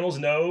 The camel's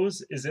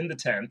nose is under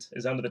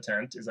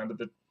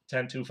the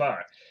tent too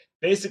far.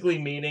 Basically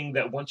meaning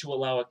that once you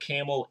allow a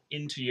camel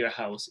into your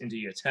house, into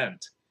your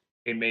tent,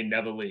 it may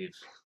never leave.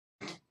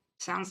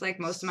 Sounds like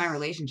most of my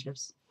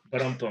relationships.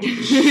 But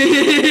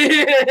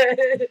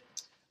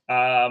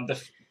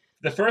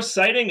the first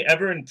sighting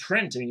ever in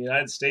print in the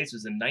United States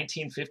was in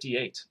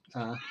 1958.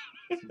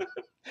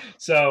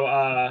 So,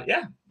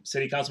 yeah,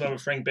 City Councilmember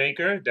Frank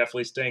Baker,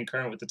 definitely staying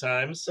current with the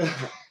times.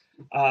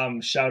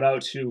 Shout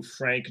out to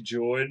Frank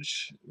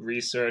George,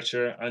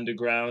 researcher,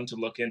 underground, to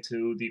look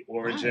into the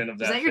origin of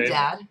that. Is that your fable.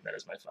 dad? That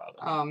is my father.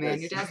 Oh man,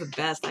 your dad's the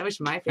best. I wish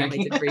my family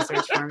did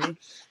research for me.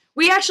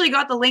 We actually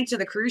got the link to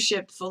the cruise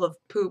ship full of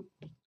poop,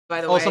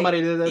 by the way. Oh,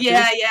 somebody did that.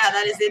 Yeah, too? yeah,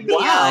 that is in the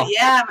Wow.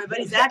 yeah, my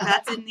buddy Zach,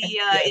 that's in the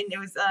it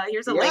was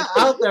here's a Yeah, link.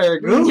 out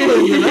there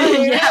Googling tonight.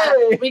 Yeah.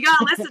 Yay. We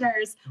got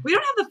listeners. We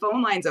don't have the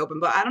phone lines open,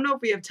 but I don't know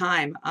if we have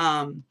time.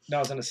 No, I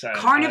was gonna say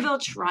Carnival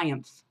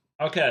Triumph.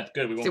 Okay,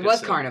 good. We won't It get was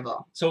sued.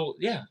 Carnival. So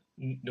yeah,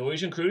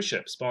 Norwegian cruise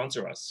ship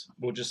sponsor us.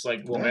 We'll just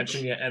we'll Yeah.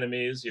 mention your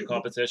enemies, your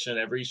competition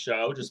every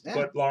show. Just Yeah.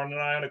 put Lauren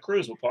and I on a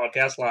cruise. We'll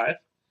podcast live.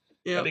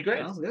 That'd be great.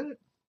 Sounds good.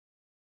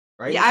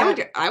 Right? Yeah,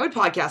 I would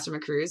podcast from a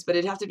cruise, but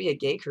it'd have to be a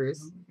gay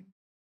cruise.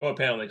 Well,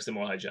 apparently because they're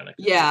more hygienic.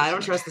 Yeah, I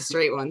don't trust the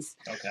straight ones.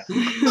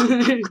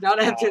 Okay.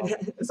 Not after Wow.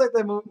 that. It's like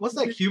that movie. What's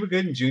that Cuba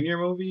Gooding Jr.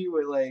 movie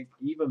with like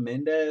Eva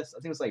Mendes? I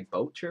think it was like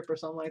Boat Trip or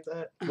something like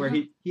that, where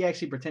he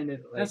actually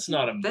pretended. Like, That's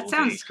not a movie. That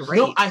sounds great.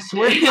 No, I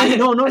swear.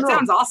 No. That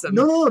sounds awesome.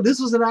 No. This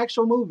was an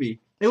actual movie.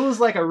 It was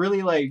like a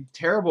really like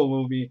terrible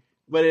movie,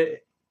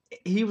 but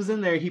he was in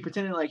there. He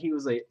pretended like he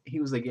was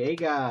a gay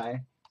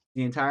guy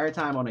the entire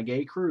time on a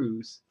gay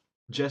cruise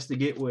just to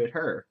get with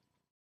her.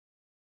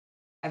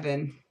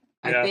 Evan,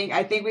 Yeah.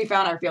 I think we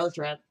found our field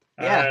trip.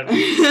 Yeah.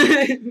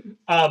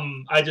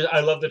 I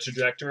love the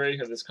trajectory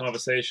of this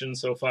conversation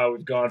so far.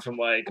 We've gone from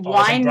Wine-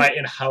 awesome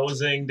Brighton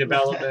housing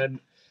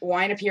development.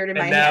 Wine appeared in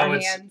And my now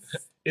hands.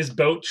 Is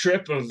Boat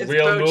Trip a It's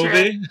real Boat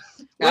Trip. movie?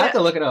 I have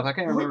to look it up. I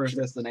can't remember if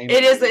that's the name.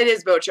 It of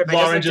is Boat Trip. I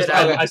Lauren just just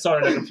looked it up. I saw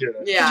it on the computer.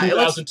 Yeah, it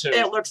looks 2002.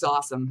 it looks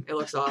awesome. It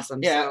looks awesome.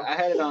 Yeah, So. I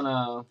had it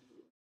on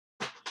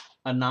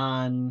a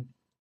non.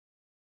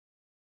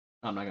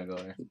 I'm not gonna go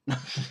there.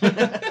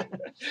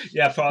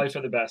 Yeah, probably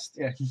for the best.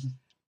 Yeah.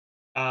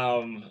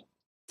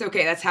 It's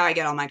okay. That's how I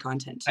get all my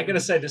content. I too. gotta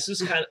say, this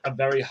is kind of a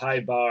very high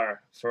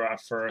bar for our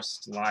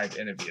first live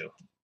interview.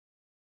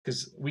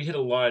 Because we hit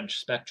a large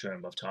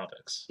spectrum of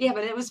topics. Yeah,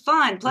 but it was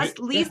fun. Plus,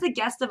 We- Lee's the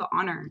guest of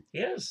honor.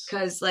 Yes.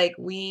 Because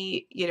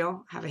we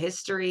have a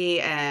history,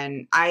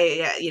 and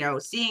I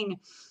seeing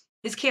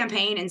his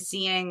campaign and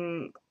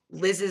seeing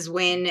Liz's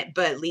win,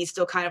 but Lee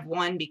still kind of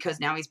won because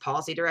now he's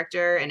policy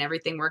director and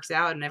everything works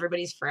out and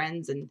everybody's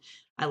friends and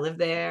I live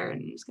there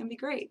and it's gonna be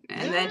great.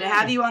 And then to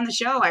have you on the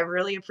show, I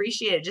really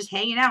appreciate it. Just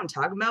hanging out and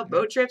talking about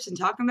boat trips and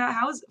talking about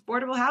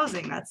affordable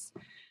housing. That's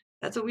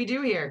what we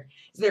do here.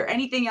 Is there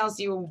anything else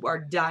you are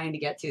dying to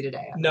get to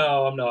today?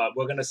 No, I'm not.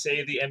 We're going to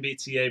save the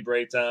MBTA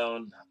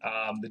breakdown.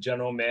 The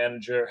general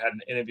manager had an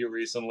interview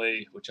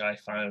recently, which I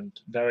found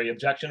very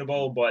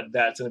objectionable, but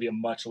that's going to be a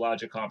much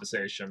larger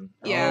conversation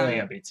Yeah. on the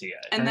MBTA.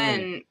 And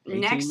then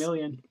 18 next,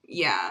 million.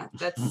 yeah,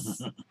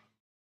 that's.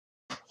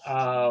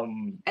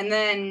 Um, And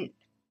then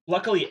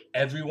luckily,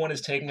 everyone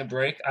is taking a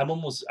break. I'm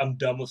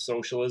done with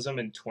socialism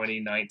in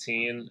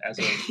 2019.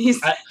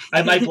 he's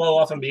I might blow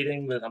off a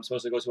meeting that I'm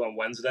supposed to go to on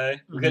Wednesday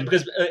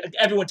because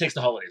everyone takes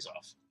the holidays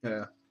off.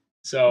 Yeah.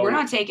 So we're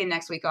not taking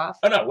next week off.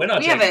 Oh no, we're not.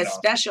 We have taking a it off.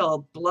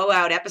 special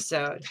blowout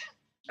episode.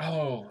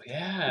 Oh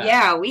yeah.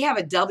 Yeah, we have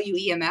a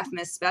WEMF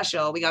Miss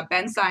special. We got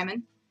Ben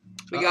Simon.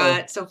 We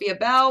got Sophia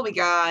Bell. We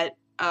got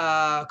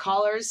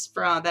callers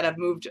that have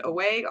moved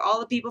away. All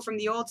the people from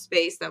the old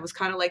space that was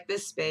kind of like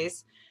this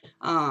space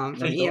from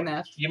Hey,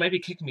 EMF. You might be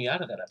kicking me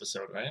out of that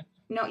episode, right?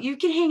 No, you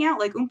can hang out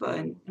like Oompa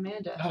and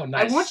Amanda. Oh,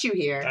 nice. I want you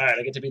here. All right,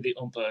 I get to be the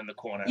Oompa in the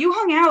corner. You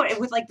hung out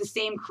with like the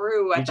same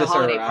crew at You the just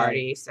holiday arrived.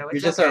 party, so it's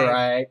You're just okay.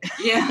 alright.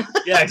 Yeah.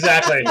 Yeah,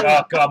 exactly.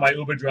 Oh god, my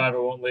Uber driver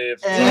won't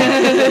leave.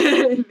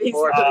 Basically.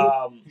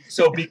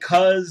 So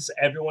because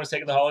everyone's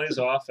taking the holidays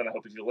off, and I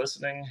hope if you're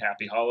listening,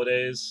 happy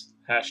holidays.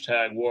 #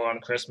 War on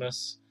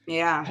Christmas.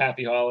 Yeah.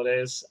 Happy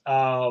holidays.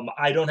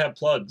 I don't have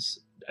plugs.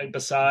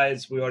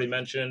 Besides, we already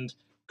mentioned,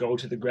 go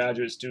to the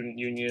Graduate Student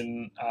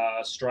Union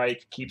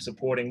strike. Keep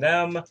supporting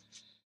them.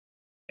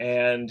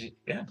 And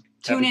yeah.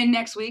 Tune in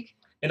next week.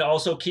 And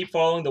also keep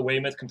following the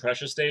Weymouth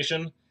Compressor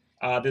Station.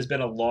 There's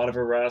been a lot of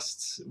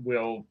arrests.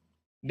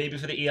 Maybe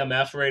for the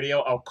EMF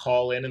radio, I'll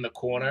call in the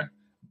corner.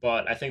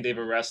 But I think they've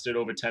arrested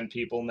over 10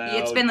 people now.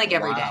 It's been like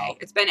every day. Wow.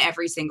 It's been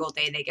every single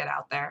day they get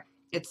out there.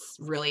 It's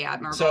really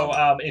admirable. So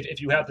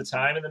if you have the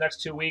time in the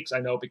next 2 weeks, I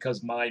know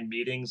because my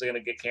meetings are going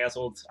to get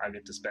canceled, I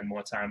get to spend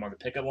more time on the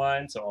picket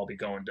line. So I'll be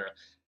going to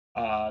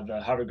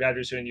the Harvard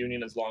Graduate Student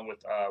Union is along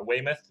with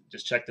Weymouth.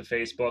 Just check the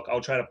Facebook.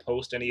 I'll try to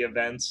post any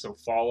events, so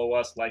follow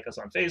us, like us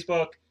on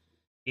Facebook,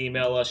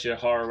 email us your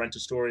horror rental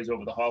stories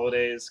over the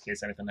holidays in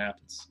case anything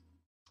happens.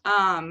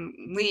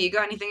 Lee, you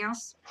got anything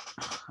else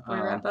before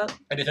we wrap up?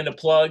 Anything to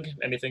plug?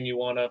 Anything you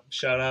want to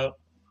shout out?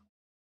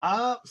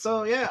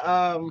 So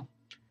yeah,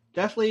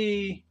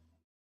 definitely.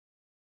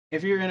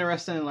 If you're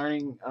interested in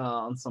learning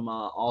on some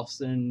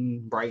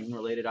Austin, Brighton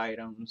related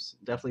items,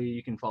 definitely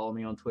you can follow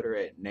me on Twitter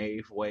at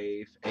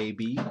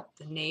NaveWaveAB.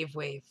 The Nave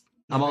Wave.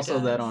 I'm Never also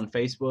that dies. on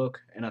Facebook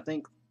and I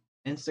think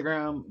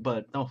Instagram,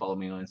 but don't follow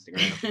me on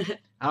Instagram.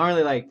 I don't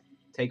really like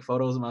take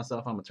photos of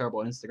myself. I'm a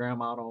terrible Instagram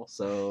model,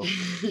 so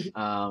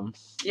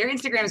Your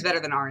Instagram is better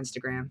than our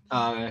Instagram.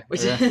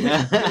 Which-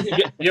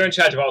 You're in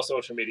charge of all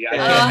social media.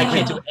 I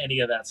can't do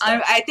any of that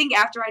stuff. I think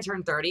after I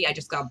turned 30, I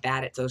just got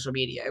bad at social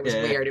media. It was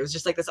Yeah. weird. It was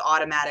just like this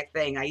automatic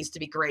thing. I used to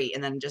be great,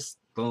 and then just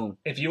boom.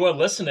 If you are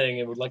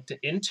listening and would like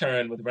to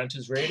intern with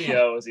Renters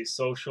Radio as a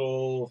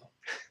social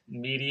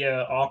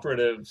media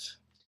operative,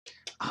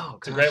 Oh,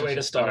 it's a great way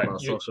to start.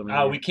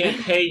 We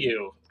can't pay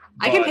you.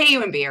 I can but pay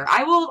you in beer.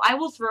 I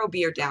will throw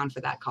beer down for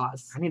that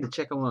cause. I need to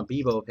check on my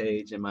Bebo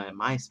page and my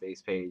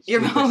MySpace page. You're,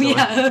 too, oh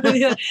so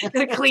yeah,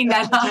 gotta clean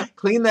that up.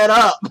 clean that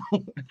up.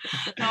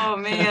 Oh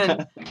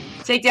man,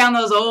 take down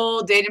those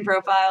old dating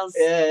profiles.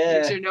 Yeah.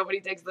 Make sure nobody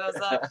digs those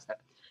up.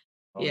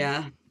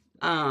 Yeah.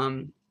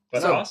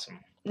 But So, awesome.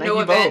 Thank No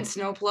you both. events,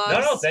 no plugs.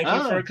 No, thank you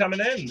Oh. for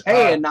coming in.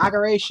 Hey,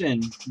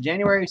 inauguration,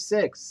 January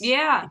 6th.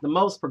 Yeah. The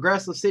most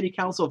progressive city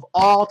council of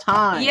all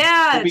time.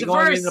 Yeah, Will be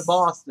going diverse. into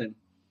Boston.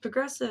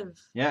 Progressive.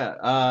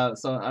 Yeah.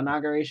 So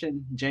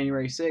inauguration,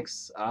 January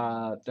 6th.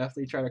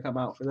 Definitely try to come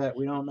out for that.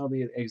 We don't know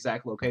the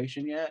exact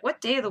location yet. What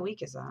day of the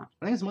week is that?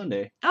 I think it's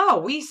Monday. Oh,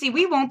 we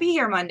won't be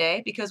here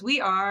Monday because we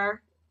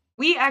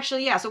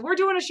actually, so we're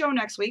doing a show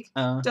next week.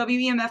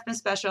 WEMF Miss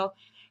Special.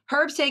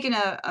 Herb's taking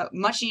a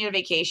much needed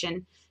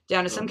vacation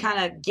down to some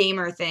kind of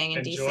gamer thing in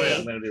Enjoy DC. it.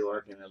 I'm gonna be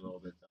working a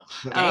little bit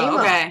though. Oh,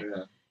 okay.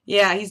 Yeah.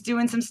 Yeah, he's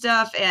doing some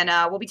stuff, and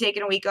we'll be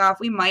taking a week off.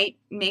 We might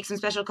make some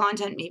special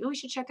content. Maybe we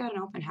should check out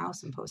an open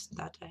house and post it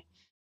that day.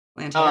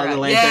 Lantera.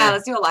 the Yeah, Lantera.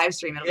 let's do a live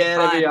stream. It'll Yeah, be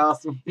fun. that'd be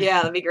awesome. Yeah,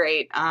 that'd be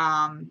great.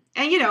 And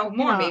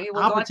more maybe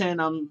we'll I'll go.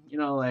 pretend I'm,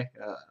 like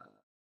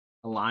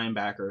a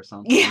linebacker or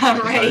something. Yeah,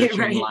 Like a right,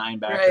 third-string right,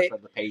 linebacker right. for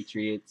the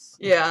Patriots.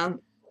 Yeah,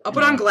 I'll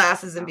put on Yeah.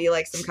 glasses and be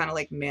like some kind of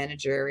like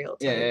managerial.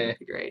 Type. Yeah, yeah, That'd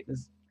be great.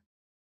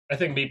 I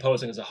think me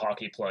posing as a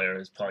hockey player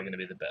is probably going to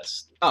be the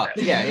best. Oh,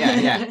 bet.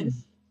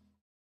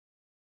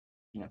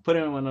 yeah. Put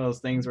in one of those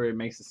things where it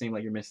makes it seem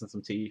like you're missing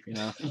some teeth,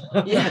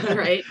 Yeah,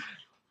 right.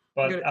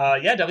 But Good.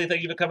 definitely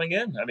thank you for coming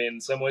in. I mean,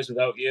 in some ways,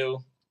 without you,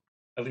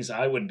 at least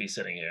I wouldn't be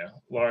sitting here.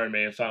 Lauren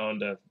may have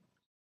found a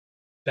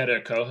better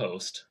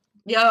co-host.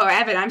 Yo,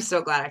 Evan, I'm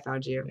so glad I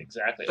found you.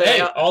 Exactly. But Hey,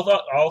 I-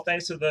 all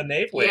thanks to the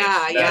Nave Wave. Yeah,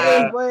 that,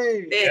 yeah.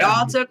 It Yeah.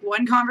 all took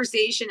one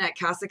conversation at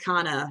Casa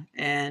Cana,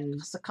 and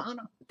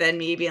Sakana. then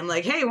me being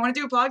like, "Hey, want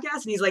to do a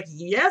podcast?" And he's like,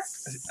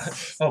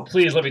 "Yes." Oh,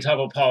 please let me talk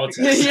about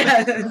politics.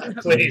 Yeah.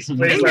 please let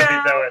me do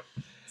it.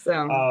 So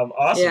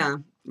Awesome. yeah.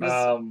 It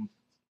was-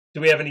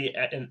 Do we have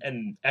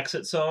an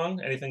exit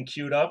song? Anything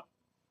queued up?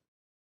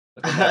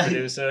 Look at that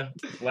producer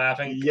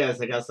laughing.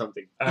 Yes, I got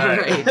something. All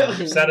right,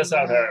 Alright. set us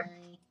out, Herb.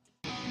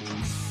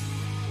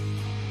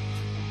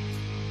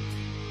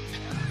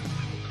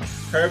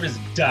 Herb is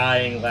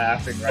dying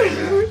laughing right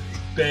now,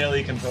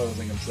 barely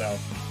composing himself.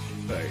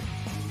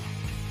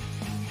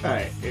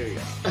 Alright, here we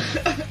go. All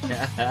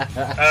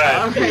right,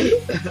 All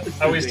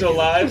right. are we still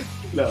live?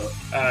 No.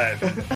 All right.